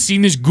you haven't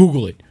seen this,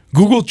 Google it.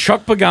 Google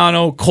Chuck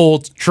Pagano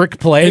Colts trick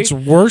play. It's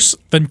worse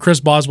than Chris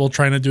Boswell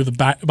trying to do the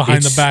back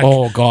behind the back.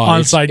 Oh god,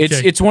 onside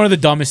kick. It's one of the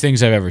dumbest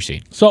things I've ever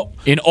seen. So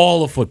in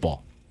all of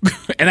football,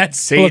 and that's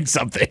saying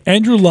something.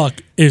 Andrew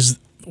Luck is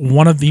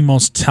one of the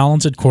most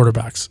talented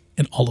quarterbacks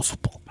in all of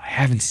football. I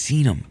haven't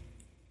seen him.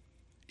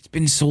 It's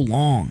been so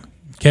long.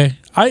 Okay,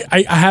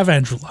 I have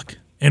Andrew Luck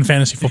in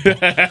fantasy football.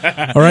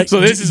 All right,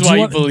 so this is why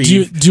you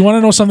believe. Do you want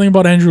to know something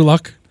about Andrew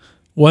Luck?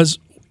 Was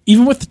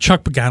even with the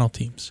Chuck Pagano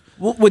teams.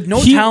 Well, with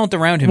no talent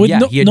around him, he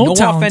had no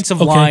offensive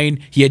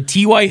line. He had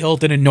T.Y.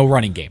 Hilton and no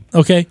running game.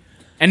 Okay.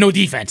 And no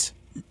defense.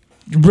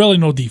 Really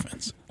no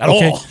defense. At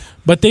all.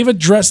 But they've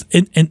addressed,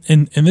 in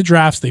the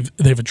drafts,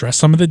 they've addressed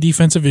some of the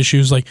defensive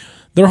issues. Like,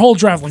 their whole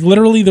draft, like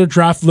literally their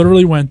draft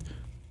literally went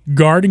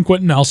guard and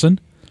Quentin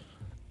Nelson,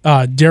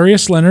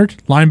 Darius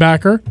Leonard,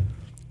 linebacker,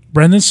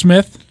 Brendan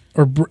Smith,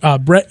 or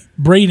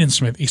Braden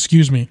Smith,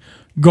 excuse me,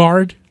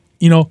 guard,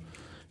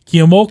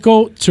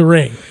 Kiyomoko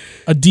Ture,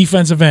 a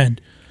defensive end.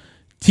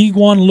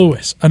 Tiguan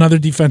Lewis, another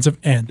defensive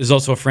end. There's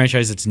also a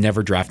franchise that's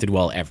never drafted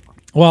well ever.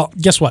 Well,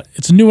 guess what?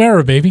 It's a new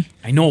era, baby.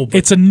 I know. But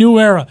it's a new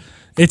era.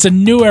 It's a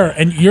new era.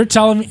 And you're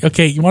telling me,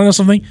 okay, you want to know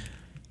something?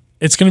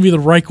 It's going to be the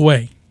Reich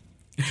way.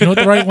 You know what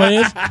the right way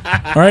is?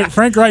 All right,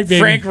 Frank Reich, baby.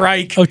 Frank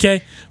Reich.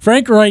 Okay,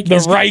 Frank Reich.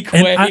 The Reich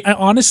way. And I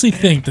honestly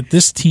think that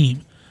this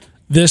team,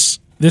 this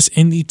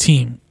Indy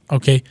team,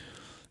 okay,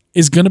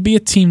 is going to be a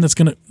team that's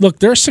going to look.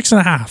 They're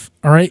 6.5.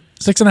 All right,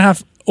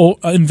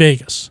 6.5 in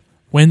Vegas.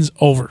 Wins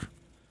over.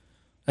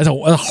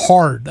 That's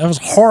hard. That was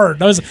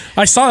hard.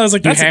 I saw that. I was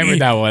like, You that's hammered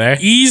that one, eh?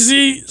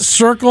 easy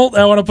circle.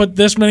 I want to put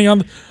this many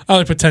on. I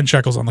only put 10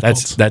 shekels on the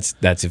Colts.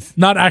 That's if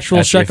Not actual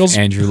that's shekels. if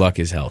Andrew Luck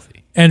is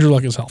healthy. Andrew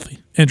Luck is healthy.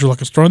 Andrew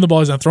Luck is throwing the ball.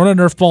 He's not throwing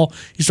a Nerf ball.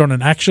 He's throwing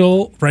an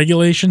actual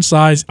regulation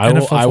size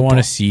NFL football. I want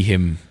to see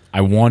him. I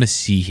want to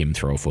see him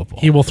throw football.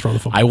 He will throw the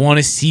football. I want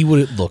to see what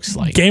it looks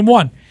like. Game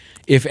 1.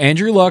 If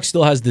Andrew Luck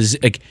still has this,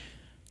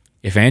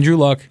 if Andrew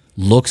Luck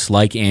looks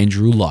like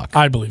Andrew Luck,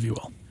 I believe you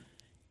will.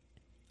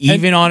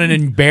 Even on an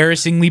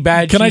embarrassingly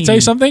bad team. Can I tell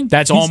you something?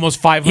 That's almost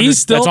 500.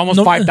 That's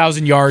almost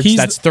 5,000 yards.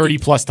 That's 30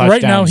 plus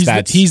touchdowns. Right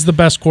now, he's the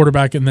best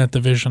quarterback in that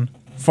division,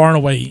 far and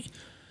away.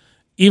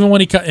 Even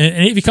when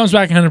and if he comes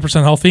back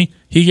 100% healthy,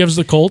 he gives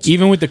the Colts.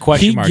 Even with the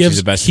question marks, he's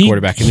the best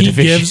quarterback in the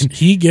division.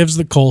 He gives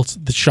the Colts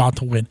the shot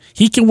to win.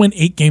 He can win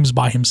 8 games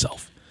by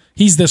himself.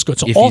 He's this good.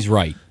 So if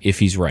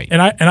he's right.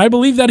 And I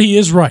believe that he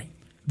is right.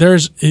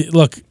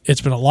 Look,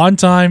 it's been a long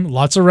time,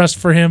 lots of rest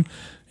for him.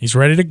 He's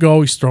ready to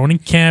go. He's thrown in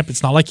camp.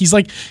 It's not like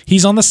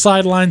he's on the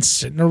sidelines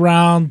sitting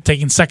around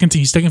taking second team.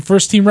 He's taking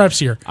first team reps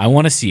here. I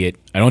want to see it.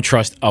 I don't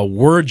trust a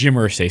word Jim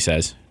Irsay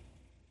says.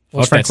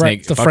 Well, it's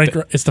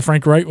the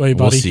Frank Wright way,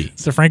 buddy. We'll see.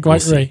 It's the Frank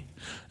Wright way.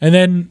 And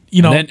then,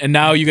 and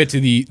now you get to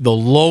the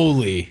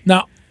lowly.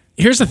 Now,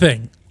 here's the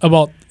thing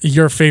about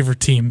your favorite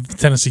team, the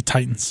Tennessee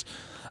Titans.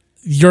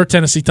 Your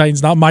Tennessee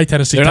Titans, not my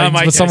Tennessee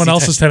Titans, but someone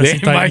else's Tennessee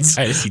Titans.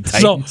 My Tennessee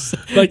Titans.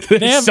 So,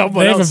 they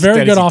have a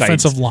very good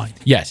offensive line.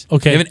 Yes.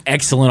 Okay. They have an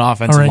excellent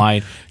offensive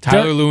line.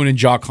 Tyler Lewin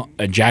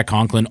and Jack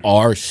Conklin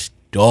are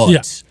studs.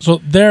 Yeah. So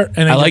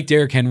I like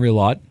Derrick Henry a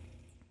lot.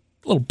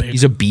 A little big.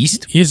 He's a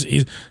beast. He's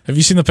have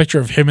you seen the picture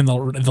of him and the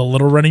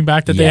little running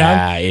back that they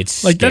have? Yeah,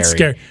 it's like scary. That's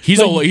scary.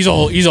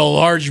 He's a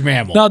large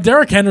mammal. Now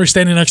Derrick Henry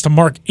standing next to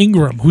Mark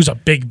Ingram, who's a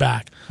big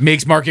back,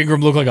 makes Mark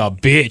Ingram look like a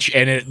bitch,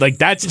 and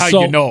that's how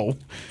you know.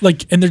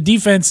 And their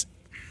defense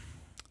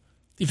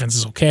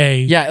is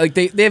okay. Yeah,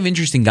 they have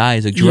interesting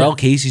guys. Like Jarrell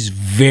Casey's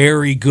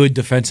very good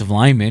defensive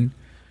lineman,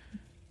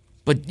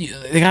 but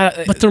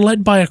But they're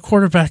led by a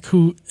quarterback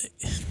who.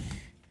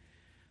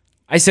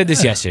 I said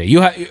this yesterday.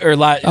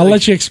 I'll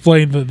let you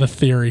explain the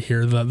theory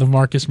here, the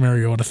Marcus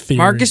Mariota theory.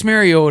 Marcus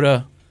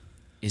Mariota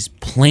is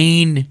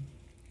plain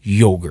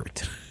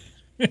yogurt.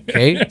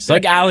 Okay? It's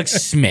like Alex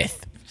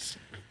Smith.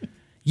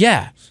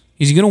 Yeah.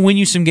 Is he going to win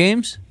you some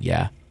games?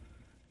 Yeah.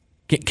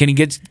 Can he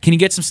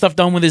get some stuff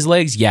done with his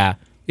legs? Yeah.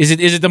 Is it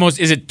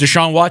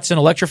Deshaun Watson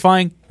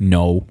electrifying?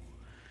 No.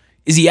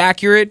 Is he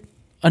accurate?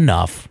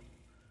 Enough.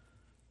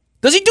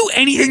 Does he do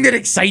anything that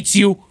excites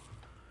you?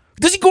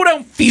 Does he go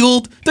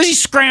downfield? Does he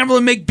scramble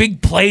and make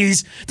big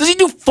plays? Does he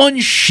do fun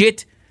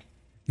shit?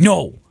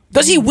 No.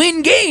 Does he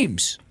win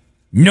games?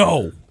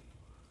 No.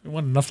 He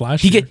won enough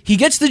last year. He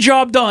gets the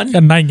job done. He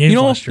got 9 games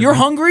last year. You're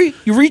hungry.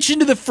 You reach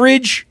into the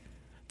fridge.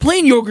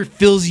 Plain yogurt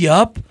fills you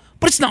up,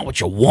 but it's not what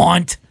you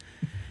want.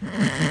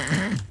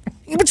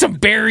 You put some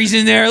berries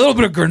in there, a little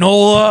bit of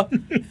granola,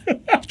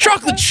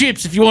 chocolate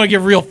chips if you want to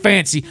get real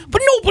fancy,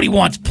 but nobody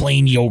wants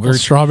plain yogurt.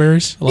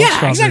 Strawberries?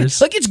 Exactly.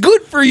 Like, it's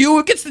good for you.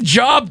 It gets the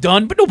job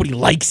done, but nobody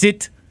likes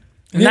it.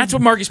 And that's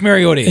what Marcus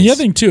Mariota is. And the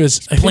other thing, too,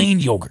 is plain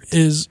yogurt.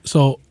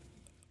 So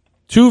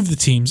 2 of the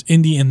teams,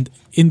 Indy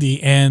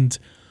and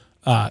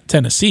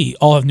Tennessee,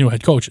 all have new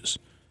head coaches.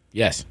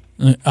 Yes.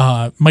 Mike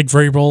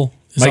Vrabel.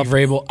 Mike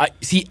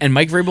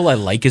Vrabel I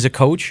like as a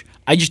coach.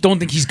 I just don't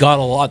think he's got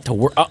a lot to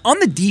work on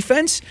the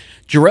defense.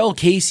 Jarrell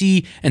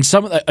Casey and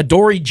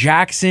Adoree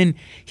Jackson.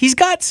 He's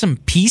got some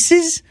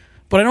pieces,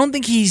 but I don't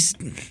think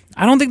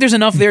there's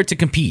enough there to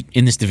compete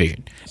in this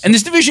division. And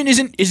this division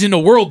isn't a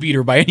world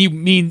beater by any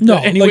means,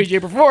 way,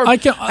 shape, or form. I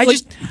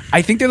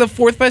think they're the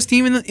 4th best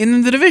team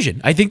in the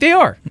division. I think they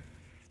are.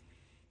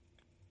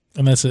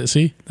 And that's it.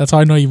 See, that's how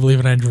I know you believe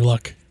in Andrew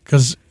Luck.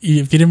 Because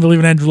if you didn't believe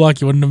in Andrew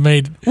Luck, you wouldn't have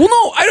made. Well,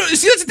 no, I don't.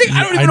 See, that's the thing.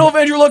 I don't even know if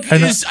Andrew Luck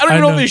is. I don't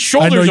even know if his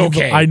shoulder's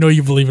okay. I know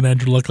you believe in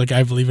Andrew Luck, like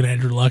I believe in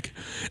Andrew Luck.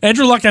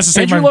 Andrew Luck has to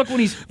say. Andrew Luck when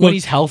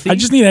he's healthy. I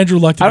just need Andrew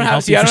Luck to be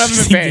healthy. I don't have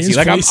him in fantasy.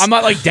 Like I'm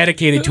not like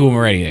dedicated to him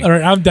or anything. All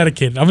right, I'm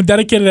dedicated. I'm a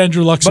dedicated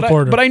Andrew Luck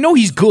supporter. But I know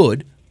he's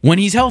good when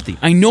he's healthy.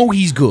 I know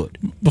he's good.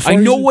 I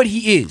know what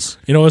he is.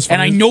 You know what's funny?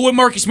 And I know what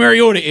Marcus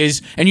Mariota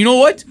is. And you know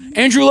what?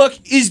 Andrew Luck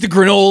is the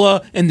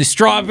granola and the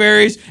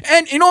strawberries.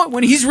 And you know what?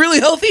 When he's really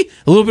healthy,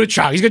 a little bit of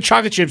chocolate. He's got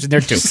chocolate chips in there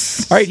too.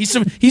 All right, he's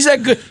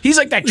that good. He's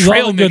like that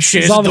trail mix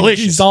shit. It's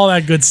delicious. He's all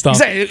that good stuff.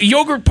 He's that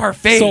yogurt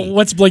parfait. So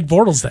what's Blake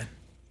Bortles then?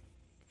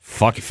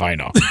 Fuck if I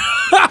know.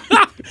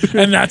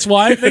 And that's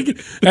why I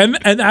think, and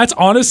that's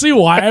honestly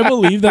why I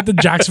believe that the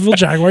Jacksonville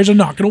Jaguars are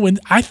not going to win.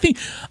 I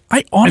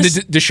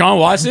honestly. And Deshaun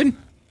Watson,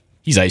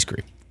 he's ice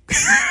cream.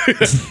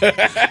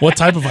 What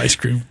type of ice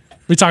cream?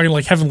 We're talking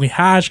like heavenly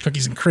hash,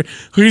 cookies and cream,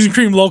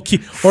 low key,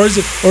 or is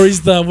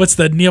the what's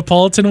the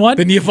Neapolitan one?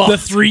 The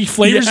 3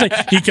 flavors. Yeah.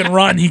 Like he can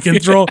run, he can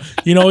throw.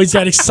 He's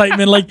got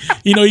excitement. Like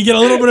you get a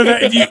little bit of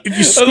if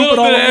you scoop it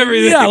all.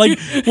 Everything. Yeah, like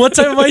what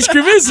type of ice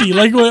cream is he?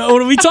 Like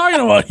what are we talking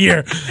about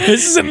here?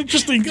 This is an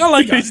interesting. I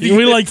like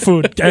we like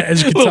food,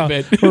 as you can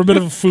tell. We're a bit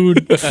of a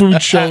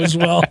food show as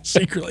well,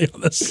 secretly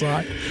on this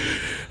side.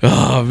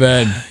 Oh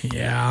man,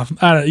 yeah.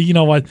 You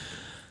know what?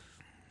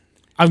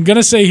 I'm going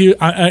to say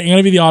I'm going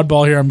to be the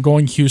oddball here. I'm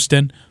going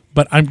Houston,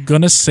 but I'm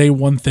going to say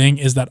one thing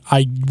is that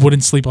I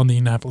wouldn't sleep on the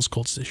Indianapolis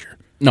Colts this year.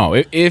 No,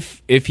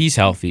 if he's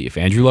healthy, if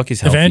Andrew Luck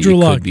is healthy, it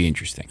could be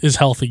interesting. Is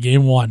healthy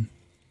game one,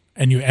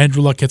 and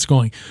Andrew Luck gets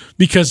going.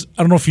 Because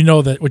I don't know if you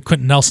know that what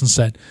Quentin Nelson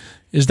said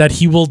is that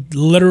he will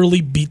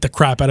literally beat the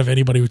crap out of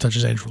anybody who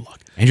touches Andrew Luck.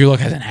 Andrew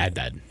Luck hasn't had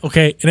that.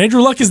 Okay, and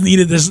Andrew Luck has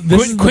needed this.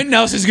 Quentin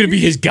Nelson is going to be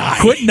his guy.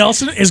 Quentin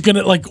Nelson is going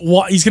to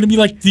he's going to be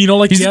like he's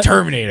the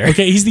Terminator.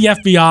 Okay, he's the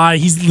FBI.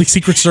 He's the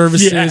Secret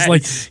Services. Yes.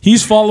 Like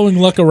he's following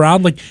Luck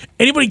around. Like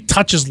anybody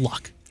touches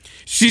Luck,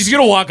 she's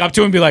going to walk up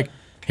to him and be like,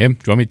 "Him? Do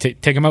you want me to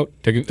take him out?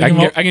 I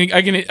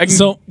can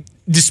so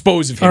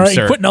dispose of him, all right,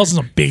 sir." Quentin Nelson's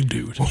a big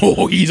dude.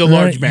 Oh, he's a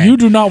large man. You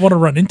do not want to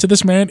run into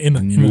this man in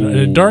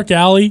a dark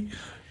alley.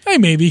 Hey,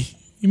 maybe.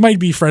 You might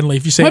be friendly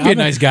if you say, might be a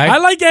nice guy. I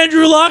like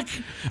Andrew Luck.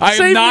 I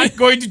am not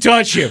going to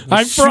touch him.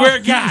 I swear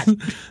to God.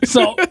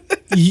 So,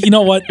 you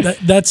know what?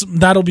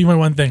 That'll be my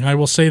one thing. I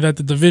will say that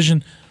the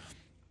division,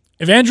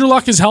 if Andrew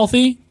Luck is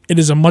healthy, it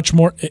is a much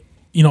more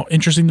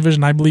interesting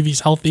division. I believe he's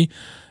healthy.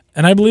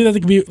 And I believe that they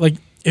could be, like,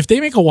 if they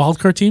make a wild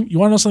card team, you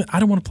want to know something? I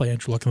don't want to play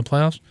Andrew Luck in the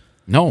playoffs.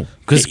 No,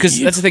 because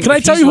that's the thing. Can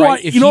I tell you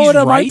what? You know what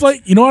I might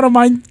play? You know what I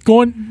mind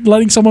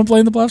letting someone play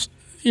in the playoffs?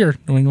 Here,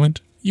 New England.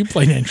 You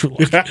played Angelo.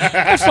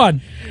 Have fun.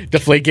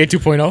 Deflategate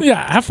 2.0?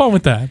 Yeah, have fun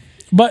with that.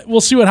 But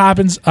we'll see what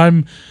happens.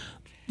 I'm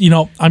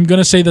going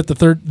to say that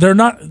they're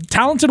not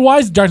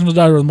talented-wise, the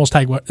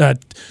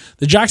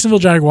Jacksonville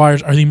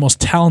Jaguars are the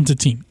most talented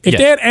team. If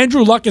they had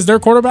Andrew Luck as their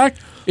quarterback,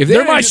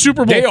 they're my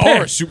Super Bowl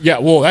pick.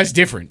 That's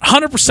different.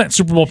 100%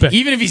 Super Bowl pick.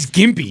 Even if he's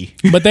gimpy.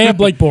 But they have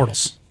Blake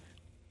Bortles.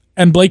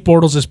 And Blake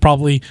Bortles is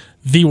probably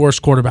the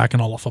worst quarterback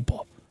in all of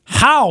football.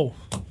 How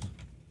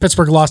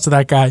Pittsburgh lost to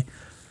that guy,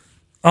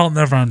 I'll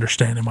never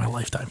understand in my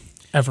lifetime.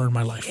 Ever in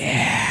my life.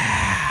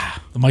 Yeah.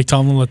 The Mike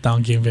Tomlin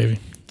letdown game, baby.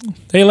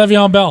 Hey,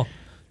 Le'Veon Bell.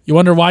 You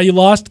wonder why you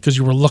lost? Because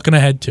you were looking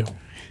ahead to.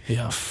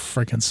 Yeah,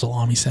 freaking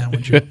salami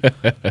sandwich. And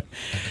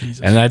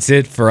that's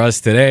it for us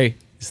today.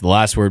 It's the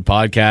Last Word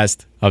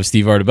podcast of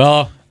Steve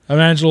Artabella. I'm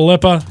Angelo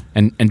Lippa.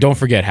 And don't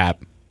forget,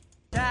 Hap.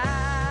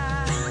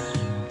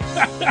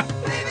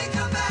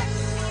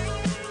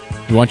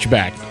 We want you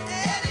back.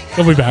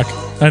 He'll be back.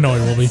 I know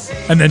he will be.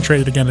 And then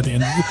traded again at the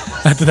end,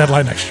 at the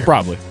deadline next year.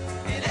 Probably.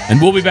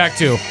 And we'll be back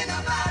too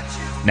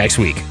next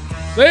week.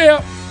 See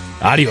ya.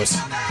 Adios.